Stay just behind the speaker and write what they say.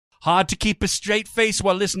Hard to keep a straight face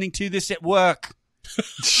while listening to this at work.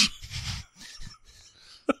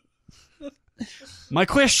 My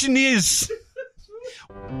question is...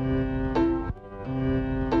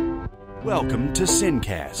 Welcome to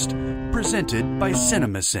SinCast, presented by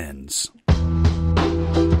CinemaSins.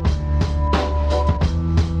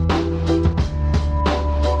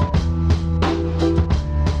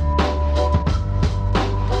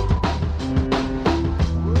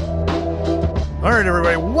 All right,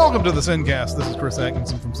 everybody, welcome to the SinCast. This is Chris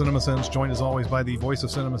Atkinson from CinemaSins, joined as always by the voice of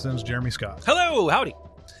CinemaSins, Jeremy Scott. Hello, howdy.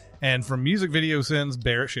 And from Music Video Sins,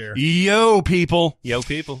 Barrett Sher. Yo, people. Yo,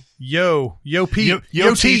 people. Yo Pete.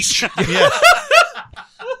 Yo teach. Yeah.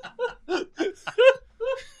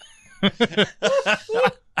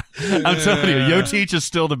 I'm telling you, Yo teach is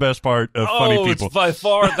still the best part of funny people. It's by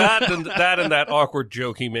far that and that awkward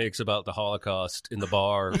joke he makes about the Holocaust in the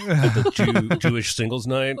bar at the Jewish singles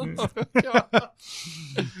night.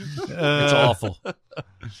 It's awful.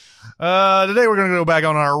 Today we're going to go back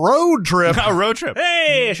on our road trip. A road trip.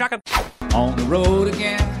 Hey, shotgun. On the road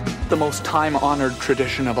again. The most time-honored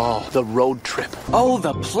tradition of all, the road trip. Oh,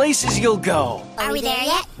 the places you'll go. Are we there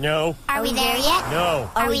yet? No. Are we there yet? No.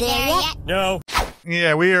 Are we there yet? No.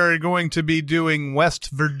 Yeah, we are going to be doing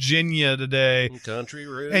West Virginia today. Country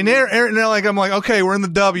road. And I'm like, okay, we're in the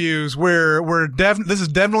W's. This is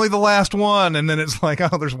definitely the last one. And then it's like,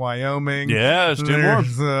 oh, there's Wyoming. Yeah, there's two more.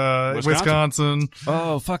 There's Wisconsin.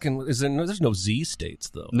 Oh, fucking, there's no Z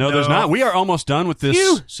states, though. No, there's not. We are almost done with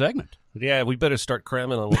this segment. Yeah, we better start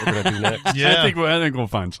cramming on what we're going to do next. Yeah. I think we'll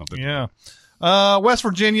find something. Yeah. West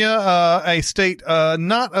Virginia, a state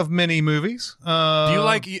not of many movies.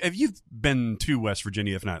 Have you been to West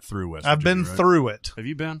Virginia, if not through West Virginia? I've been through it. Have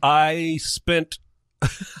you been? I spent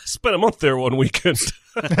a month there one weekend.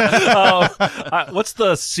 What's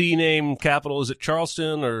the C name capital? Is it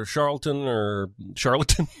Charleston or Charlton or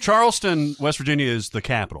Charlotten? Charleston, West Virginia is the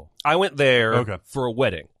capital. I went there for a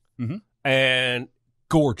wedding. Mm-hmm. And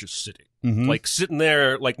gorgeous city. Mm-hmm. Like sitting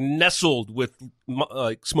there, like nestled with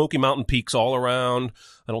like Smoky Mountain peaks all around.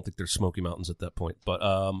 I don't think there's Smoky Mountains at that point. But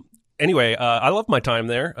anyway, I loved my time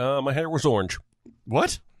there. My hair was orange.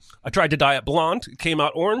 What? I tried to dye it blonde. It came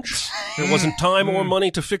out orange. There wasn't time or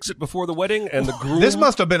money to fix it before the wedding. And the groom... This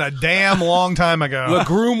must have been a damn long time ago. The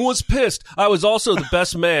groom was pissed. I was also the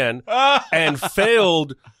best man and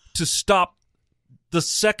failed to stop the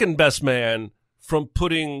second best man from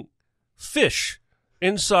putting fish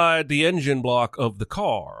inside the engine block of the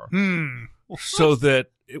car so that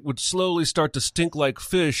it would slowly start to stink like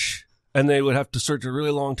fish and they would have to search a really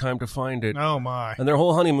long time to find it. Oh, my. And their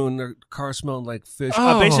whole honeymoon, their car smelled like fish.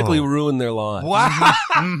 Oh. I basically ruined their lives. Wow.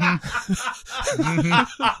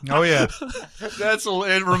 Oh, yeah.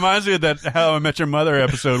 It reminds me of that How I Met Your Mother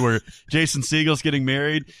episode where Jason Segel's getting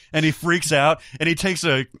married and he freaks out and he takes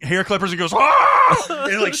a hair clippers and goes, ah!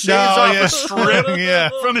 And like shaves off a strip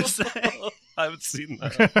from his I haven't seen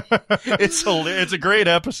that. It's hilarious. It's a great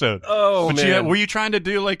episode. Oh, but man. were you trying to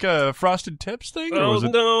do like a Frosted Tips thing? Or Oh, was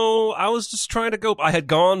it... no. I was just trying to go. I had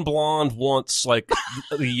gone blonde once, like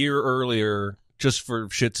a year earlier, just for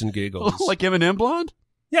shits and giggles. Like Eminem blonde?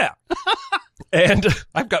 Yeah. And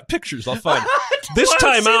I've got pictures. I'll find it. This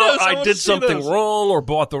time out, I did something wrong or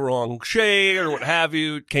bought the wrong shade or what have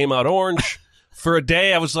you. It came out orange. For a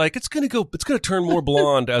day, I was like, it's going to turn more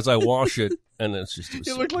blonde as I wash it. And it's just...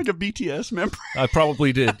 You look like a BTS member. I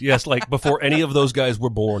probably did. Yes, like before any of those guys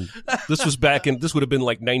were born. This would have been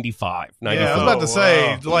like 95. Yeah, I was about to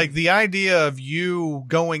say, like, the idea of you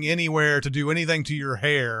going anywhere to do anything to your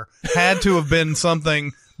hair had to have been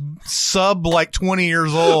something sub like 20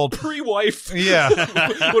 years old. Pre-wife. Yeah.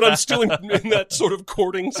 When I'm still in that sort of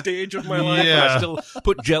courting stage of my life. Yeah. And I still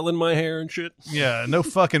put gel in my hair and shit. Yeah, no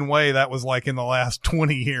fucking way that was like in the last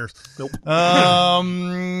 20 years. Nope.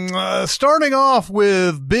 Starting off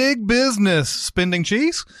with Big Business, Spending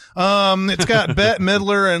Cheese. It's got Bette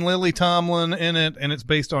Midler and Lily Tomlin in it, and it's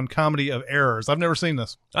based on Comedy of Errors. I've never seen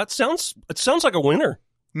this. It sounds like a winner.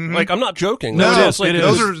 Mm-hmm. Like, I'm not joking. No, That's like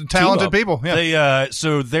those are talented people. Yeah.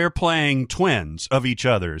 So they're playing twins of each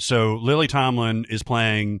other. So Lily Tomlin is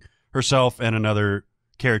playing herself and another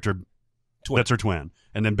character that's her twin.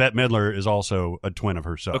 And then Bette Midler is also a twin of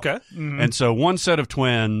herself. Okay. Mm-hmm. And so one set of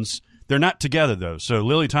twins, they're not together, though. So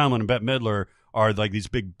Lily Tomlin and Bette Midler are like these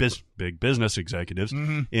big business executives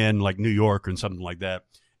in like New York and something like that.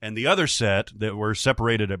 And the other set that were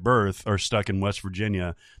separated at birth are stuck in West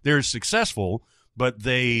Virginia. They're successful, but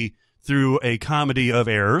they, through a comedy of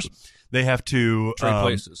errors, they have to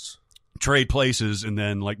trade places and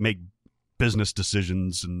then like make business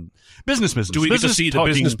decisions and business. Do we get to see the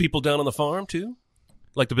talking. business people down on the farm too?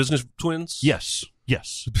 Like the business twins? Yes.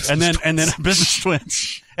 And then business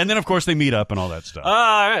twins. And then, of course, they meet up and all that stuff. All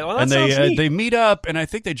right. Well, that sounds neat. They meet up, and I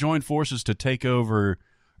think they join forces to take over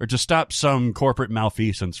or to stop some corporate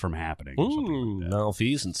malfeasance from happening. Or something like that.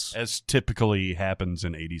 Malfeasance. As typically happens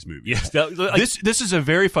in 80s movies. Yes. This is a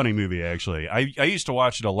very funny movie, actually. I used to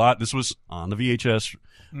watch it a lot. This was on the VHS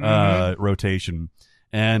rotation.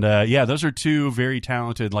 And, those are two very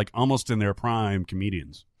talented, like almost in their prime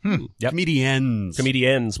comedians. Yep.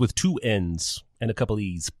 Comedians with 2 N's and a couple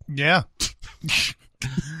E's. Yeah.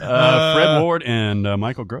 Fred Ward and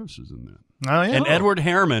Michael Gross is in that. Oh, yeah. And Edward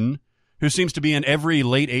Herrmann, who seems to be in every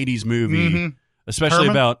late 80s movie, especially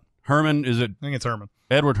Herman? about Herman. Is it? I think it's Herman.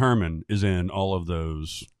 Edward Herrmann is in all of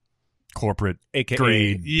those corporate AKA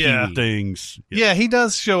greed Yeah. things. Yeah, he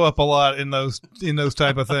does show up a lot in those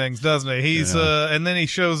type of things, doesn't he? He's and then he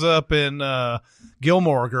shows up in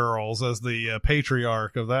Gilmore Girls as the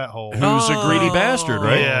patriarch of that whole. Who's a greedy bastard,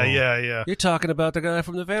 right? Yeah. You're talking about the guy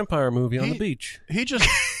from the vampire movie on the beach. He just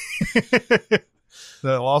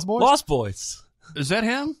The Lost Boys. Lost Boys. is that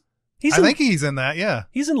him? I think he's in that. Yeah.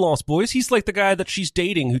 He's in Lost Boys. He's like the guy that she's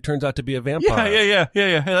dating who turns out to be a vampire.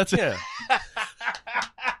 Yeah. That's it. Yeah.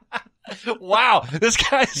 Wow, this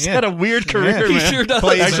guy's had a weird career, Yeah. man. He sure does.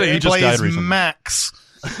 Actually, he just died plays recently. Max.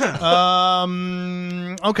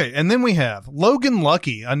 Okay, and then we have Logan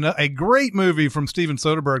Lucky, a great movie from Steven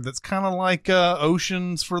Soderbergh that's kind of like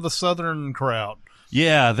Oceans for the Southern crowd.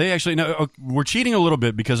 Yeah, they actually no. We're cheating a little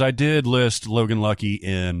bit because I did list Logan Lucky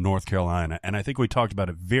in North Carolina, and I think we talked about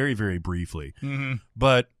it very, very briefly. Mm-hmm.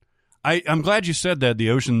 But I'm glad you said that the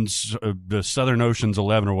Oceans, the Southern Oceans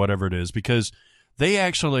 11 or whatever it is, because they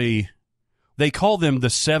call them the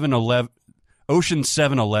 7-11, Ocean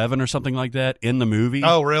 7-11 or something like that in the movie.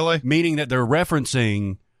 Oh, really? Meaning that they're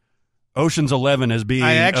referencing Ocean's 11 as being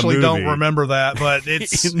I actually a movie. don't remember that, but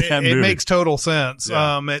it makes total sense.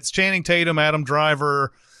 Yeah. It's Channing Tatum, Adam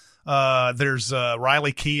Driver. There's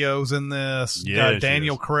Riley Keough's in this. Yeah, she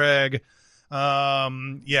Daniel is. Craig.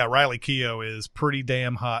 Riley Keough is pretty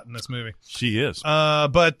damn hot in this movie. She is.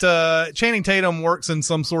 But Channing Tatum works in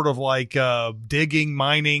some sort of like digging,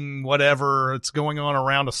 mining, whatever. It's going on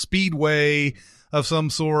around a speedway of some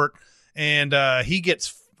sort, and he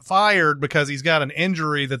gets fired because he's got an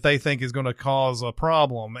injury that they think is going to cause a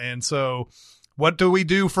problem. And so what do we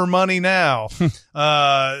do for money now?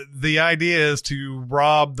 The idea is to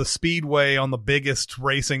rob the speedway on the biggest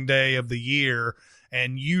racing day of the year,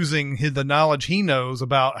 and using the knowledge he knows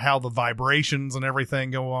about how the vibrations and everything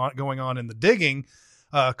going on in the digging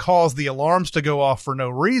cause the alarms to go off for no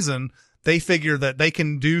reason. They figure that they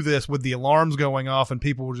can do this with the alarms going off, and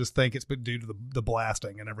people will just think it's due to the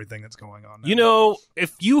blasting and everything that's going on now. You know,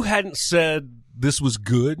 if you hadn't said this was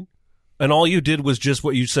good, and all you did was just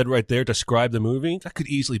what you said right there, describe the movie, that could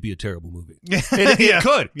easily be a terrible movie. It could.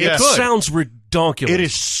 Yeah. It could. Sounds ridiculous. It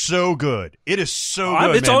is so good. It is so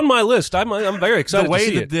good. It's man. on my list. I'm very excited The way to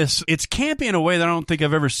see that it. it's campy in a way that I don't think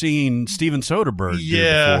I've ever seen Steven Soderbergh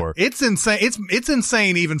do before. It's insane. It's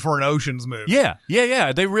insane even for an Ocean's movie. Yeah.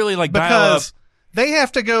 They really like dial up. Because they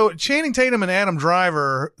have to go. Channing Tatum and Adam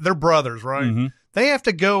Driver, they're brothers, right? Mm-hmm. They have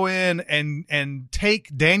to go in and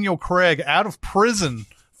take Daniel Craig out of prison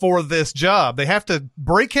for this job. They have to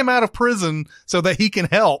break him out of prison so that he can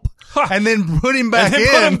help, and then put him back and then in.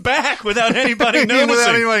 put him back without anybody noticing.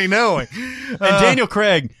 Without anybody knowing. And Daniel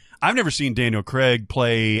Craig, I've never seen Daniel Craig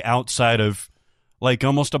play outside of like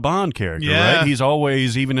almost a Bond character, Yeah. right? He's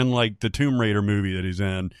always, even in like the Tomb Raider movie that he's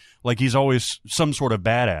in, like he's always some sort of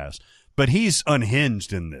badass. But he's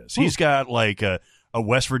unhinged in this. He's got like a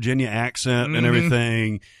West Virginia accent and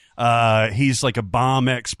everything. He's like a bomb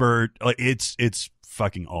expert. Like it's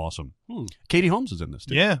fucking awesome. Katie Holmes is in this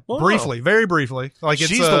too. Yeah, Wow. briefly, very briefly. Like it's,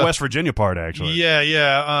 She's the West Virginia part, actually.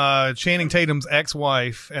 Yeah. Channing Tatum's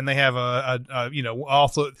ex-wife, and they have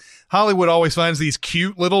also Hollywood always finds these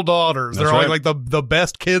cute little daughters. That's They're always right. like the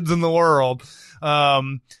best kids in the world. But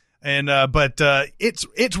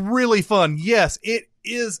it's really fun. Yes, it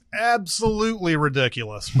is absolutely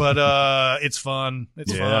ridiculous, but it's fun.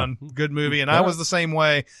 It's fun. Good movie. And I was the same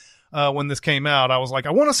way. When this came out, I was like,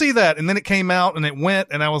 I want to see that. And then it came out and it went,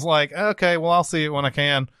 and I was like, okay, well, I'll see it when I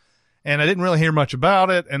can. And I didn't really hear much about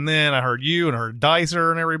it. And then I heard you and I heard Dicer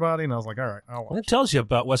and everybody, and I was like, all right, I'll watch It tells you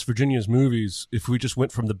about West Virginia's movies if we just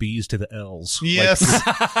went from the B's to the L's. it. Yes.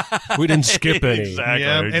 Like, we didn't skip any. Exactly.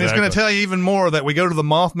 Yeah. And it's going to tell you even more that we go to the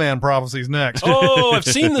Mothman prophecies next. Oh, I've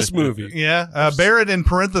seen this movie. Yeah. Barrett in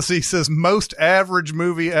parentheses says most average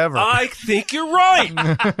movie ever. I think you're right.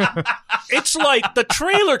 It's like the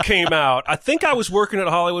trailer came out. I think I was working at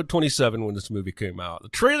Hollywood 27 when this movie came out. The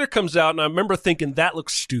trailer comes out, and I remember thinking that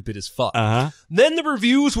looks stupid as fuck. Uh-huh. Then the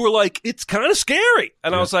reviews were like, it's kind of scary.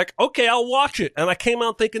 And I was like, okay, I'll watch it. And I came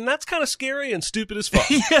out thinking, that's kind of scary and stupid as fuck.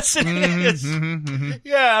 Yes, it is.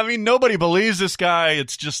 Yeah, I mean, nobody believes this guy.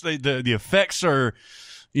 It's just the effects are,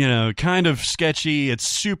 kind of sketchy. It's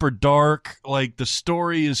super dark. Like, the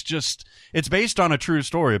story is just, it's based on a true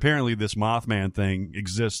story. Apparently, this Mothman thing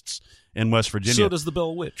exists in West Virginia. So does the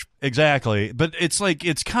Bell Witch. Exactly. But it's like,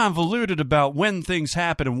 it's convoluted about when things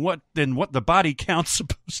happen and what the body count's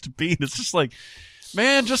supposed to be. And it's just like,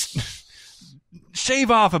 man, just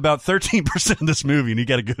shave off about 13% of this movie and you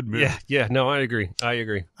get a good movie. Yeah. No, I agree.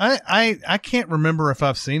 I can't remember if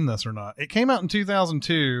I've seen this or not. It came out in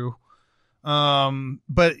 2002.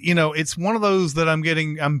 But it's one of those that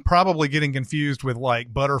I'm probably getting confused with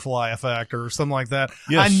like Butterfly Effect or something like that.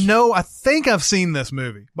 Yes. I think I've seen this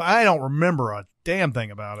movie, but I don't remember a damn thing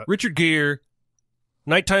about it. Richard Gere,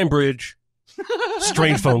 Nighttime Bridge,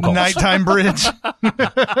 Strange Phone Calls. Nighttime Bridge.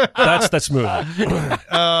 That's movie.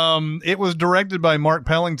 It was directed by Mark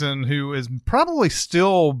Pellington, who is probably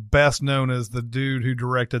still best known as the dude who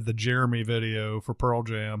directed the Jeremy video for Pearl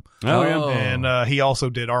Jam. Oh, yeah. And he also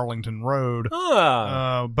did Arlington Road.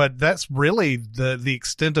 But that's really the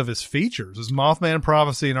extent of his features. Is Mothman,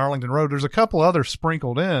 Prophecy, and Arlington Road. There's a couple others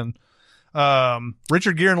sprinkled in.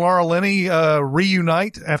 Richard Gere and Laura Linney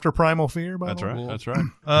reunite after Primal Fear. That's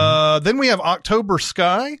right. Then we have October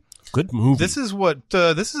Sky. Good movie. This is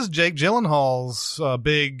Jake Gyllenhaal's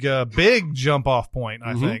big jump off point.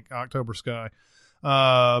 I think October Sky.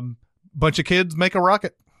 Bunch of kids make a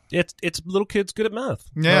rocket. It's little kids good at math.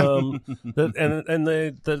 Yeah. And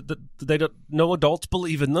they don't, no adults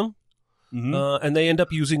believe in them. And they end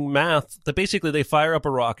up using math. That basically they fire up a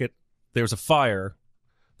rocket. There's a fire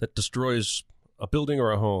that destroys a building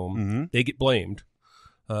or a home. They get blamed.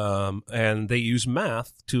 And they use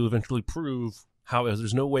math to eventually prove how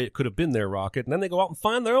there's no way it could have been their rocket. And then they go out and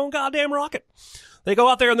find their own goddamn rocket. They go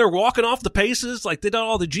out there and they're walking off the paces. Like, they did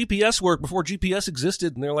all the GPS work before GPS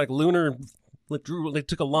existed. And they're like lunar. They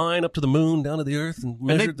took a line up to the moon, down to the earth, and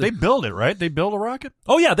measured. They build it, right? They build a rocket?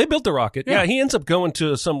 Oh, yeah, they built the rocket. Yeah, he ends up going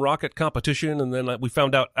to some rocket competition, and then we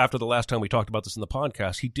found out after the last time we talked about this in the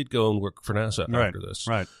podcast, he did go and work for NASA after this.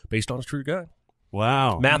 Right. Based on a true guy.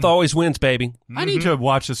 Wow. Math always wins, baby. I need to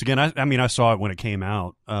watch this again. I mean, I saw it when it came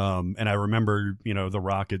out, and I remember, the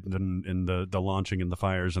rocket and the launching and the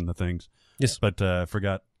fires and the things. Yes. But I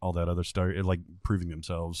forgot all that other stuff, like proving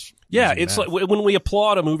themselves. Yeah, it's like when we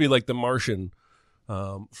applaud a movie like The Martian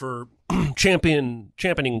for championing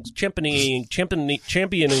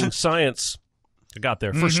science. I got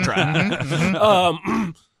there first try.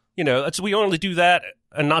 We only do that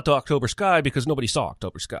and not to October Sky because nobody saw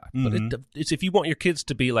October Sky. But it's if you want your kids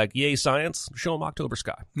to be like, yay, science, show them October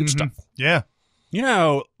Sky. Good stuff. Yeah.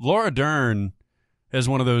 Laura Dern has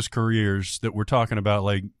one of those careers that we're talking about,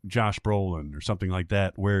 like Josh Brolin or something like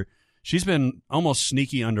that, where she's been almost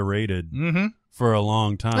sneaky underrated for a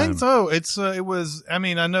long time. I think so. It was. I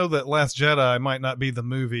mean, I know that Last Jedi might not be the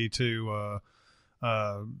movie to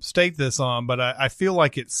state this on, but I feel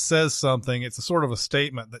like it says something. It's a sort of a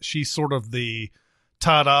statement that she's sort of the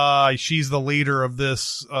ta-da. She's the leader of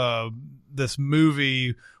this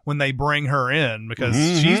movie when they bring her in, because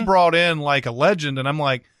she's brought in like a legend, and I'm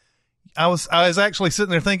like, I was actually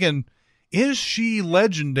sitting there thinking, is she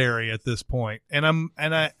legendary at this point? And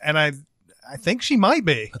I think she might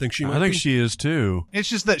be. I think she is too. It's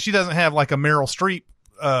just that she doesn't have like a Meryl Streep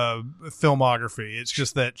filmography. It's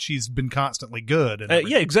just that she's been constantly good.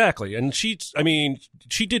 Yeah, exactly. And she's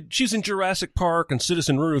in Jurassic Park and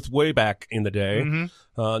Citizen Ruth way back in the day.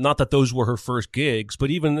 Not that those were her first gigs,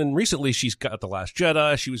 but even then recently she's got The Last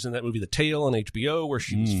Jedi. She was in that movie The Tale on HBO where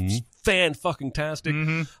she was fan-fucking-tastic.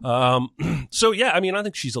 So yeah, I mean, I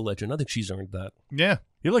think she's a legend. I think she's earned that. Yeah.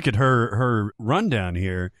 You look at her rundown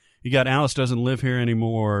here. You got Alice Doesn't Live Here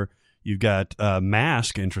Anymore. You've got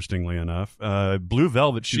Mask, interestingly enough. Blue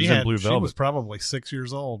Velvet. She was in Blue Velvet. She was probably 6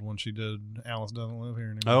 years old when she did Alice Doesn't Live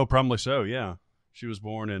Here Anymore. Oh, probably so, yeah. She was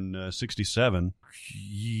born in 67.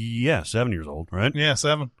 Yeah, 7 years old, right? Yeah,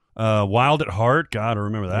 7. Wild at Heart. God, I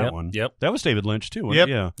remember that one. Yep. That was David Lynch, too, wasn't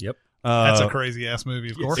it? Yeah. Yep. That's a crazy-ass movie,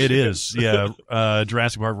 of course. It is, yeah.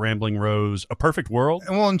 Jurassic Park, Rambling Rose, A Perfect World.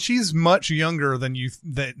 Well, and she's much younger than you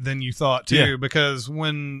thought, too, because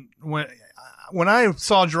when I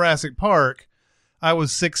saw Jurassic Park, I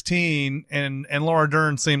was 16, and Laura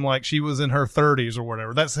Dern seemed like she was in her 30s or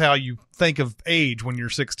whatever. That's how you think of age when you're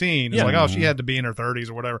 16. It's like, oh, she had to be in her 30s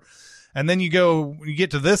or whatever. And then you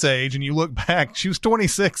get to this age and you look back, she was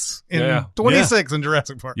 26 in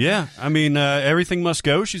Jurassic Park. Yeah. I mean, Everything Must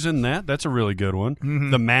Go, she's in that. That's a really good one.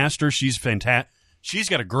 The Master, she's fantastic. She's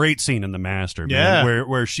got a great scene in The Master, Yeah. man,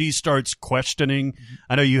 where she starts questioning.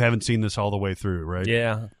 I know you haven't seen this all the way through, right?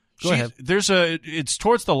 Yeah. Go ahead. It's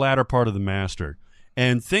towards the latter part of The Master,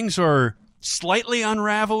 and things are slightly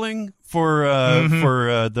unraveling for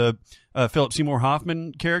the Philip Seymour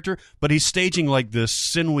Hoffman character, but he's staging like this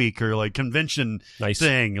Sin Week or like convention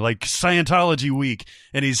thing, like Scientology Week,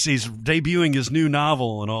 and he's debuting his new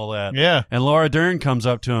novel and all that. Yeah. And Laura Dern comes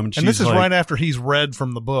up to him, and she's this is like, right after he's read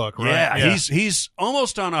from the book, right? Yeah, he's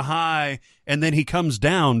almost on a high, and then he comes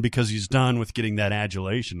down because he's done with getting that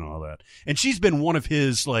adulation and all that. And she's been one of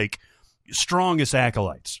his like strongest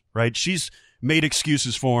acolytes, right? She's made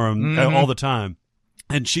excuses for him all the time,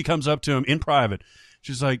 and she comes up to him in private.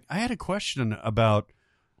 She's like, I had a question about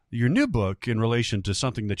your new book in relation to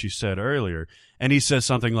something that you said earlier. And he says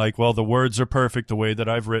something like, well, the words are perfect the way that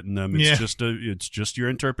I've written them. It's just your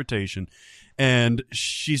interpretation. And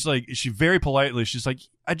she's like, she very politely, she's like,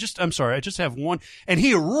 I'm sorry, I just have one. And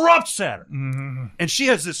he erupts at her. Mm-hmm. And she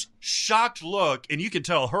has this shocked look, and you can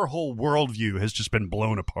tell her whole worldview has just been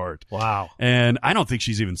blown apart. Wow. And I don't think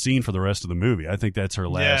she's even seen for the rest of the movie. I think that's her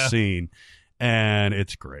last scene. And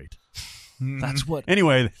it's great. That's what.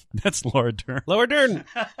 Anyway, that's Laura Dern. Laura Dern.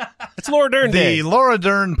 It's Laura Dern Day. The Laura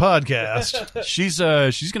Dern podcast. She's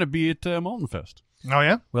going to be at Molten Fest. Oh,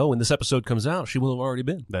 yeah? Well, when this episode comes out, she will have already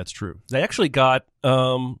been. That's true. They actually got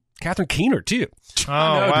Catherine Keener, too. Oh,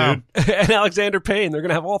 wow. Dude. And Alexander Payne. They're going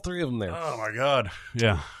to have all three of them there. Oh, my God.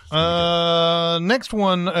 Yeah. Next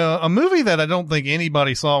one, a movie that I don't think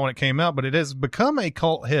anybody saw when it came out, but it has become a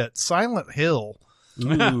cult hit, Silent Hill.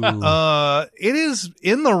 It is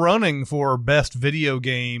in the running for best video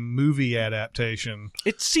game movie adaptation.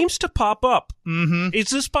 It seems to pop up. Mm-hmm. Is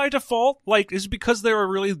this by default? Like, is it because there are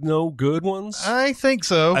really no good ones? I think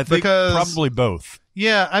so. I think because, probably both.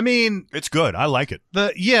 Yeah, I mean, it's good. I like it.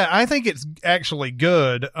 I think it's actually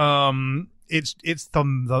good. It's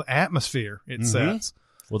the atmosphere it sets.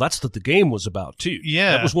 Well, that's what the game was about, too.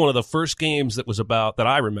 Yeah. That was one of the first games that was about, that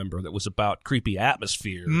I remember, that was about creepy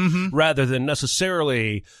atmosphere, rather than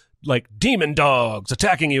necessarily, like, demon dogs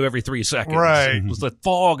attacking you every 3 seconds. Right. It was the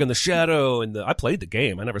fog and the shadow, and I played the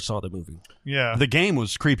game. I never saw the movie. Yeah. The game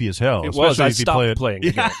was creepy as hell. It was. especially I if you stopped play it. playing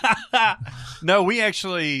the game. No, we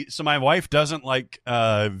actually, so my wife doesn't like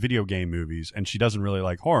video game movies, and she doesn't really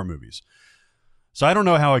like horror movies. So I don't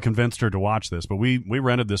know how I convinced her to watch this, but we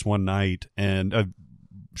rented this one night, and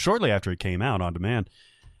shortly after it came out on demand,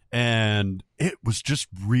 and it was just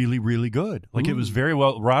really, really good. Like, it was very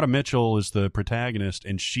well. Rhoda Mitchell is the protagonist,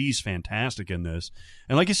 and she's fantastic in this.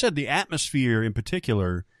 And like you said, the atmosphere in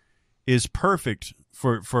particular is perfect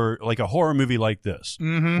for like a horror movie like this,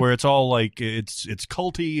 where it's all like it's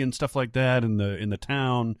culty and stuff like that in the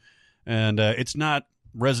town, and it's not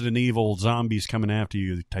Resident Evil zombies coming after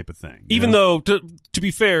you type of thing. Even though, to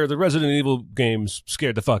be fair, the Resident Evil games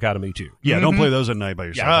scared the fuck out of me, too. Yeah, don't play those at night by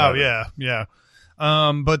yourself. Oh, yeah.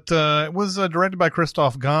 But it was directed by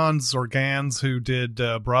Christoph Gans, who did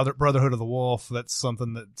Brotherhood of the Wolf. That's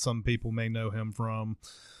something that some people may know him from.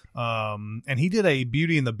 And he did a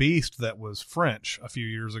Beauty and the Beast that was French a few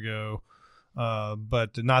years ago.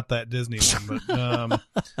 But not that Disney one.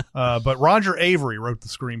 But Roger Avery wrote the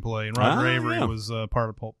screenplay, and Roger Avery was part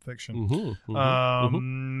of Pulp Fiction.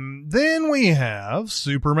 Then we have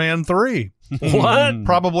Superman 3. What?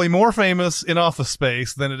 Probably more famous in Office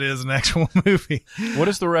Space than it is an actual movie. What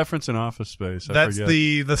is the reference in Office Space? That's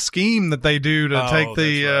the scheme that they do to take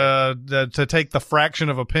to take the fraction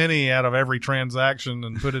of a penny out of every transaction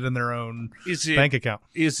and put it in their own bank account.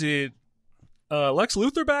 Is it Lex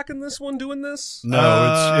Luthor back in this one doing this?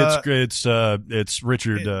 No, it's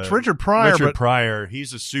Richard. It's Richard Pryor. Richard Pryor.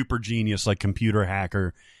 He's a super genius, like computer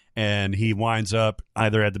hacker, and he winds up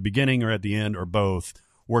either at the beginning or at the end or both,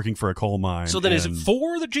 working for a coal mine. So then, is it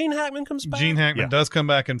 4 that Gene Hackman comes back? Gene Hackman does come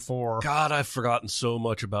back in 4. God, I've forgotten so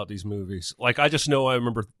much about these movies. Like, I just know I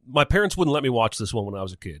remember my parents wouldn't let me watch this one when I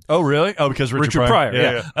was a kid. Oh, really? Oh, because Richard Pryor.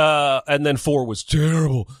 Yeah. And then 4 was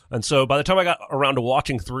terrible. And so by the time I got around to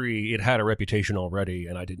watching 3, it had a reputation already,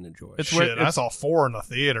 and I didn't enjoy it. Shit, I saw 4 in the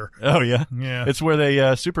theater. Oh, yeah? Yeah. It's where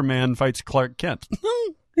they Superman fights Clark Kent.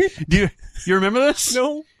 Do you remember this?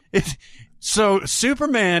 No. So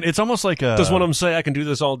Superman, it's almost like a. Does one of them say I can do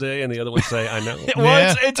this all day, and the other one say I know?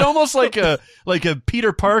 Well, it's almost like a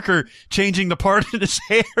Peter Parker changing the part in his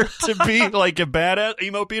hair to be like a badass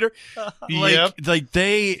emo Peter.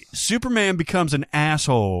 Superman becomes an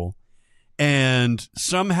asshole, and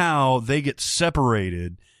somehow they get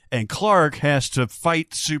separated, and Clark has to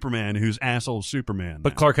fight Superman, who's asshole Superman.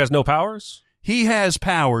 But Clark has no powers? He has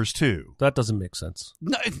powers too. That doesn't make sense.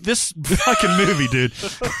 No, this fucking movie, dude.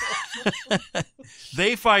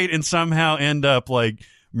 They fight and somehow end up like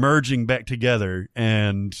merging back together,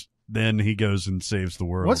 and then he goes and saves the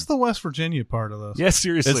world. What's the West Virginia part of this? Yeah,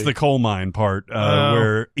 seriously. It's the coal mine part,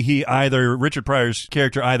 where Richard Pryor's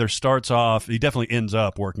character either starts off, he definitely ends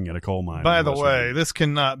up working at a coal mine. By the way, this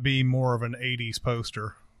cannot be more of an 80s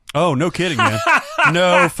poster. Oh, no kidding, man.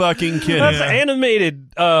 No fucking kidding. That's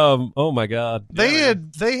animated. Oh my God. They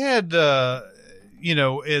had the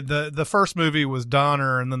first movie was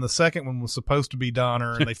Donner, and then the second one was supposed to be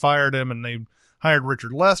Donner, and they fired him, and they hired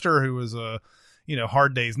Richard Lester, who was a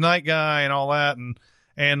Hard Day's Night guy and all that, and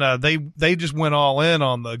they just went all in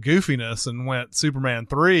on the goofiness and went Superman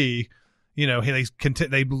 3.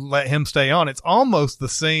 They let him stay on. It's almost the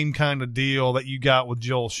same kind of deal that you got with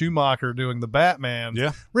Joel Schumacher doing the Batman.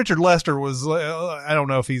 Yeah. Richard Lester was, I don't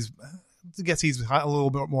know if I guess he's a little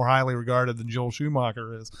bit more highly regarded than Joel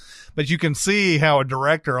Schumacher is. But you can see how a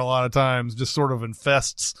director a lot of times just sort of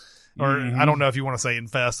infests, or I don't know if you want to say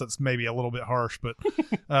infest, that's maybe a little bit harsh, but,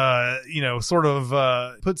 sort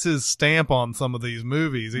of puts his stamp on some of these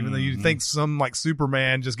movies, even though you think some like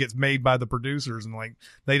Superman just gets made by the producers and like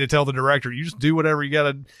they to tell the director, you just do whatever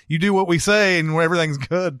you do what we say and everything's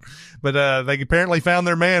good. But they apparently found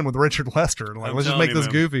their man with Richard Lester. Like, let's just make this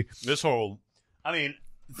goofy.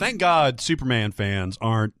 Thank God Superman fans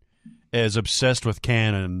aren't as obsessed with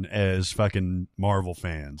canon as fucking Marvel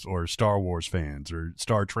fans or Star Wars fans or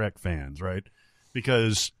Star Trek fans, right?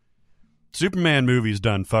 Because Superman movies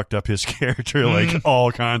done fucked up his character like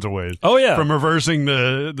all kinds of ways. Oh yeah, from reversing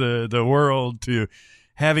the world to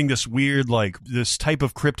having this weird this type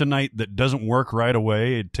of kryptonite that doesn't work right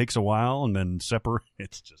away. It takes a while and then separate.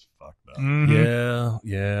 It's just fucked up.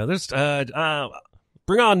 Yeah. There's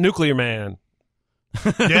bring on Nuclear Man.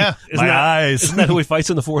 Yeah, eyes. Isn't that who he fights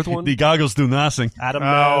in the fourth one? The goggles do nothing. Adam.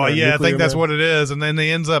 Oh, yeah, I think that's Man. what it is. And then he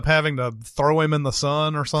ends up having to throw him in the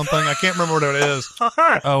sun or something. I can't remember what it is.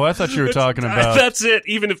 Oh, I thought you were talking about. That's it.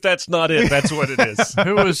 Even if that's not it, that's what it is.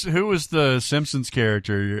 Who was the Simpsons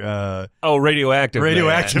character? Radioactive.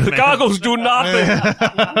 Radioactive. The goggles do nothing.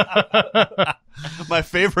 My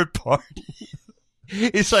favorite part.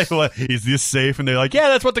 He's like, what? Is this safe? And they're like, yeah,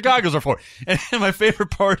 that's what the goggles are for. And my favorite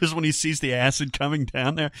part is when he sees the acid coming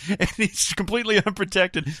down there, and he's completely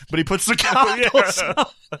unprotected, but he puts the goggles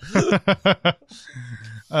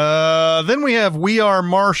on. Then we have We Are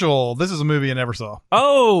Marshall. This is a movie I never saw.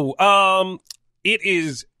 It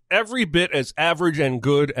is every bit as average and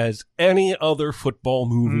good as any other football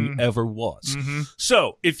movie ever was.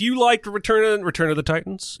 So, if you liked Return of the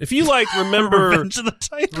Titans, if you liked Revenge of the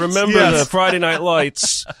Titans. the Friday Night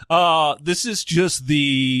Lights, this is just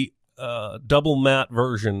the double Matt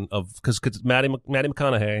version of because it's Matty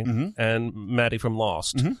McConaughey and Matty from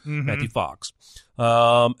Lost, Matthew Fox,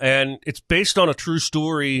 and it's based on a true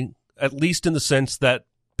story, at least in the sense that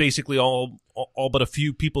basically all but a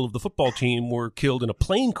few people of the football team were killed in a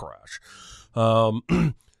plane crash.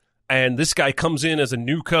 And this guy comes in as a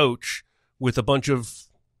new coach with a bunch of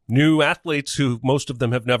new athletes who most of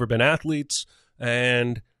them have never been athletes,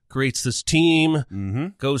 and creates this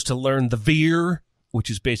team, goes to learn the veer, which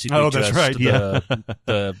is basically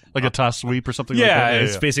the like a toss sweep or something like that. Yeah,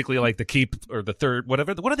 it's basically like the keep or the third,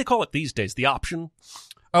 whatever. What do they call it these days? The option?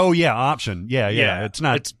 Oh yeah, option. Yeah. It's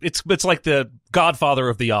not. It's like the Godfather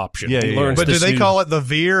of the option. Yeah. But do they call it the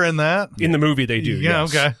veer in that? In the movie, they do. Yeah.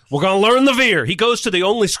 Yes. Okay. We're gonna learn the veer. He goes to the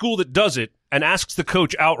only school that does it and asks the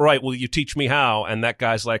coach outright, "Will you teach me how?" And that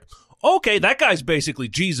guy's like, okay, that guy's basically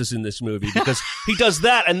Jesus in this movie because he does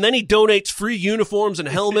that and then he donates free uniforms and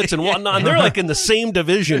helmets and whatnot. And they're like in the same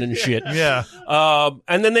division and shit. Yeah.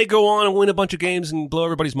 And then they go on and win a bunch of games and blow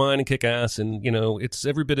everybody's mind and kick ass. And, it's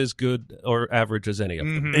every bit as good or average as any of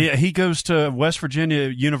them. Yeah, he goes to West Virginia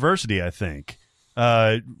University, I think,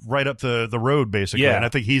 right up the road, basically. Yeah. And I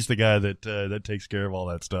think he's the guy that takes care of all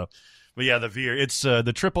that stuff. But yeah, the veer, it's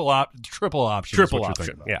the triple option. Triple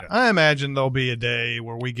option, yeah. I imagine there'll be a day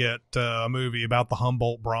where we get a movie about the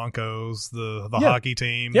Humboldt Broncos, the hockey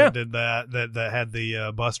team that did that had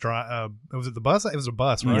the bus drive. Was it the bus? It was a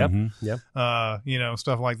bus, right? Yep.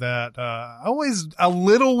 Stuff like that. Always a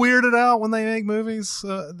little weirded out when they make movies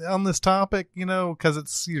on this topic, because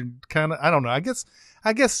it's kind of, I don't know. I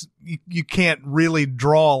guess you can't really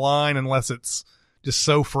draw a line unless it's just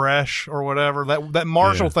so fresh or whatever. That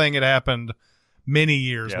Marshall thing had happened many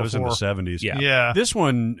years before. It was in the 70s. Yeah. This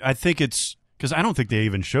one, I think it's because I don't think they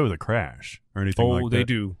even show the crash or anything like that. Oh, they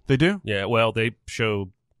do. They do? Yeah, well, they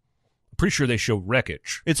show pretty sure they show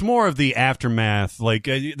wreckage. It's more of the aftermath. Like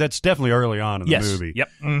that's definitely early on in the movie.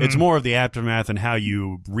 Yep. It's more of the aftermath and how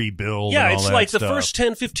you rebuild. Yeah, and all it's that like stuff. the first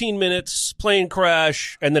 10, 15 minutes, plane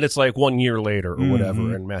crash, and then it's like 1 year later or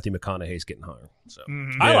whatever, and Matthew McConaughey's getting higher. So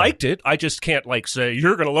I liked it. I just can't like say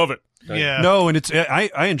you're gonna love it. Yeah. No, and it's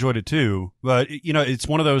I enjoyed it too, but you know, it's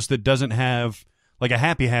one of those that doesn't have like a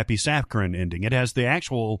happy saccharine ending. It has the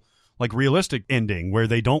actual like realistic ending where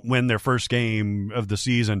they don't win their first game of the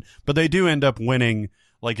season, but they do end up winning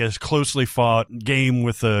like a closely fought game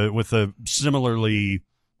with a similarly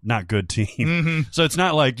not good team. So it's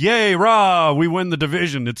not like, yay, rah, we win the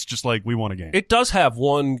division. It's just like we won a game. It does have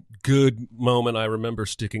one good moment I remember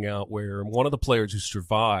sticking out where one of the players who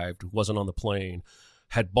survived, who wasn't on the plane,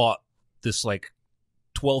 had bought this like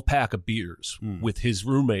 12-pack of beers with his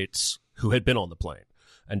roommates who had been on the plane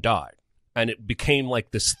and died. And it became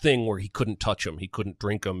like this thing where he couldn't touch them, he couldn't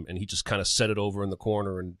drink them, and he just kind of set it over in the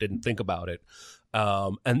corner and didn't think about it.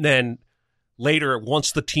 And then later,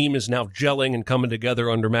 once the team is now gelling and coming together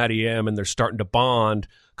under Matty M and they're starting to bond,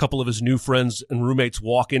 a couple of his new friends and roommates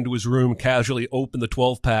walk into his room, casually open the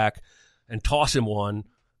 12-pack and toss him one.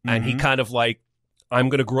 And he kind of like, I'm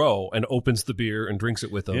going to grow, and opens the beer and drinks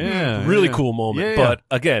it with them. Yeah, really cool moment. Yeah. But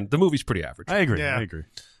again, the movie's pretty average. I agree. Yeah. I agree.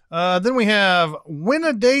 Then we have Win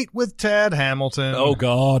a Date with Tad Hamilton. Oh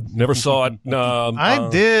God, never saw it. I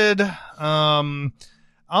did.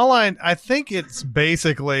 I think it's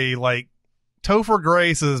basically like Topher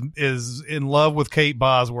Grace is in love with Kate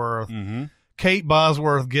Bosworth. Kate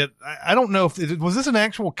Bosworth I don't know if was this an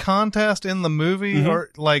actual contest in the movie or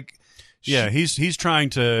like. Yeah, he's trying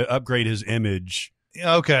to upgrade his image.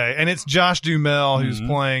 Okay, and it's Josh Duhamel who's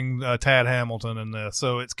playing Tad Hamilton in this.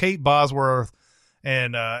 So it's Kate Bosworth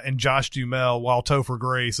and Josh Duhamel, while Topher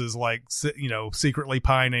Grace is like secretly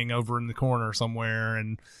pining over in the corner somewhere.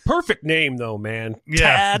 And perfect name though, man.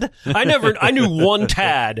 Yeah. Tad. I knew one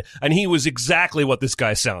Tad, and he was exactly what this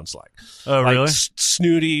guy sounds like. Oh, like, really?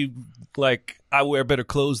 Snooty, like I wear better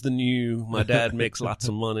clothes than you. My dad makes lots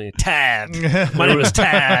of money. Tad. My name is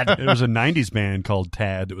Tad. There was a 90s band called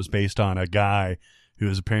Tad that was based on a guy who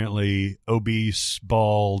was apparently obese,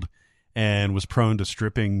 bald, and was prone to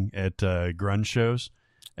stripping at grunge shows.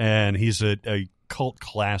 And he's a cult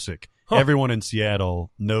classic. Huh. Everyone in Seattle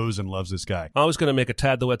knows and loves this guy. I was going to make a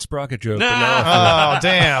Tad the Wet Sprocket joke, Nah. but now oh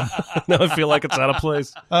damn! now I feel like it's out of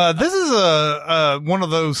place. This is one of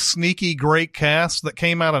those sneaky great casts that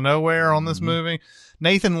came out of nowhere on this movie.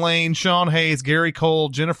 Nathan Lane, Sean Hayes, Gary Cole,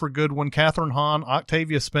 Jennifer Goodwin, Katherine Hahn,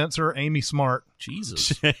 Octavia Spencer, Amy Smart. Jesus.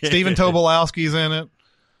 Stephen Tobolowsky's in it.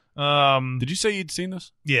 Did you say you'd seen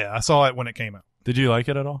this? Yeah, I saw it when it came out. Did you like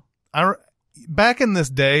it at all? Back in this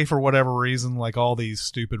day, for whatever reason, like all these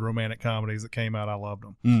stupid romantic comedies that came out, I loved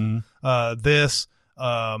them. This,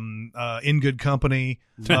 In Good Company,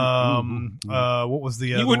 what was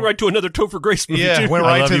the other You went right to another Topher Grace movie, yeah, too. went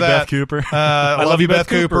right I love to you, that. Beth Cooper. I love you, Beth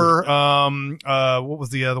Cooper. Cooper. What was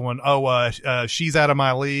the other one? Oh, She's Out of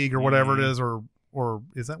My League, or whatever it is, or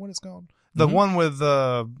is that what it's called? The one with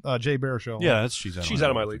Jay Baruchel. Yeah, she's She's out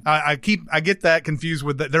of my league. I get that confused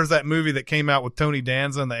with that. There's that movie that came out with Tony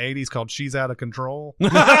Danza in the 80s called She's Out of Control.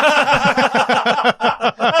 I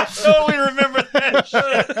totally remember that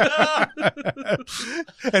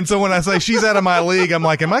shit. And so when I say She's Out of My League, I'm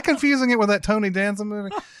like, am I confusing it with that Tony Danza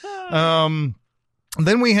movie?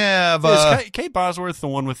 Then we have Is Kate Bosworth the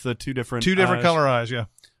one with the two different eyes? color eyes. Yeah.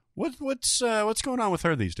 What's going on with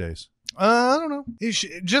her these days? I don't know.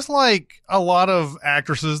 Just like a lot of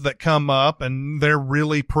actresses that come up and they're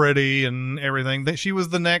really pretty and everything, that she was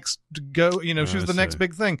the nenext to go, she was the next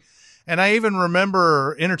big thing. And I even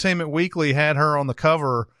remember Entertainment Weekly had her on the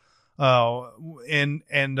cover, and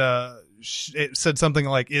it said something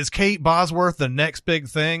like, "Is Kate Bosworth the next big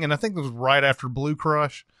thing?" And I think it was right after Blue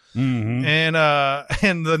Crush. And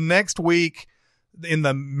the next week in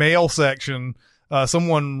the mail section,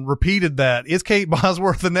 someone repeated that, "Is Kate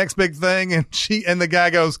Bosworth the next big thing?" And the guy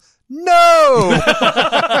goes, "No."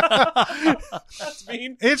 That's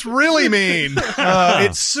mean. It's really mean.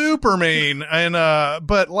 It's super mean. And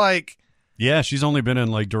but like, yeah, she's only been in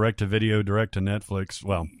like direct to video, direct to Netflix.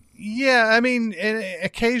 Well, yeah, I mean, and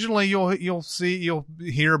occasionally you'll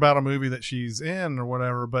hear about a movie that she's in or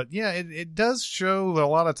whatever. But yeah, it does show that a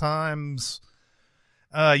lot of times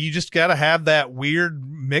you just got to have that weird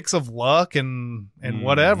mix of luck and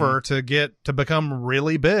whatever to become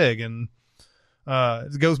really big. And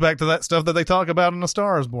it goes back to that stuff that they talk about in A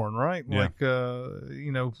Star Is Born, right? Yeah.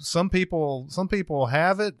 Like, some people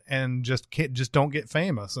have it and just don't get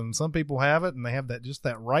famous, and some people have it and they have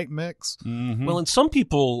that right mix. Well, and some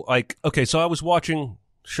people, like, okay, so I was watching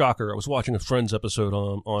a Friends episode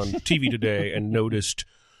on TV today and noticed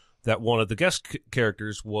that one of the guest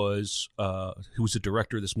characters was who was the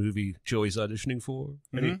director of this movie Joey's auditioning for,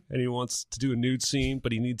 and he wants to do a nude scene,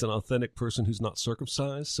 but he needs an authentic person who's not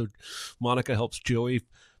circumcised. So Monica helps Joey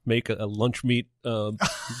make a lunch meat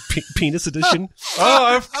penis edition. Oh,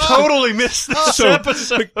 I've totally missed this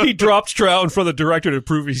episode. He drops trout in front of the director to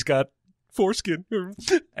prove he's got foreskin,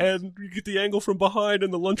 and you get the angle from behind,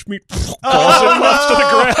 and the lunch meat falls and drops to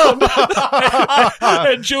the ground.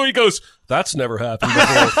 And Joey goes, "That's never happened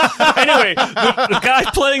before." Anyway, the guy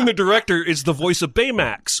playing the director is the voice of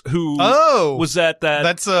Baymax, who was at that.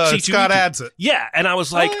 That's C2E2. Scott Adsit. Yeah, and I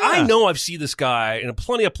was like, I know I've seen this guy in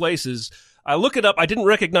plenty of places. I look it up. I didn't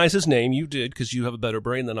recognize his name. You did, because you have a better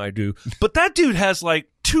brain than I do. But that dude has like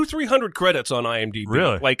 200-300 credits on IMDb.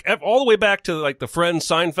 Really? Like all the way back to like the Friends,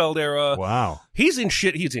 Seinfeld era. Wow. He's in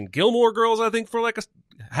shit. He's in Gilmore Girls, I think, for like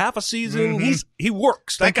half a season. He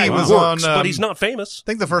works. That guy was works, on, but he's not famous. I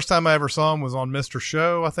think the first time I ever saw him was on Mr.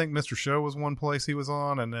 Show. I think Mr. Show was one place he was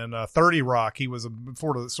on, and then 30 Rock. He was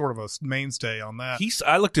sort of a mainstay on that.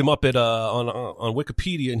 I looked him up at on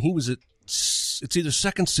Wikipedia, and he was at it's either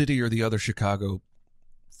Second City or the other Chicago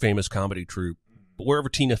famous comedy troupe, but wherever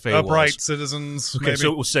Tina Fey was. Upright Citizens. Okay, maybe.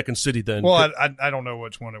 so it was Second City then. Well, I don't know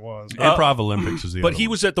which one it was. Improv Olympics is the But other he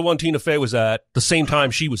one. was at the one Tina Fey was at the same time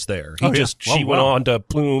she was there. She went Wow. on to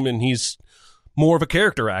Plume, and he's more of a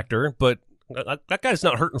character actor, but that guy's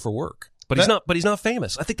not hurting for work. But he's not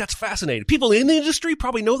famous. I think that's fascinating. People in the industry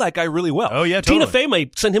probably know that guy really well. Oh, yeah, Tina totally. Fey may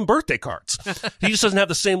send him birthday cards. He just doesn't have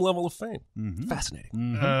the same level of fame.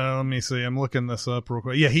 Fascinating. Let me see. I'm looking this up real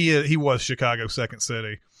quick. Yeah, he was Chicago Second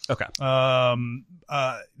City. Okay.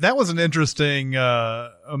 That was an interesting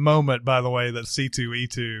moment, by the way, that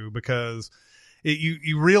C2E2, because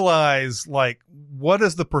you realize, like, what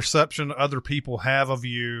is the perception other people have of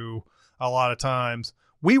you a lot of times.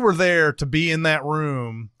 We were there to be in that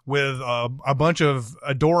room with a bunch of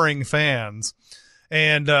adoring fans.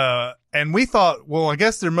 And we thought, well, I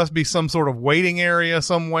guess there must be some sort of waiting area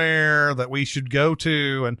somewhere that we should go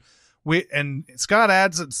to. And Scott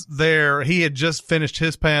Adsit's there. He had just finished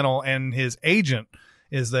his panel, and his agent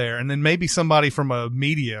is there. And then maybe somebody from a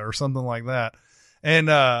media or something like that.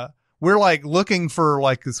 And, we're like looking for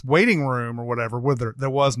like this waiting room or whatever, where there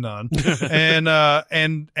was none. And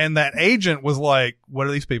that agent was like, what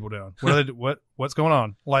are these people doing? What's going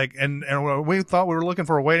on? Like, and we thought we were looking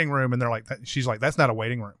for a waiting room, and they're like, she's like, that's not a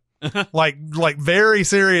waiting room. like very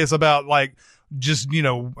serious about like, just,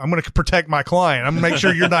 I'm going to protect my client. I'm going to make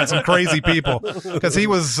sure you're not some crazy people. Cause he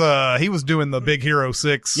was doing the Big Hero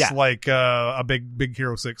 6, like, a big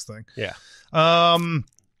Hero 6 thing. Yeah.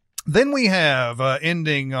 Then we have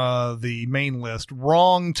ending the main list,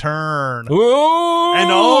 Wrong Turn. Ooh!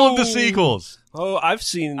 And all of the sequels. Oh, I've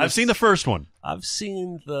seen the first one. I've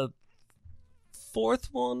seen the fourth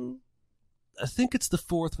one. I think it's the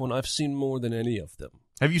fourth one. I've seen more than any of them.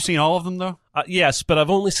 Have you seen all of them, though? Yes, but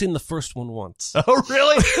I've only seen the first one once. Oh,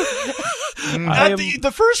 really?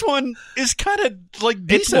 The first one is kind of like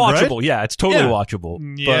decent, it's watchable. right? Yeah, it's totally Yeah.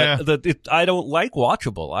 watchable. Yeah. But I don't like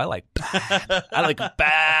watchable. I like bad. I like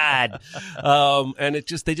bad. And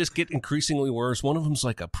they just get increasingly worse. One of them's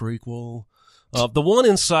like a prequel. The one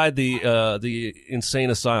inside the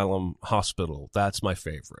insane asylum hospital, that's my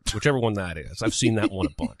favorite. Whichever one that is. I've seen that one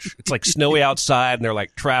a bunch. It's like snowy outside, and they're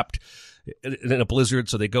like trapped in a blizzard,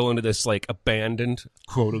 so they go into this like abandoned,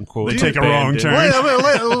 quote unquote. They take a wrong turn.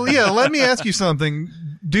 Let me ask you something.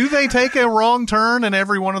 Do they take a wrong turn in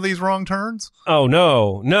every one of these wrong turns? Oh,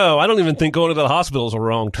 no. I don't even think going to the hospital is a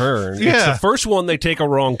wrong turn. Yeah. It's the first one they take a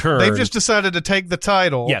wrong turn. They've just decided to take the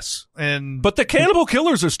title. Yes. But the cannibal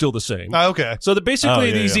killers are still the same. Okay. So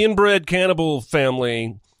basically these yeah. inbred cannibal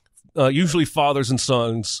family, usually fathers and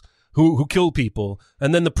sons, who kill people.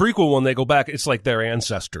 And then the prequel one, they go back, it's like their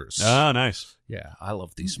ancestors. Oh, nice. Yeah, I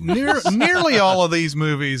love these movies. Nearly all of these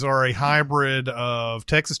movies are a hybrid of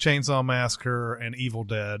Texas Chainsaw Massacre and Evil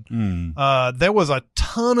Dead. There was a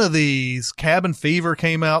ton of these. Cabin Fever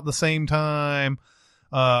came out the same time.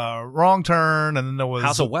 Wrong Turn, and then there was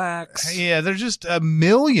House of Wax. Yeah, there's just a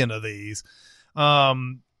million of these.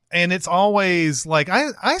 And it's always like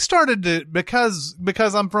I started to because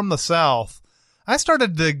I'm from the South. I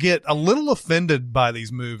started to get a little offended by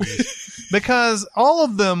these movies because all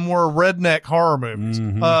of them were redneck horror movies.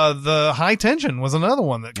 The High Tension was another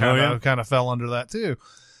one that kind of fell under that too.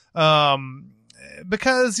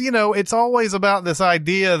 Because, it's always about this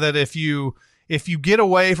idea that if you get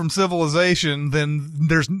away from civilization, then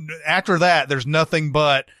there's nothing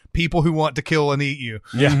but people who want to kill and eat you.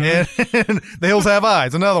 Yeah. And The Hills Have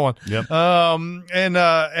Eyes, another one. Yep.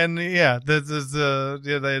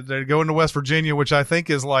 They're going to West Virginia, which I think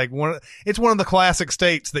is like it's one of the classic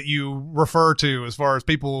states that you refer to as far as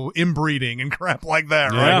people inbreeding and crap like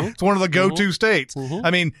that, right? Yeah. It's one of the go-to states.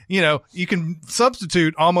 I mean, you can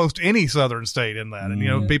substitute almost any southern state in that.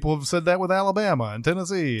 And, people have said that with Alabama and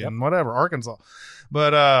Tennessee and whatever, Arkansas.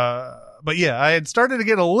 But yeah, I had started to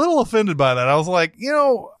get a little offended by that. I was like,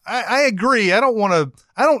 I agree. I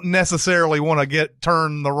don't necessarily want to get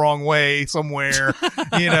turned the wrong way somewhere,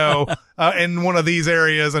 in one of these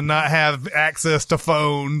areas and not have access to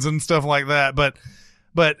phones and stuff like that. But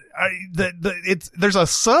there's a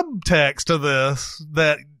subtext to this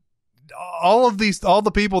that all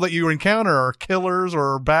the people that you encounter are killers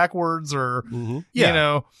or backwards or,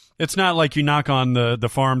 It's not like you knock on the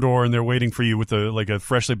farm door and they're waiting for you with a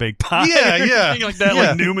freshly baked pie. Yeah, or yeah, anything like that,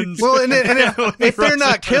 like Newman's. Well, and if they're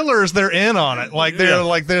not killers, they're in on it. Like they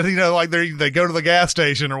go to the gas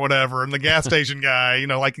station or whatever, and the gas station guy,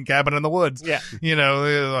 like in Cabin in the Woods. Yeah.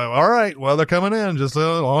 They're like, all right, well, they're coming in just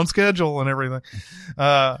on schedule and everything.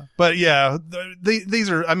 But yeah,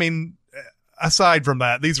 these are. I mean, aside from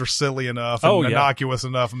that, these are silly enough and innocuous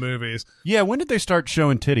enough movies. Yeah, when did they start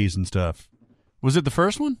showing titties and stuff? Was it the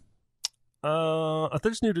first one?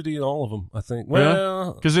 There's nudity in all of them, I think.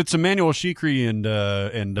 Well, because it's Emmanuel Shikri and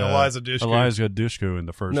Eliza Dushku. Eliza Dushku in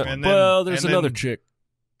the first one. And there's another chick.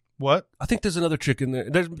 What? I think there's another chick in there.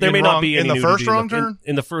 There may not be any in the nudity first Wrong Turn.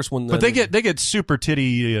 In the first one, But they get super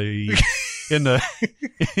titty in the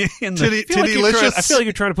Tittylicious. I feel like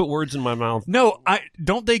you're trying to put words in my mouth. No,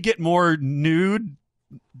 don't they get more nude?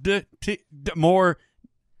 More,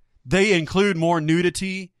 they include more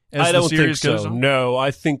nudity. I don't think goes so. on? No,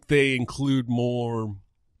 I think they include more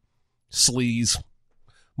sleaze.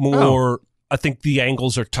 More, I think the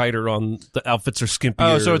angles are tighter on the outfits are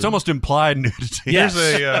skimpier. Oh, so it's almost implied nudity. Yes.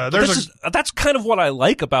 That's kind of what I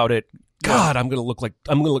like about it. God, I'm gonna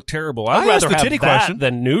look terrible. I'd rather the have titty that question.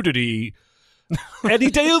 than nudity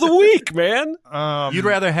any day of the week, man. You'd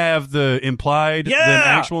rather have the implied than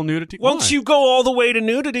actual nudity? Once Why? you go all the way to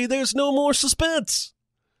nudity, there's no more suspense.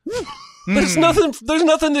 There's nothing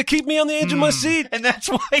to keep me on the edge of my seat. And that's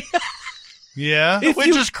why Yeah.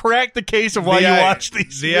 we just cracked the case of why you watch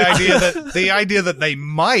these. The idea that they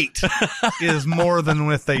might is more than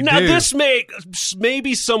what they now, do. this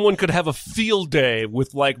maybe someone could have a field day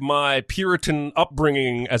with like my Puritan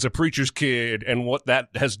upbringing as a preacher's kid and what that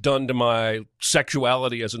has done to my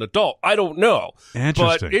sexuality as an adult. I don't know.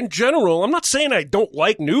 Interesting. But in general, I'm not saying I don't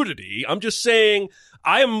like nudity. I'm just saying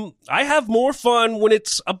I have more fun when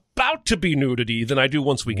it's about to be nudity than I do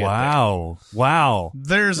once we get there. Wow.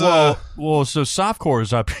 There's so softcore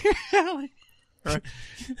is up here. Right.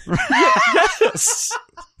 Yes.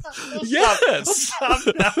 Yes.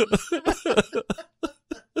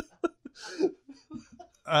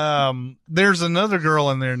 there's another girl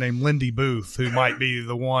in there named Lindy Booth who might be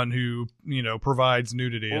the one who provides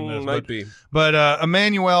nudity in this. Might be. But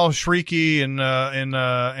Emmanuel Shrieky and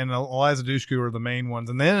Eliza Dushku are the main ones.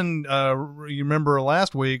 And then you remember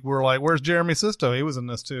last week we were like, "Where's Jeremy Sisto?" He was in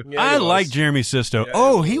this too. Yeah, I like Jeremy Sisto.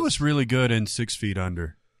 Yeah, he was really good in 6 Feet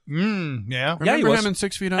Under. Yeah. Remember him in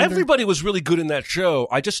 6 Feet Under? Everybody was really good in that show.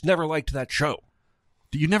 I just never liked that show.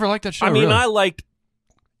 You never liked that show? I mean, really? I liked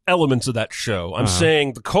elements of that show. I'm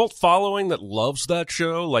saying the cult following that loves that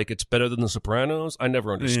show, like it's better than The Sopranos, I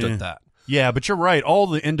never understood that. Yeah, but you're right. All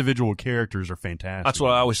the individual characters are fantastic. That's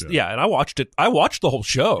what I was. Yeah, and I watched it. I watched the whole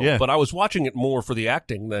show, Yeah. but I was watching it more for the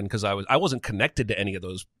acting than because I wasn't connected to any of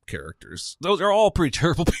those characters. Those are all pretty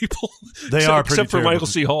terrible people. They are pretty except for terrible. Michael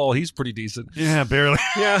C. Hall. He's pretty decent. Yeah, barely.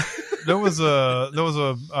 Yeah. I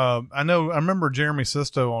remember Jeremy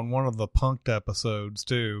Sisto on one of the Punked episodes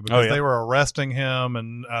too, because they were arresting him,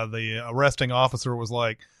 and the arresting officer was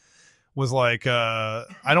like, I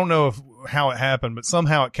don't know how it happened, but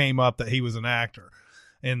somehow it came up that he was an actor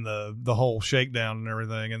in the whole shakedown and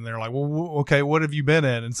everything. And they're like, well, okay, what have you been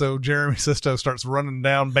in? And so Jeremy Sisto starts running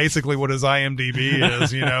down basically what his IMDb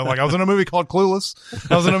is, like I was in a movie called Clueless.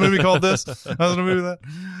 I was in a movie called this. I was in a movie that.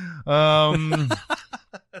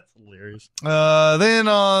 That's hilarious. Then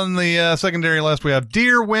on the secondary list, we have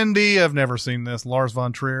Dear Wendy. I've never seen this. Lars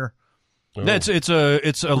von Trier. Oh. It's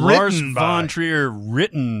a Lars von Trier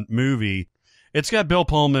written movie. It's got Bill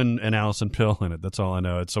Pullman and Allison Pill in it. That's all I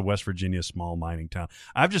know. It's a West Virginia small mining town.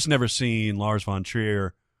 I've just never seen Lars von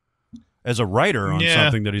Trier as a writer on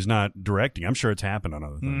something that he's not directing. I'm sure it's happened on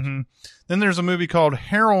other things. Mm-hmm. Then there's a movie called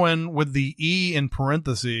Heroin with the E in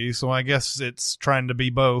parentheses, so I guess it's trying to be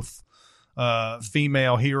both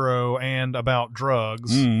female hero and about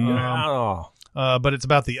drugs. but it's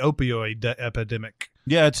about the opioid epidemic.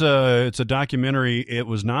 Yeah, it's a documentary. It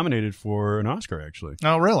was nominated for an Oscar, actually.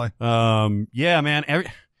 Oh, really? Yeah, man.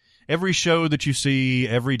 Every show that you see,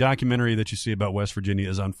 every documentary that you see about West Virginia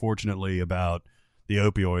is unfortunately about the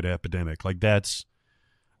opioid epidemic. Like that's,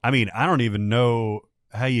 I mean, I don't even know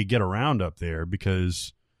how you get around up there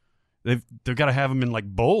because they've got to have them in like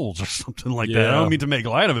bowls or something like that. I don't mean to make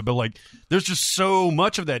light of it, but like there's just so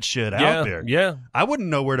much of that shit out there. Yeah, I wouldn't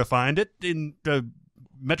know where to find it in the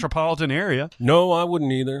metropolitan area. No, I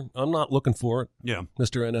wouldn't either. I'm not looking for it. Yeah.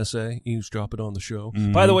 Mr. NSA, eavesdrop it on the show.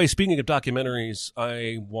 By the way, speaking of documentaries,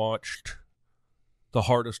 I watched the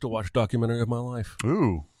hardest to watch documentary of my life.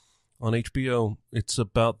 Ooh. On HBO. It's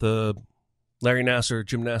about the Larry Nassar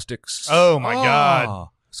gymnastics. Oh, my God.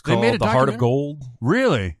 It's They called made a The Heart of documentary? Gold.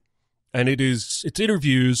 Really? And it's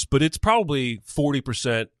interviews, but it's probably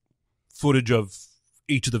 40% footage of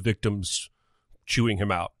each of the victims chewing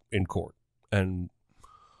him out in court. And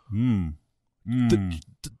the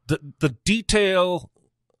detail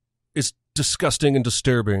is disgusting and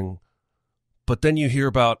disturbing, but then you hear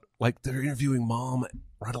about, like, they're interviewing mom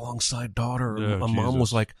right alongside daughter. Oh, and mom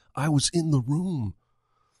was like, I was in the room.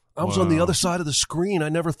 I was on the other side of the screen. I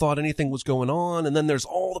never thought anything was going on. And then there's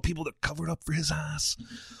all the people that covered up for his ass.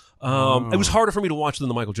 It was harder for me to watch than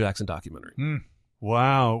the Michael Jackson documentary.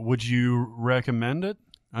 Wow. Would you recommend it?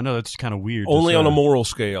 I know that's kind of weird. Only on a moral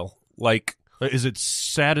scale. Like, is it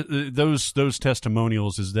sad? Those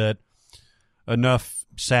testimonials, is that enough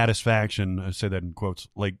satisfaction? I say that in quotes,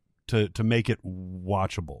 like to make it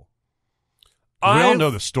watchable. We all know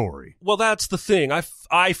the story. Well, that's the thing.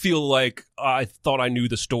 I feel like I thought I knew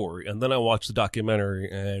the story, and then I watched the documentary,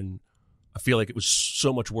 and I feel like it was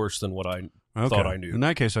so much worse than what I thought I knew. In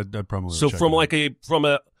that case, I'd probably so check from it like out. from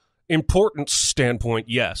a importance standpoint,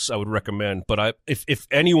 yes, I would recommend. But if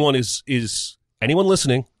anyone is anyone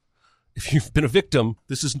listening, if you've been a victim,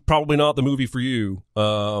 this is probably not the movie for you.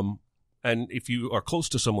 And if you are close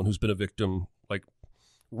to someone who's been a victim, like,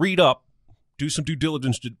 read up. Do some due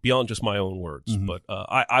diligence beyond just my own words. Mm-hmm. But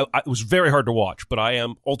it was very hard to watch, but I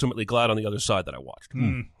am ultimately glad on the other side that I watched.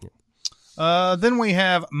 Then we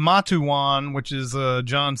have Matuwan, which is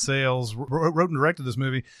John Sayles wrote and directed this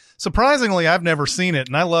movie. Surprisingly, I've never seen it,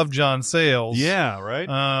 and I love John Sayles. Yeah, right?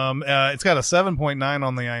 It's got a 7.9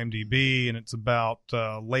 on the IMDb, and it's about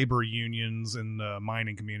labor unions in the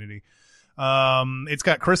mining community. It's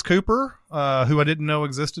got Chris Cooper, who I didn't know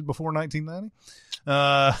existed before 1990.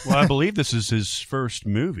 Well, I believe this is his first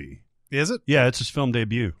movie. Is it? Yeah, it's his film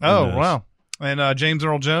debut. Oh, wow. And James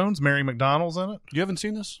Earl Jones, Mary McDonnell's in it. You haven't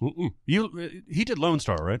seen this? Mm-mm. He did Lone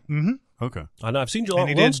Star, right? Mm-hmm. Okay. I know, I've seen you And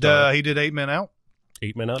he did 8 Men Out.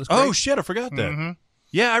 8 Men Out is great. Oh, shit, I forgot that. Mm-hmm.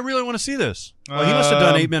 Yeah, I really want to see this. Well, he must have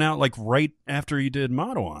done 8 Men Out like right after he did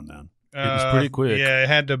Matuwan then. It was pretty quick. Yeah, it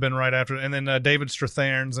had to have been right after. And then David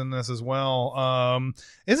Strathairn's in this as well.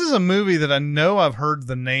 This is a movie that I know I've heard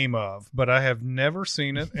the name of, but I have never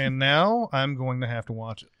seen it, and now I'm going to have to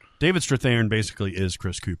watch it. David Strathairn basically is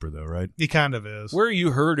Chris Cooper, though, right? He kind of is. Where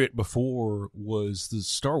you heard it before was the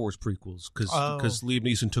Star Wars prequels, because Liam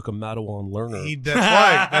Neeson took a Matawan learner.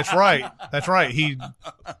 That's right. He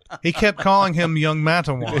kept calling him Young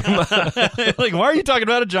Matawan. Like, why are you talking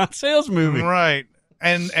about a John Sayles movie? Right.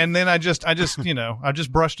 And then I just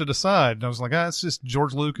brushed it aside. And I was like, it's just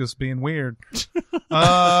George Lucas being weird.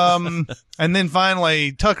 And then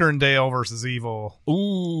finally, Tucker and Dale versus Evil.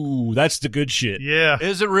 Ooh, that's the good shit. Yeah.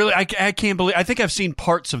 Is it really? I can't believe. I think I've seen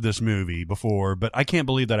parts of this movie before, but I can't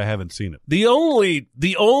believe that I haven't seen it. The only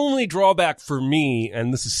drawback for me,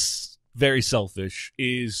 and this is very selfish,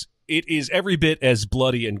 is it is every bit as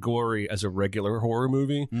bloody and gory as a regular horror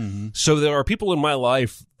movie. Mm-hmm. So there are people in my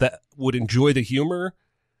life that would enjoy the humor,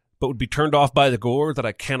 but would be turned off by the gore that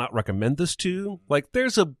I cannot recommend this to. Like,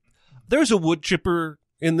 there's a wood chipper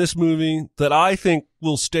in this movie that I think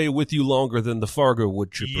will stay with you longer than the Fargo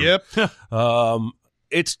wood chipper. Yep.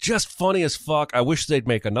 It's just funny as fuck. I wish they'd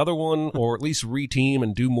make another one, or at least reteam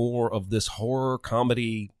and do more of this horror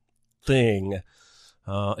comedy thing.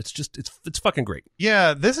 It's fucking great.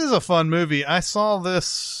 Yeah, this is a fun movie. I saw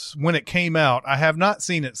this when it came out. I have not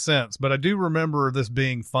seen it since, but I do remember this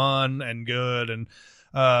being fun and good. And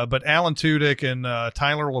but Alan Tudyk and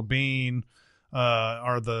Tyler Labine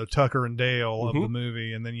are the Tucker and Dale of the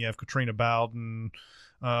movie, and then you have Katrina Bowden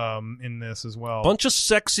in this as well. Bunch of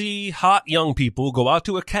sexy, hot young people go out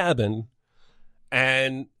to a cabin,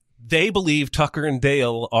 and they believe Tucker and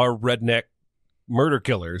Dale are redneck murder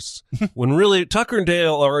killers, when really Tucker and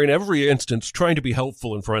Dale are in every instance trying to be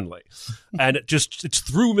helpful and friendly. And it's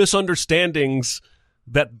through misunderstandings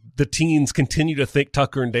that the teens continue to think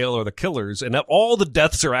Tucker and Dale are the killers, and that all the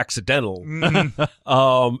deaths are accidental.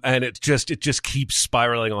 And it just keeps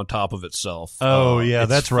spiraling on top of itself. Oh yeah,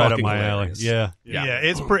 that's right up fucking my hilarious. alley. Yeah,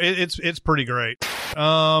 it's pretty great.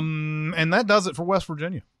 And that does it for West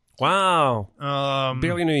Virginia. Wow.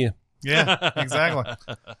 Barely knew you. Yeah, exactly.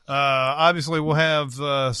 Obviously, we'll have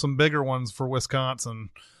some bigger ones for Wisconsin.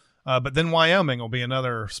 But then Wyoming will be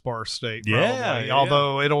another sparse state. Probably. Yeah.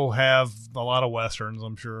 Although it'll have a lot of Westerns,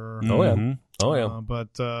 I'm sure. Oh, yeah. Oh,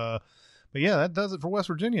 yeah. But yeah, that does it for West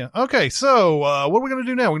Virginia. Okay, so what are we going to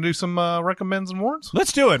do now? We're going to do some recommends and warrants?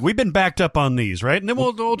 Let's do it. We've been backed up on these, right? And then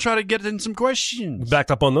we'll try to get in some questions.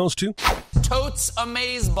 Backed up on those, too. Totes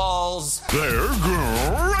Amazeballs.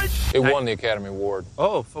 They're great. It won the Academy Award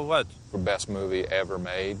Oh, for what? for best movie ever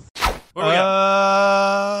made. What do we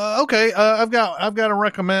got? Okay, I've got to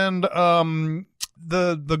recommend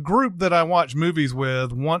the group that I watch movies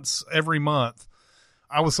with once every month.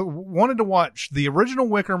 I wanted to watch the original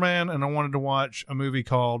Wicker Man, and I wanted to watch a movie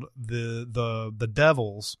called the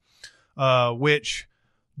Devils, which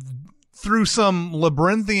through some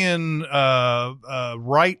labyrinthian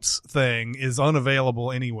rights thing is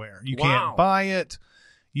unavailable anywhere. You can't buy it,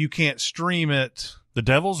 you can't stream it. The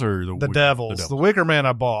Devils or The Devils. The Wicker Man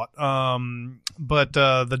I bought. But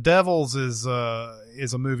The Devils is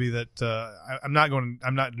a movie that I'm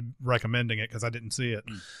not recommending it because I didn't see it.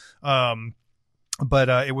 But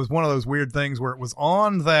it was one of those weird things where it was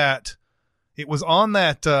on that I think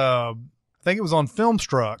it was on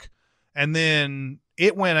Filmstruck, and then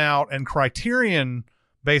it went out and Criterion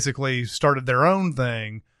basically started their own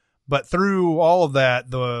thing. But through all of that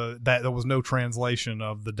there was no translation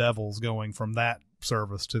of The Devils going from that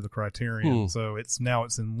service to the Criterion. So it's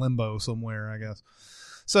in limbo somewhere, I guess.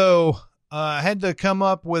 So I had to come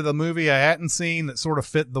up with a movie I hadn't seen that sort of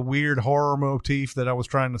fit the weird horror motif that I was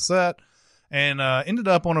trying to set, and ended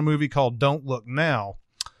up on a movie called Don't Look Now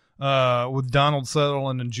with Donald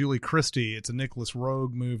Sutherland and Julie Christie. It's a Nicholas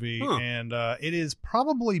Roeg movie, and it is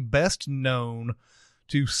probably best known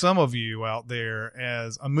to some of you out there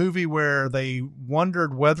as a movie where they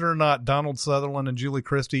wondered whether or not Donald Sutherland and Julie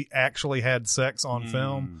Christie actually had sex on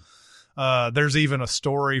film. There's even a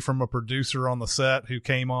story from a producer on the set who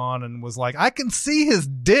came on and was like, I can see his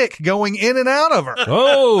dick going in and out of her.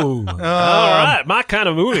 Oh, all right. My kind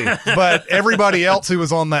of movie. But everybody else who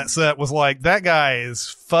was on that set was like, that guy is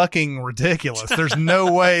fucking ridiculous. There's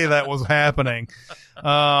no way that was happening.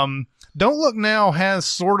 Don't Look Now has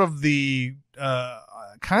sort of the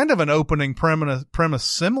kind of an opening premise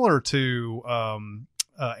similar to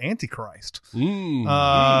Antichrist.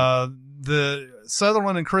 The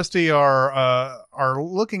Sutherland and Christie are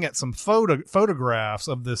looking at some photographs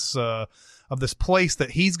of this place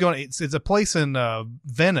that he's going. It's a place in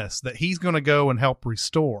Venice that he's going to go and help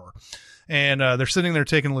restore, and they're sitting there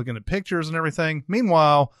taking a look at pictures and everything.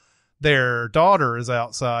 Meanwhile, their daughter is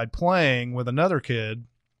outside playing with another kid,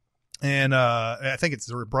 and I think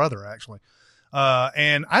it's her brother actually.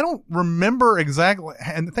 And I don't remember exactly,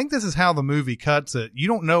 and I think this is how the movie cuts it. You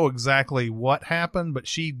don't know exactly what happened, but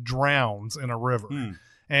she drowns in a river.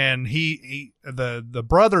 And the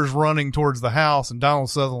brother's running towards the house, and Donald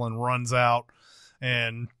Sutherland runs out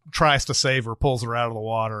and tries to save her, pulls her out of the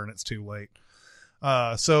water, and it's too late.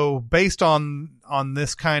 So based on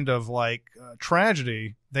this kind of like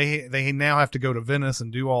tragedy, they now have to go to Venice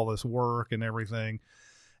and do all this work and everything.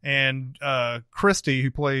 And Christie, who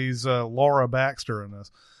plays Laura Baxter in this,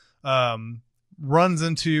 runs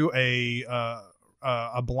into a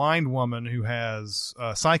blind woman who has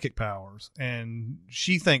psychic powers, and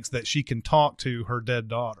she thinks that she can talk to her dead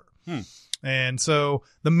daughter. And so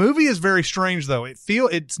the movie is very strange, though.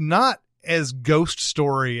 It's not as ghost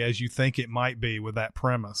story as you think it might be with that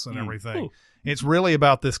premise and everything. It's really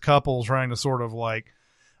about this couple trying to sort of like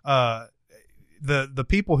the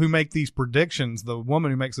people who make these predictions. The woman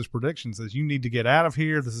who makes this prediction says, you need to get out of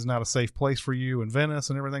here. This is not a safe place for you in Venice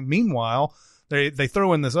and everything. Meanwhile, they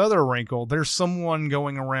throw in this other wrinkle. There's someone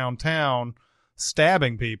going around town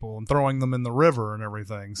stabbing people and throwing them in the river and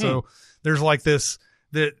everything. So there's like there's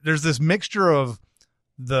this mixture of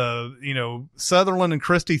Sutherland and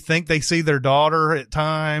Christie think they see their daughter at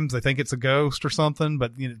times. They think it's a ghost or something,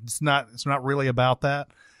 but it's not really about that.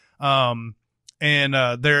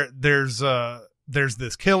 There's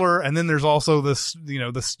this killer, and then there's also this,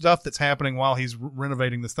 the stuff that's happening while he's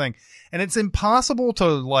renovating this thing. And it's impossible to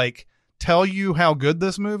like tell you how good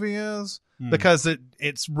this movie is because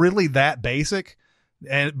it's really that basic.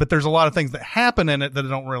 But there's a lot of things that happen in it that I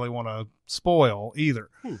don't really want to spoil either.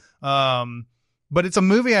 But it's a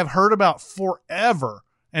movie I've heard about forever.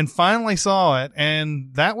 and finally saw it,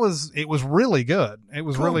 and it was really good. It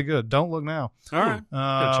was really good. Don't Look Now. All right.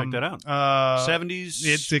 Gotta check that out.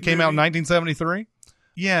 70s. It came out in 1973.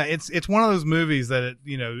 Yeah, it's one of those movies that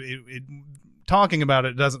it talking about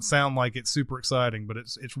it doesn't sound like it's super exciting, but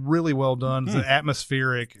it's really well done. It's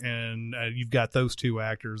atmospheric, and you've got those two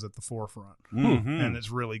actors at the forefront, and it's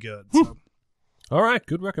really good. So. All right,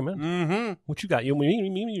 good recommend. What you got? You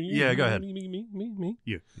me? Yeah, go ahead. Me.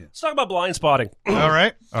 You. Yeah. Let's talk about Blindspotting. All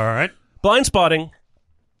right. Blindspotting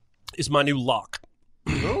is my new lock.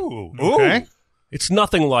 Ooh. Okay. It's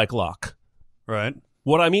nothing like Lock. Right.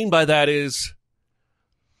 What I mean by that is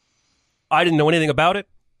I didn't know anything about it.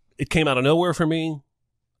 It came out of nowhere for me,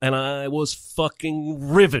 and I was fucking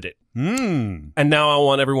riveted. And now I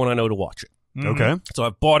want everyone I know to watch it. Okay. So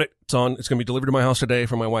I've bought it. It's going to be delivered to my house today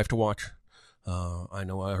for my wife to watch. I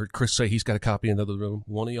know I heard Chris say he's got a copy in the other room.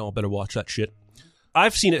 One of y'all better watch that shit.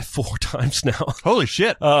 I've seen it 4 times now. Holy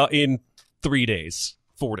shit. In 4 days.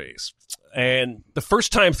 And the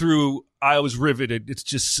first time through, I was riveted. It's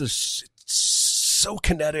just it's so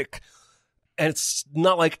kinetic. And it's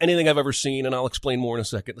not like anything I've ever seen, and I'll explain more in a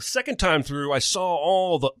second. The second time through, I saw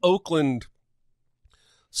all the Oakland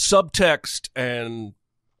subtext and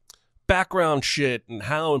background shit and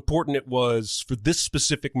how important it was for this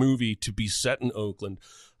specific movie to be set in Oakland.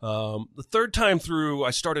 The third time through,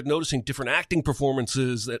 I started noticing different acting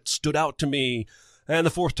performances that stood out to me. And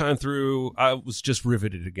the fourth time through, I was just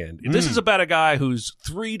riveted again. This is about a guy who's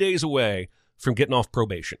 3 days away from getting off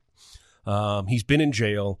probation. He's been in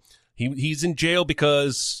jail. He's in jail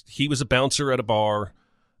because he was a bouncer at a bar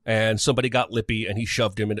and somebody got lippy and he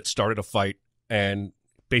shoved him and it started a fight. And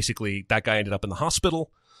basically that guy ended up in the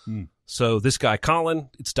hospital. So this guy, Colin,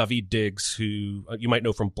 it's Daveed Diggs, who you might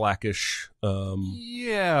know from Blackish.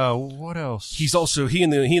 Yeah, what else? He's also, he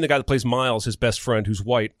and the guy that plays Miles, his best friend, who's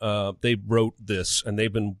white, they wrote this, and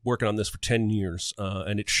they've been working on this for 10 years,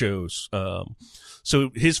 and it shows. So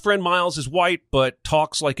his friend Miles is white, but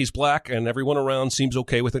talks like he's black, and everyone around seems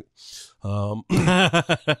okay with it.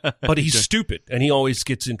 But he's stupid, and he always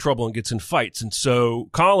gets in trouble and gets in fights. And so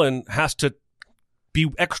Colin has to be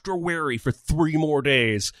extra wary for 3 more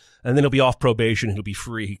days, and then he'll be off probation and he'll be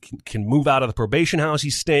free. He can move out of the probation house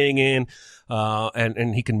he's staying in,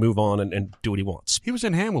 and he can move on and do what he wants. He was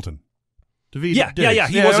in Hamilton. Yeah.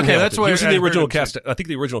 He was in Hamilton. That's why he was in the original cast. I think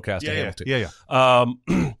the original cast of Hamilton. Yeah.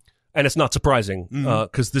 And it's not surprising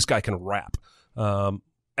because this guy can rap.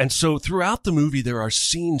 And so throughout the movie, there are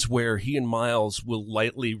scenes where he and Miles will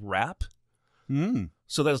lightly rap.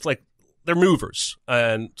 So that's like, they're movers.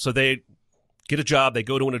 And so they get a job, they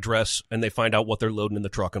go to an address, and they find out what they're loading in the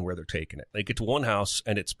truck and where they're taking it. They get to one house,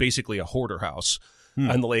 and it's basically a hoarder house.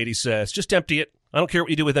 And the lady says, just empty it. I don't care what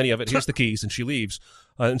you do with any of it. Here's the keys. And she leaves.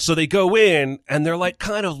 And so they go in, and they're like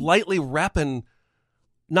kind of lightly rapping,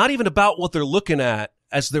 not even about what they're looking at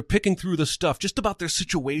as they're picking through the stuff, just about their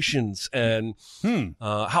situations and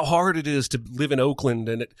how hard it is to live in Oakland.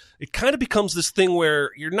 And it kind of becomes this thing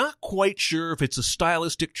where you're not quite sure if it's a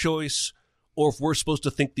stylistic choice or if we're supposed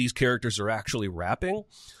to think these characters are actually rapping.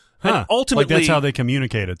 And ultimately, like that's how they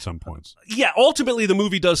communicate at some points. Yeah, ultimately the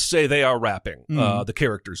movie does say they are rapping. The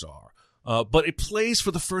characters are. But it plays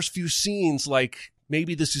for the first few scenes like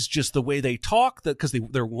maybe this is just the way they talk because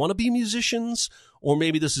they're wannabe musicians, or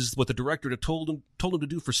maybe this is what the director had told him to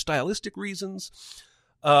do for stylistic reasons.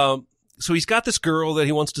 So he's got this girl that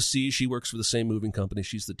he wants to see. She works for the same moving company.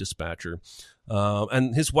 She's the dispatcher.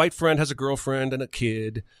 And his white friend has a girlfriend and a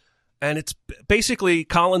kid. And it's basically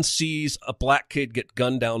Colin sees a black kid get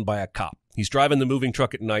gunned down by a cop. He's driving the moving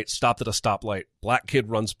truck at night, stopped at a stoplight. Black kid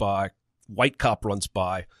runs by, white cop runs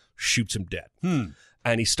by, shoots him dead.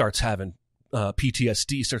 And he starts having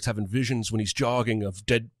PTSD, starts having visions when he's jogging of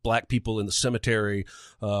dead black people in the cemetery.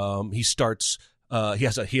 He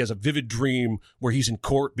has a vivid dream where he's in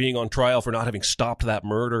court being on trial for not having stopped that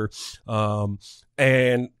murder.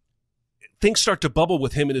 And things start to bubble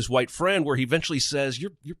with him and his white friend where he eventually says,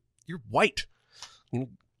 you're white.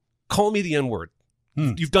 Call me the N-word.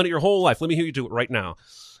 You've done it your whole life. Let me hear you do it right now.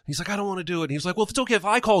 He's like, I don't want to do it. And he's like, well, if it's okay if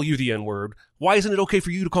I call you the N-word, why isn't it okay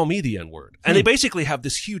for you to call me the N-word? And they basically have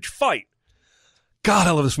this huge fight. God,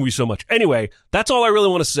 I love this movie so much. Anyway, that's all I really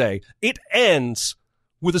want to say. It ends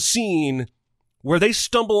with a scene where they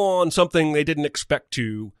stumble on something they didn't expect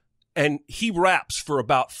to, and he raps for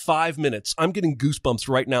about 5 minutes. I'm getting goosebumps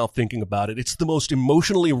right now thinking about it. It's the most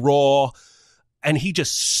emotionally raw, and he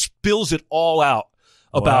just spills it all out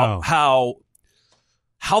about how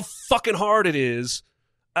fucking hard it is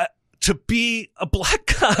to be a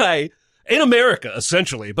black guy in America,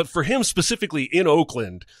 essentially, but for him specifically in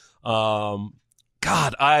Oakland.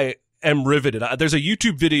 God, am riveted. There's a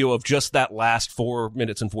YouTube video of just that last 4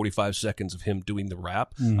 minutes and 45 seconds of him doing the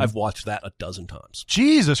rap. I've watched that a dozen times.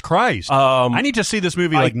 Jesus Christ. I need to see this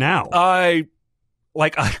movie now. I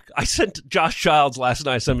sent Josh Childs last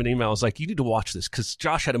night. I sent him an email. I was like, you need to watch this because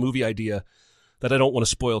Josh had a movie idea that I don't want to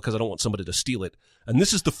spoil because I don't want somebody to steal it. And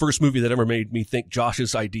this is the first movie that ever made me think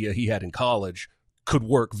Josh's idea he had in college could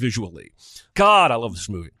work visually. God, I love this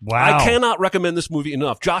movie. Wow. I cannot recommend this movie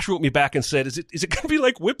enough. Josh wrote me back and said, is it going to be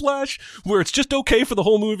like Whiplash, where it's just okay for the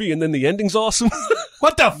whole movie and then the ending's awesome?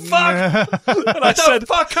 What the fuck? And I said,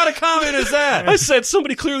 fuck kind of comment is that? I said,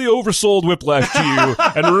 somebody clearly oversold Whiplash to you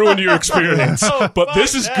and ruined your experience. But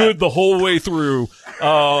this is good the whole way through.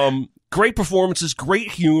 Great performances,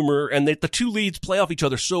 great humor, and the two leads play off each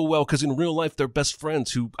other so well because in real life they're best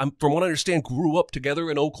friends who, from what I understand, grew up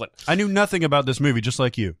together in Oakland. I knew nothing about this movie, just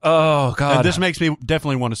like you. Oh God! And this makes me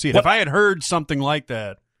definitely want to see it. If I had heard something like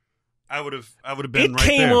that, I would have been right there. It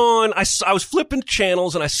came on. I was flipping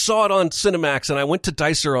channels and I saw it on Cinemax, and I went to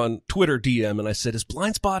Dicer on Twitter DM and I said, "Is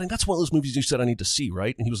Blindspotting? That's one of those movies you said I need to see,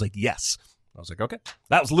 right?" And he was like, "Yes." I was like, "Okay."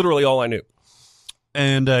 That was literally all I knew.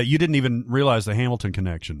 And you didn't even realize the Hamilton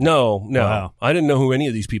connection. No. Wow. I didn't know who any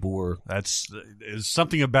of these people were. There's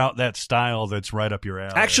something about that style that's right up your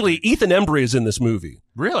alley. Actually, Ethan Embry is in this movie.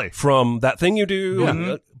 Really? From That Thing You Do.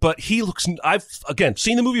 Yeah. But he looks, I've, again,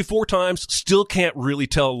 seen the movie 4 times, still can't really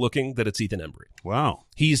tell looking that it's Ethan Embry. Wow.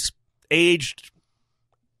 He's aged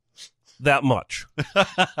that much.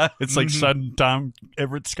 It's like sudden Tom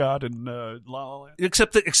Everett Scott and La La Land.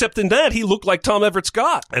 Except in that, he looked like Tom Everett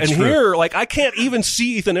Scott. That's and true. here, I can't even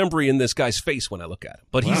see Ethan Embry in this guy's face when I look at him.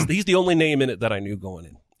 But he's the only name in it that I knew going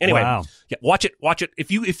in. Anyway, yeah, watch it.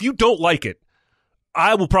 If you don't like it,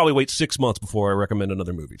 I will probably wait 6 months before I recommend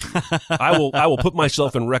another movie to you. I will put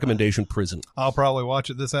myself in recommendation prison. I'll probably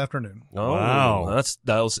watch it this afternoon. Oh, wow.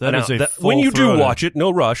 That is a when you do full-throated. watch it,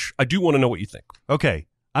 no rush. I do want to know what you think. Okay.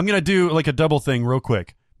 I'm going to do like a double thing real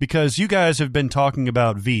quick because you guys have been talking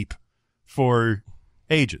about Veep for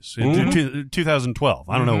ages. In 2012.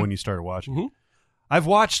 I don't know when you started watching. I've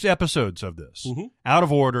watched episodes of this out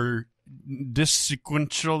of order,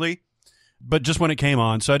 dissequentially, but just when it came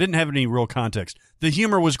on. So I didn't have any real context. The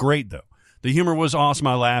humor was great, though. The humor was awesome.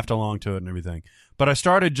 I laughed along to it and everything. But I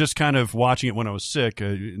started just kind of watching it when I was sick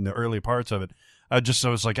in the early parts of it. I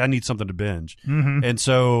was like, I need something to binge. And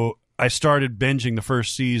so I started binging the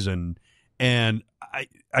first season, and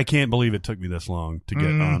I can't believe it took me this long to get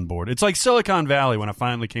on board. It's like Silicon Valley when I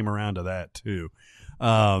finally came around to that too,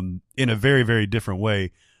 in a very, very different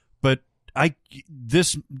way. But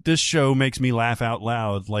this show makes me laugh out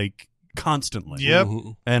loud like constantly. Yep.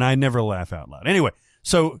 And I never laugh out loud. Anyway,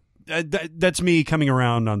 so that's me coming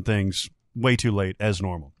around on things way too late as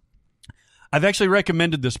normal. I've actually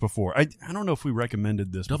recommended this before. I don't know if we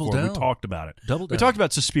recommended this Double before. Down. We talked about it. Double We Down. talked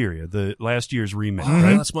about Suspiria, the last year's remake, Wow,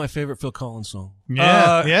 right? that's my favorite Phil Collins song.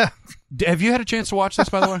 Yeah, yeah. Have you had a chance to watch this,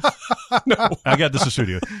 by the way? No. I got this in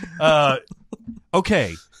studio.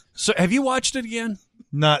 Okay. So have you watched it again?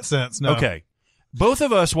 Not since, no. Okay. Both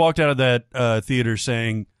of us walked out of that theater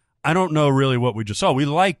saying, I don't know really what we just saw. We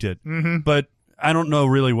liked it, but I don't know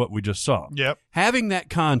really what we just saw. Yep. Having that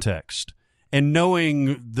context and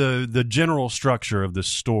knowing the general structure of this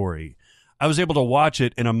story, I was able to watch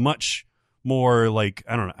it in a much more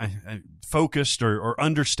focused or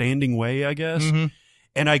understanding way, I guess.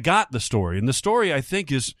 And I got the story, and the story I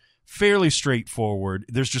think is fairly straightforward.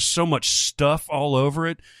 There's just so much stuff all over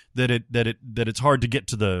it that it's hard to get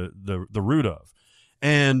to the root of,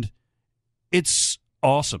 and it's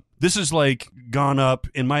awesome. This is like gone up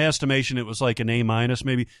in my estimation. It was like an A-,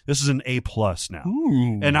 maybe. This is an A+ now.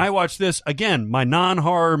 Ooh. And I watched this again. My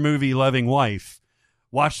non-horror movie loving wife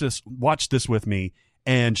watched this with me,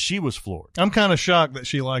 and she was floored. I'm kind of shocked that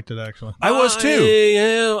she liked it, actually. I was too.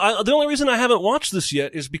 The only reason I haven't watched this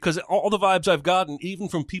yet is because all the vibes I've gotten, even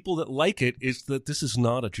from people that like it, is that this is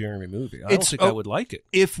not a Jeremy movie. I don't think I would like it.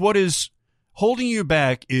 If what is holding you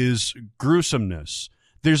back is gruesomeness,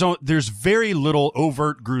 there's very little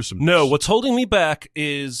overt gruesomeness. No, what's holding me back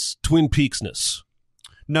is Twin Peaksness.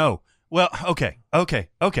 No. Well, okay.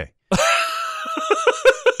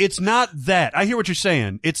 It's not that. I hear what you're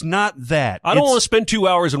saying. It's not that. I don't want to spend 2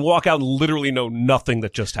 hours and walk out and literally know nothing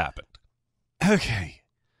that just happened. Okay.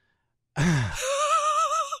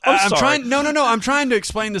 I'm sorry. trying. No. I'm trying to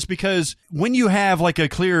explain this because when you have like a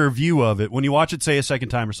clearer view of it, when you watch it, say, a second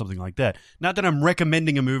time or something like that, not that I'm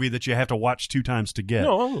recommending a movie that you have to watch 2 times to get,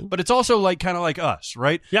 No. but it's also like kind of like Us,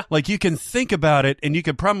 right? Yeah. Like you can think about it and you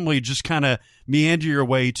could probably just kind of meander your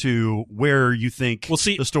way to where you think the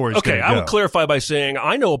story's okay, going to I go. would clarify by saying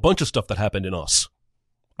I know a bunch of stuff that happened in Us.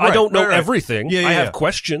 Right, I don't know right. everything. Yeah, I yeah. have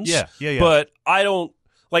questions. Yeah. But I don't.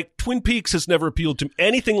 Like Twin Peaks has never appealed to me.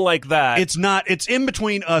 Anything like that. It's not. It's in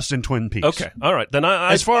between us and Twin Peaks. Okay, all right. Then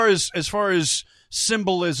as far as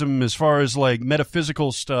symbolism, as far as like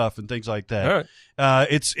metaphysical stuff and things like that. All right.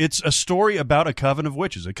 It's a story about a coven of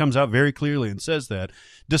witches. It comes out very clearly and says that,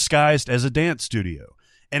 disguised as a dance studio.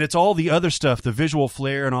 And it's all the other stuff, the visual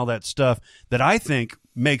flair and all that stuff that I think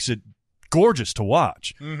makes it gorgeous to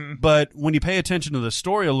watch. Mm-hmm. But when you pay attention to the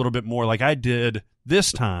story a little bit more, like I did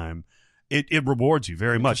this time, it rewards you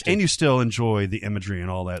very much. And you still enjoy the imagery and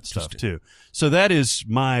all that stuff too. So that is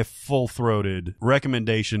my full-throated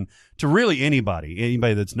recommendation to really anybody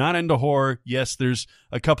that's not into horror. Yes, there's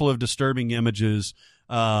a couple of disturbing images,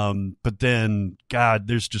 but then, God,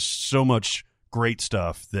 there's just so much great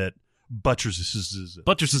stuff that buttresses.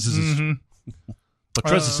 Buttresses.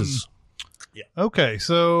 Yeah. Okay,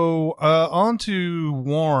 so on to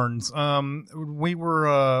Warns. We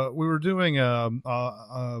were doing a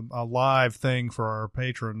live thing for our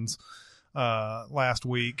patrons last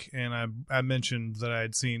week, and I mentioned that I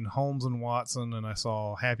had seen Holmes and Watson, and I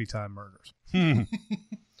saw Happy Time Murders.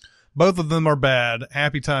 Both of them are bad.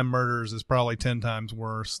 Happy Time Murders is probably 10 times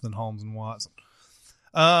worse than Holmes and Watson.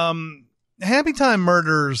 Happy Time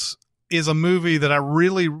Murders is a movie that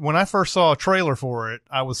when I first saw a trailer for it,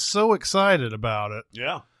 I was so excited about it.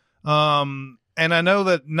 Yeah. And I know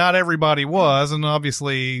that not everybody was, and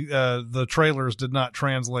obviously the trailers did not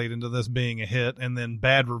translate into this being a hit, and then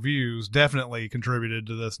bad reviews definitely contributed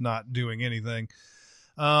to this not doing anything.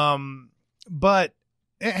 But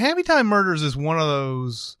Happy Time Murders is one of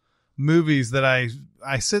those movies that I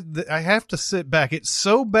have to sit back. It's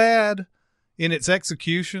so bad in its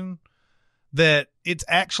execution that it's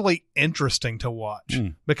actually interesting to watch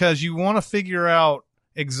because you want to figure out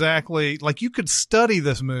exactly, like, you could study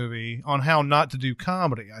this movie on how not to do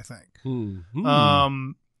comedy, I think.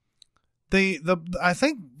 I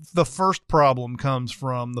think the first problem comes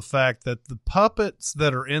from the fact that the puppets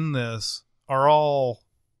that are in this are all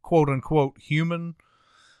quote unquote human.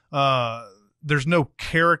 There's no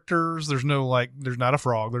characters. There's not a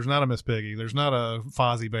frog. There's not a Miss Piggy. There's not a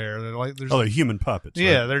Fozzie Bear. They're human puppets.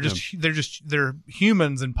 Yeah, right? they're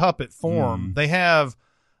humans in puppet form. They have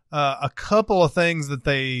a couple of things that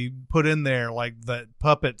they put in there, like that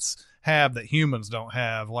puppets have that humans don't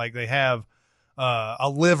have. Like they have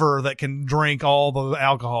a liver that can drink all the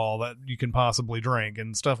alcohol that you can possibly drink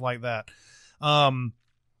and stuff like that. I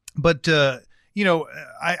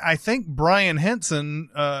think Brian Henson,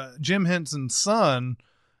 Jim Henson's son,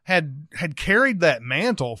 had carried that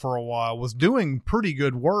mantle for a while, was doing pretty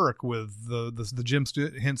good work with the Jim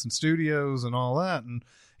Henson Studios and all that. And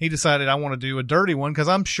he decided, I want to do a dirty one, because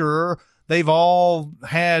I'm sure they've all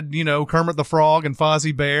had, Kermit the Frog and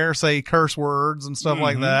Fozzie Bear say curse words and stuff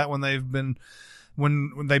like that when they've been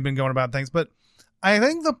going about things. But I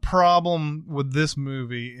think the problem with this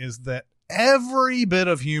movie is that every bit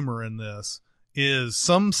of humor in this is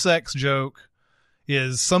some sex joke,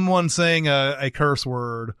 is someone saying a curse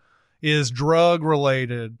word, is drug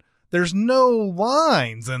related. There's no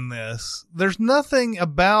lines in this. There's nothing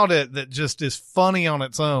about it that just is funny on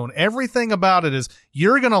its own. Everything about it is,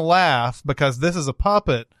 you're going to laugh because this is a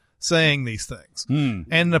puppet saying these things.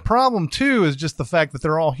 And the problem too is just the fact that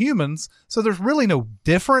they're all humans. So there's really no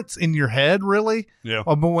difference in your head, really. Yeah.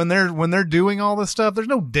 But when they're doing all this stuff, there's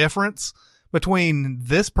no difference between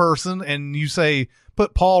this person and you say,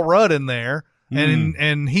 put Paul Rudd in there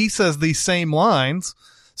and he says these same lines.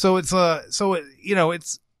 So it's one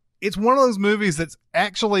of those movies that's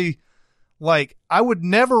actually, like, I would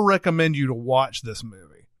never recommend you to watch this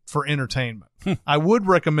movie for entertainment. I would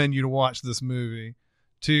recommend you to watch this movie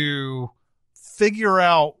to figure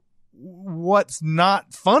out what's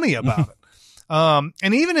not funny about it.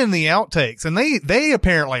 And even in the outtakes, and they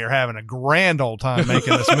apparently are having a grand old time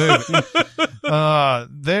making this movie.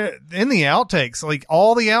 They're in the outtakes, like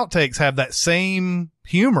all the outtakes have that same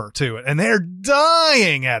humor to it, and they're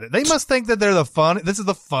dying at it. They must think that this is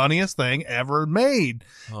the funniest thing ever made.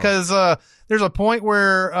 Cause, there's a point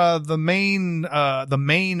where, the main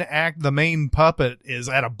puppet is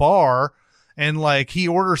at a bar, and like he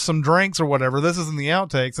orders some drinks or whatever. This is in the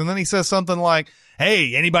outtakes. And then he says something like,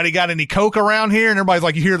 hey, anybody got any Coke around here? And everybody's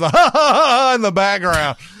like, you hear the ha ha ha in the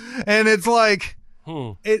background. And it's like,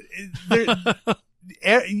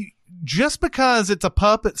 just because it's a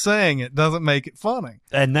puppet saying it doesn't make it funny.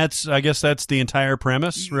 And I guess that's the entire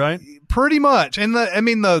premise, right? Pretty much. And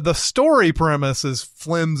the story premise is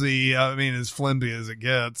flimsy. As flimsy as it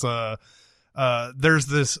gets. There's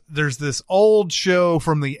this old show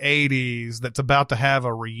from the 80s that's about to have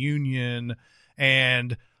a reunion,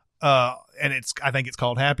 and I think it's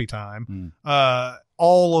called Happy Time.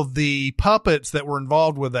 All of the puppets that were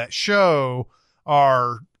involved with that show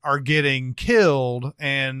are getting killed,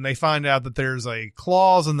 and they find out that there's a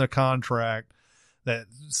clause in the contract that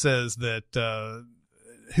says that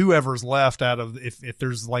whoever's left out of if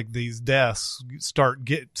there's like these deaths start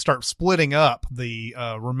splitting up the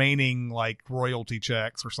remaining like royalty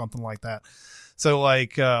checks or something like that. So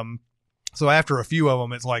like so after a few of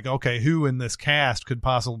them, it's like, okay, who in this cast could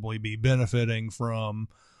possibly be benefiting from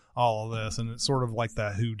all of this? And it's sort of like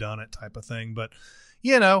that whodunit type of thing. But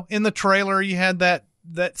in the trailer you had that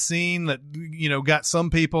scene that got some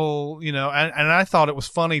people, and I thought it was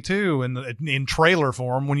funny too in trailer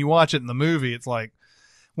form. When you watch it in the movie, it's like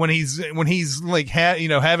when he's like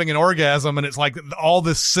having an orgasm, and it's like all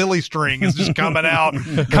this silly string is just coming out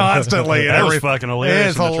constantly. That was fucking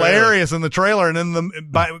hilarious. It's hilarious in the trailer, and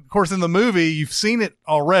of course in the movie you've seen it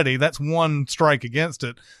already. That's one strike against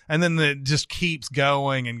it, and then it just keeps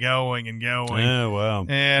going and going and going. Oh wow!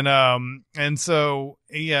 And so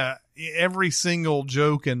yeah. Every single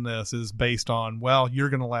joke in this is based on, well, you're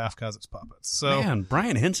going to laugh because it's puppets. So, man,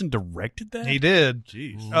 Brian Henson directed that? He did.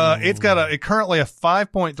 Jeez. It's got currently a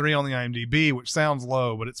 5.3 on the IMDb, which sounds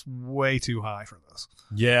low, but it's way too high for this.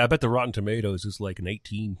 Yeah, I bet the Rotten Tomatoes is like an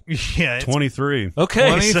 18. Yeah, 23. Okay,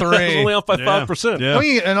 23. So it's only off by 5%. Yeah.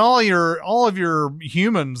 And all of your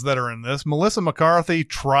humans that are in this, Melissa McCarthy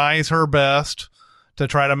tries her best to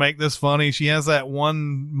try to make this funny. She has that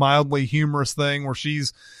one mildly humorous thing where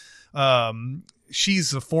she's a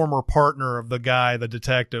former partner of the guy,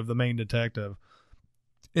 the main detective.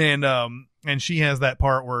 And she has that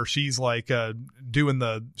part where she's like, snorting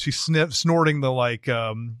the like,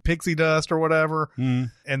 pixie dust or whatever.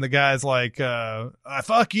 Mm. And the guy's like, I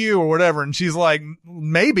fuck you or whatever. And she's like,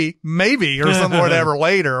 maybe or something, whatever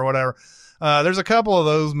later or whatever. There's a couple of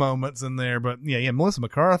those moments in there, but yeah, Melissa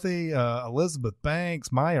McCarthy, Elizabeth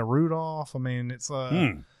Banks, Maya Rudolph. I mean, it's,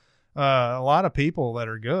 a lot of people that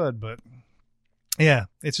are good, but yeah,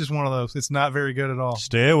 it's just one of those. It's not very good at all.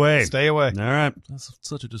 Stay away. All right. That's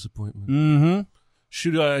such a disappointment. Mm-hmm.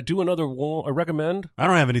 Should I do another recommend? I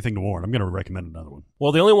don't have anything to warn. I'm going to recommend another one.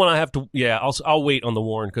 Well, the only one I have to, I'll wait on the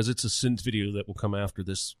warn because it's a Sins video that will come after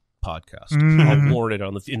this podcast. Mm-hmm. I'll warn it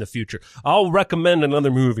in the future. I'll recommend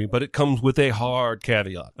another movie, but it comes with a hard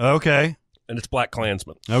caveat. Okay. And it's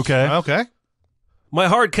BlacKkKlansman. Okay. My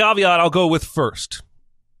hard caveat I'll go with first.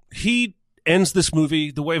 He ends this